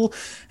total.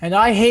 And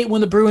I hate when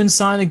the Bruins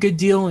sign a good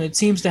deal, and it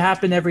seems to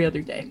happen every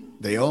other day.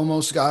 They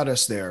almost got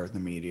us there, the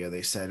media.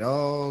 They said,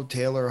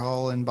 Taylor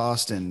Hall in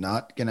Boston,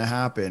 not going to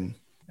happen.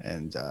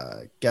 And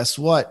guess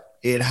what?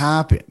 It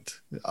happened.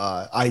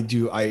 I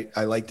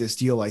like this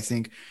deal. I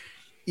think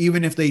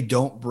even if they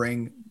don't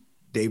bring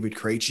David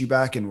Krejci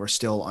back and we're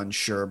still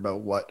unsure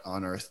about what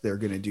on earth they're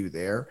going to do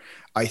there,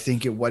 I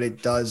think what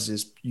it does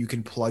is you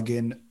can plug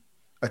in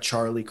a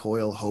Charlie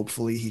Coyle.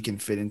 Hopefully he can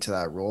fit into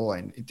that role.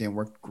 And it didn't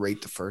work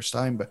great the first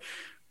time, but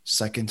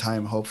second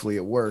time, hopefully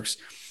it works.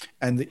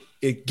 And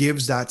it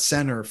gives that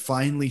center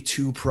finally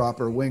 2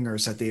 proper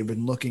wingers that they've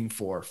been looking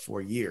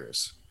for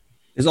years.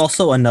 There's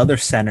also another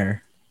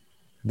center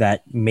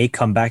that may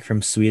come back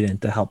from Sweden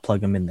to help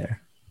plug him in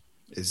there.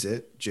 Is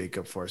it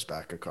Jacob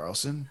Forsbacka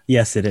Karlsson?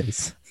 Yes, it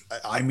is.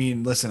 I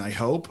mean, listen, I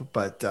hope,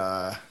 but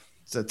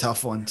it's a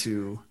tough one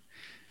to.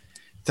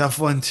 Yeah,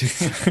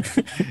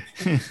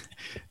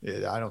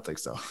 I don't think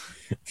so.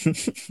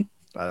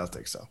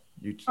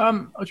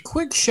 A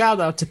quick shout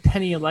out to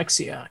Penny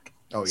Alexiak.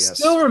 Oh yes,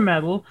 silver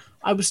medal.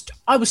 I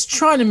was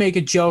trying to make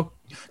a joke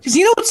because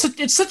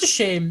it's such a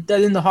shame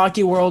that in the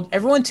hockey world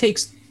everyone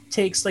takes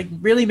like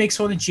really makes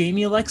fun of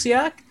Jamie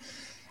Alexiak,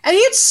 and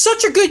he had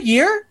such a good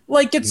year.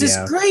 Like it's this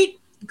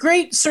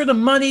great sort of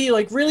money.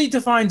 Like really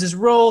defines his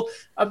role.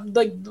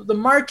 Like the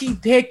marquee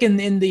pick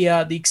in the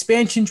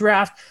expansion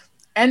draft,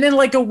 and then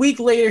like a week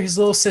later his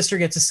little sister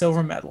gets a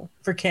silver medal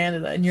for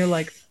Canada, and you're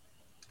like,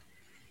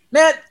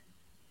 Matt.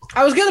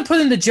 I was gonna put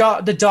in the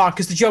doc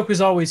because the joke was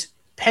always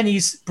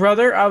Penny's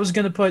brother. I was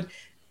gonna put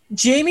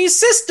Jamie's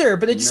sister,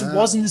 but it just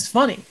wasn't as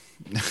funny.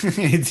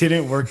 It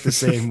didn't work the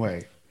same way.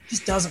 It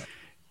just doesn't.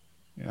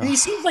 And he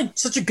seems like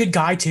such a good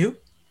guy too.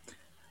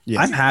 Yeah,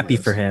 I'm happy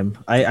for him.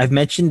 I've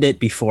mentioned it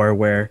before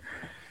where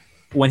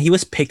when he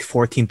was picked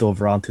 14th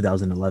overall in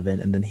 2011,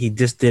 and then he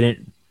just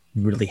didn't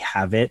really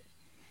have it.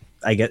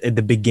 I guess at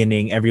the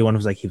beginning, everyone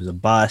was like he was a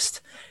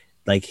bust.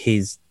 Like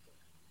his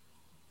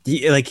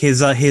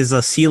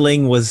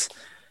ceiling was,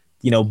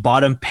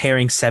 bottom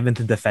pairing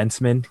 7th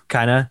defenseman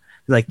kind of.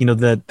 like, you know,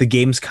 the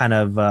game's kind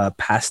of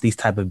past these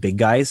type of big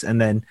guys, and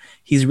then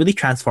he's really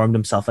transformed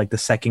himself like the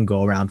second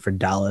go around for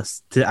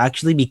Dallas to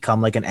actually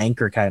become like an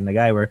anchor kind of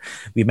guy, where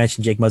we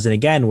mentioned Jake Muzzin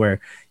again, where,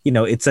 you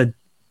know, it's a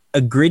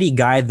gritty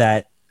guy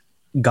that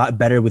got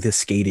better with his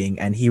skating,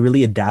 and he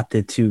really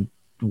adapted to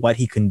what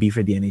he can be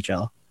for the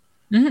NHL.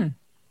 Mm-hmm.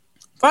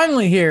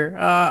 Finally here,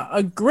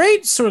 a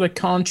great sort of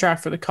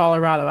contract for the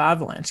Colorado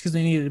Avalanche because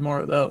they needed more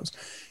of those.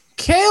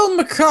 Cale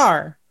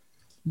Makar,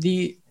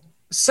 the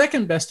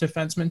second best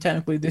defenseman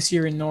technically this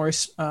year in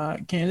Norris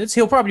candidates.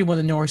 He'll probably win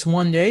the Norris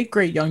one day.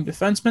 Great young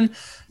defenseman.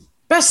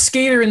 Best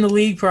skater in the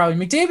league probably.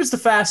 McDavid's the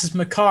fastest.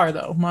 Makar,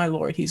 though, my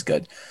lord, he's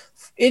good.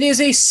 It is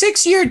a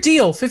 6-year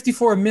deal,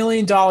 $54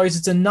 million.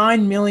 It's a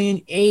 $9 million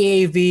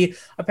AAV.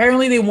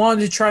 Apparently they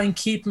wanted to try and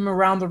keep him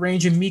around the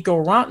range of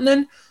Mikko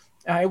Rantanen.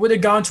 It would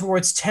have gone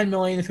towards $10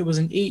 million if it was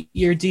an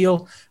 8-year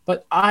deal,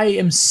 but I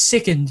am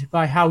sickened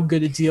by how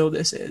good a deal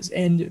this is.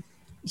 And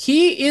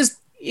he is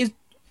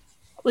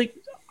like,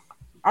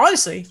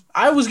 honestly,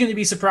 I was going to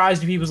be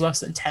surprised if he was less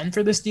than 10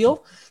 for this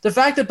deal. The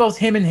fact that both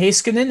him and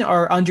Heiskanen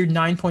are under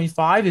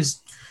 9.5 is,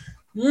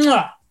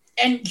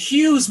 and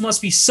Hughes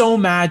must be so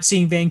mad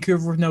seeing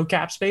Vancouver with no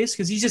cap space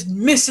because he's just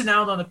missing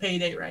out on a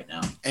payday right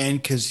now.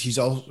 And because he's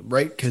all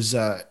right, because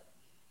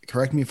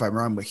correct me if I'm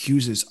wrong, but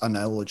Hughes is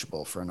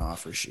ineligible for an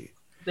offer sheet.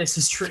 This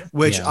is true.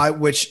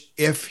 Which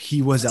if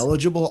he was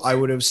eligible, I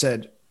would have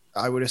said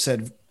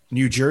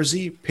New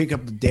Jersey, pick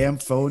up the damn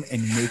phone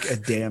and make a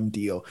damn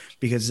deal,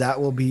 because that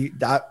will be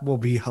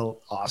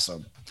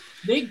awesome.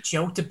 They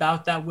joked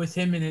about that with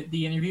him in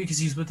the interview because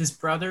he's with his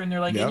brother, and they're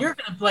like, "And you're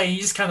going to play." And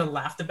he just kind of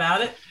laughed about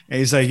it. And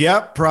he's like,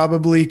 "Yeah,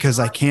 probably, because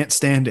I can't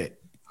stand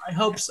it." I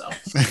hope so.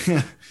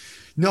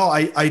 No,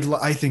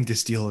 I think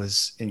this deal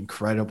is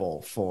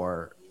incredible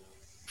for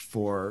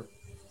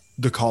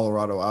the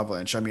Colorado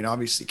Avalanche. I mean,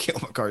 obviously, Cale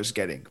Makar is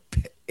getting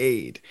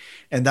paid,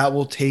 and that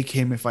will take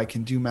him, if I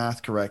can do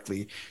math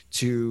correctly,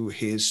 to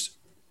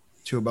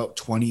about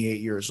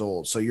 28 years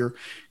old. So you're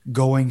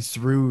going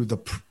through the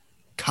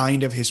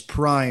kind of his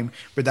prime,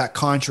 but that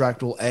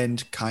contract will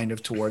end kind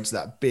of towards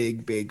that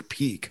big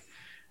peak,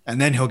 and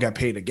then he'll get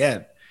paid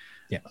again.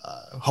 Yeah.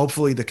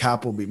 Hopefully the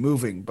cap will be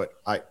moving, but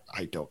I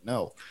don't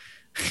know.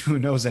 Who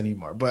knows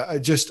anymore?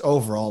 But just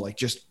overall, like,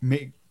 just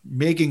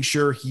making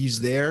sure he's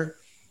there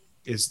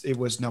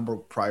was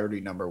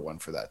priority number one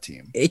for that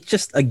team. It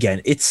just,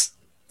 again, it's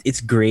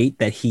great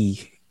that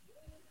he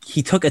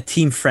took a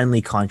team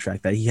friendly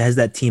contract, that he has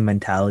that team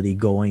mentality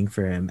going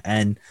for him,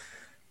 and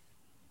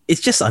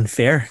it's just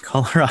unfair.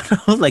 Colorado,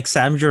 like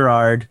Sam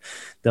Girard,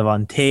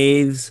 Devon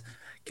Taves,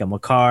 Cale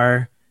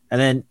Makar, and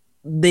then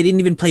they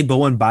didn't even play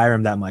Bowen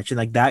Byram that much, and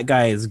like that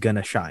guy is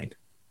gonna shine.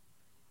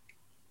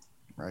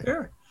 Right.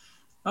 Sure.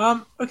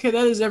 Okay,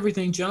 that is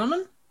everything,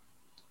 gentlemen.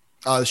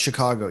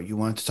 Chicago. You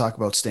wanted to talk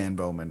about Stan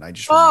Bowman. I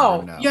just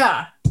remember now.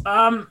 Yeah.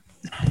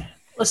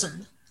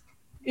 Listen,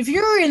 if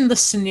you're in the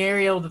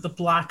scenario that the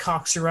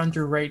Blackhawks are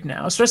under right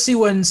now, especially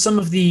when some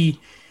of the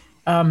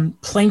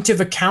plaintiff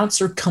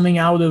accounts are coming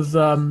out of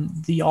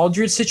the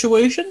Aldridge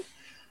situation,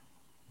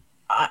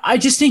 I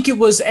just think it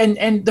was,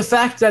 and the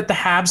fact that the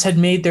Habs had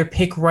made their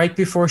pick right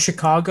before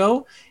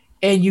Chicago,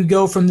 and you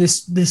go from the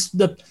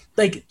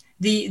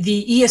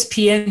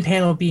ESPN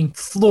panel being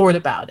floored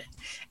about it,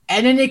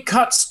 and then it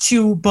cuts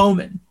to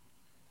Bowman,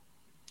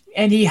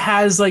 and he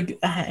has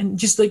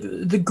just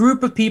the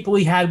group of people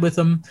he had with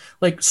him,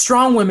 like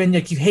strong women,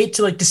 like you hate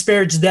to like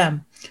disparage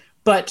them,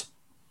 but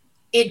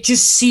it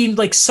just seemed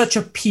like such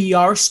a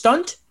PR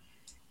stunt,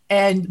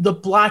 and the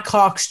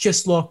Blackhawks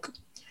just look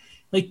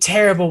like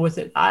terrible with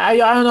it. I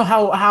don't know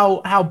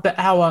how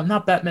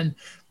not Bettman.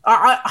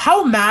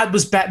 How mad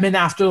was Bettman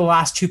after the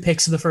last two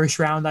picks of the first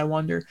round? I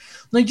wonder.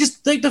 Like,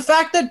 just like the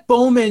fact that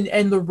Bowman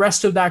and the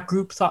rest of that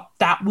group thought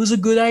that was a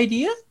good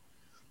idea,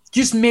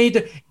 just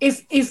made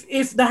if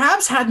the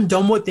Habs hadn't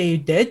done what they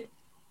did,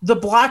 the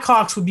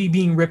Blackhawks would be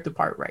being ripped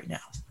apart right now.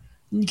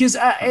 Because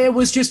it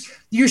was just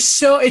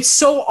it's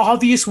so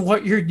obvious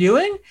what you're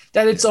doing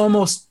that it's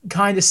almost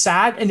kind of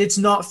sad, and it's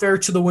not fair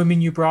to the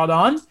women you brought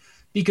on,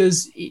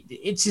 because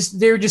it's just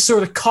they're just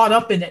sort of caught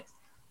up in it.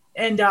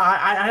 And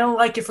I don't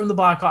like it from the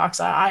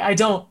Blackhawks. I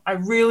don't. I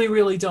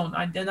really don't.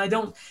 I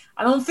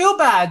don't feel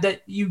bad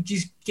that you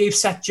just gave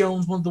Seth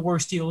Jones one of the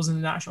worst deals in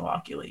the National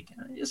Hockey League.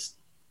 I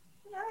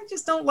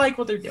just don't like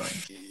what they're doing.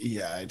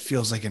 Yeah, it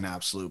feels like an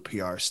absolute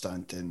PR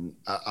stunt, and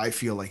I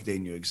feel like they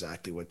knew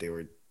exactly what they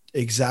were.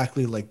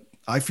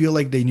 I feel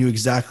like they knew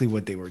exactly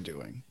what they were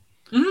doing.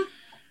 Mm-hmm.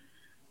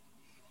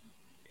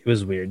 It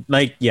was weird.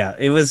 Like, yeah,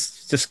 it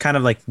was just kind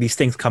of like these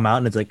things come out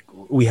and it's like,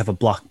 we have a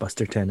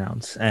blockbuster to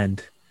announce.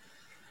 And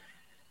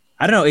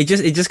I don't know. It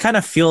just kind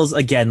of feels,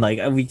 again, like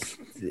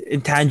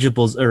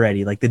intangibles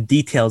already, like the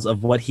details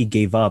of what he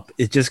gave up.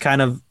 It just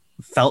kind of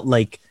felt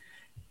like,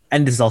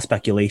 and this is all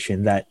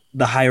speculation, that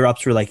the higher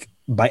ups were like,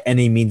 by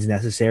any means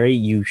necessary,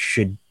 you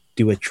should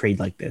do a trade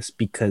like this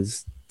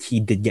because he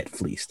did get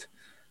fleeced.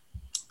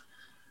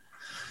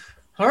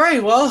 All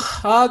right, well,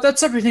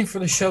 that's everything for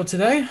the show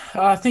today.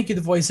 Thank you to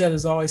VoiceEd,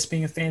 as always,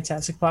 being a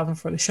fantastic platform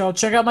for the show.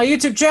 Check out my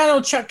YouTube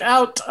channel. Check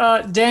out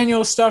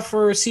Daniel's stuff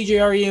for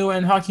CJRU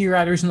and Hockey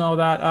Riders and all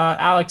that.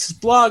 Alex's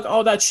blog,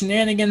 all that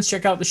shenanigans.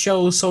 Check out the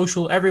show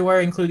social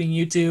everywhere, including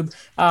YouTube,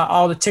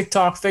 all the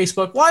TikTok,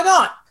 Facebook. Why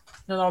not?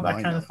 And all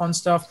that kind of fun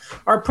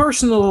stuff. Our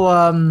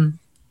personal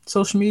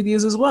social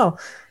medias as well.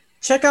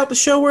 Check out the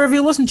show wherever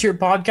you listen to your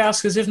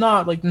podcast, because if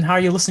not, then how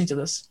are you listening to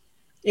this?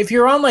 If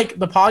you're on the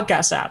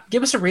podcast app,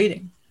 give us a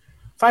rating.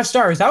 5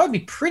 stars. That would be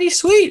pretty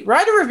sweet.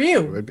 Write a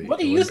review. What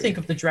do you think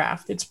of the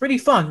draft? It's pretty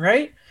fun,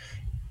 right?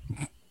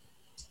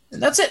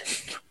 And that's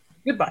it.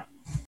 Goodbye.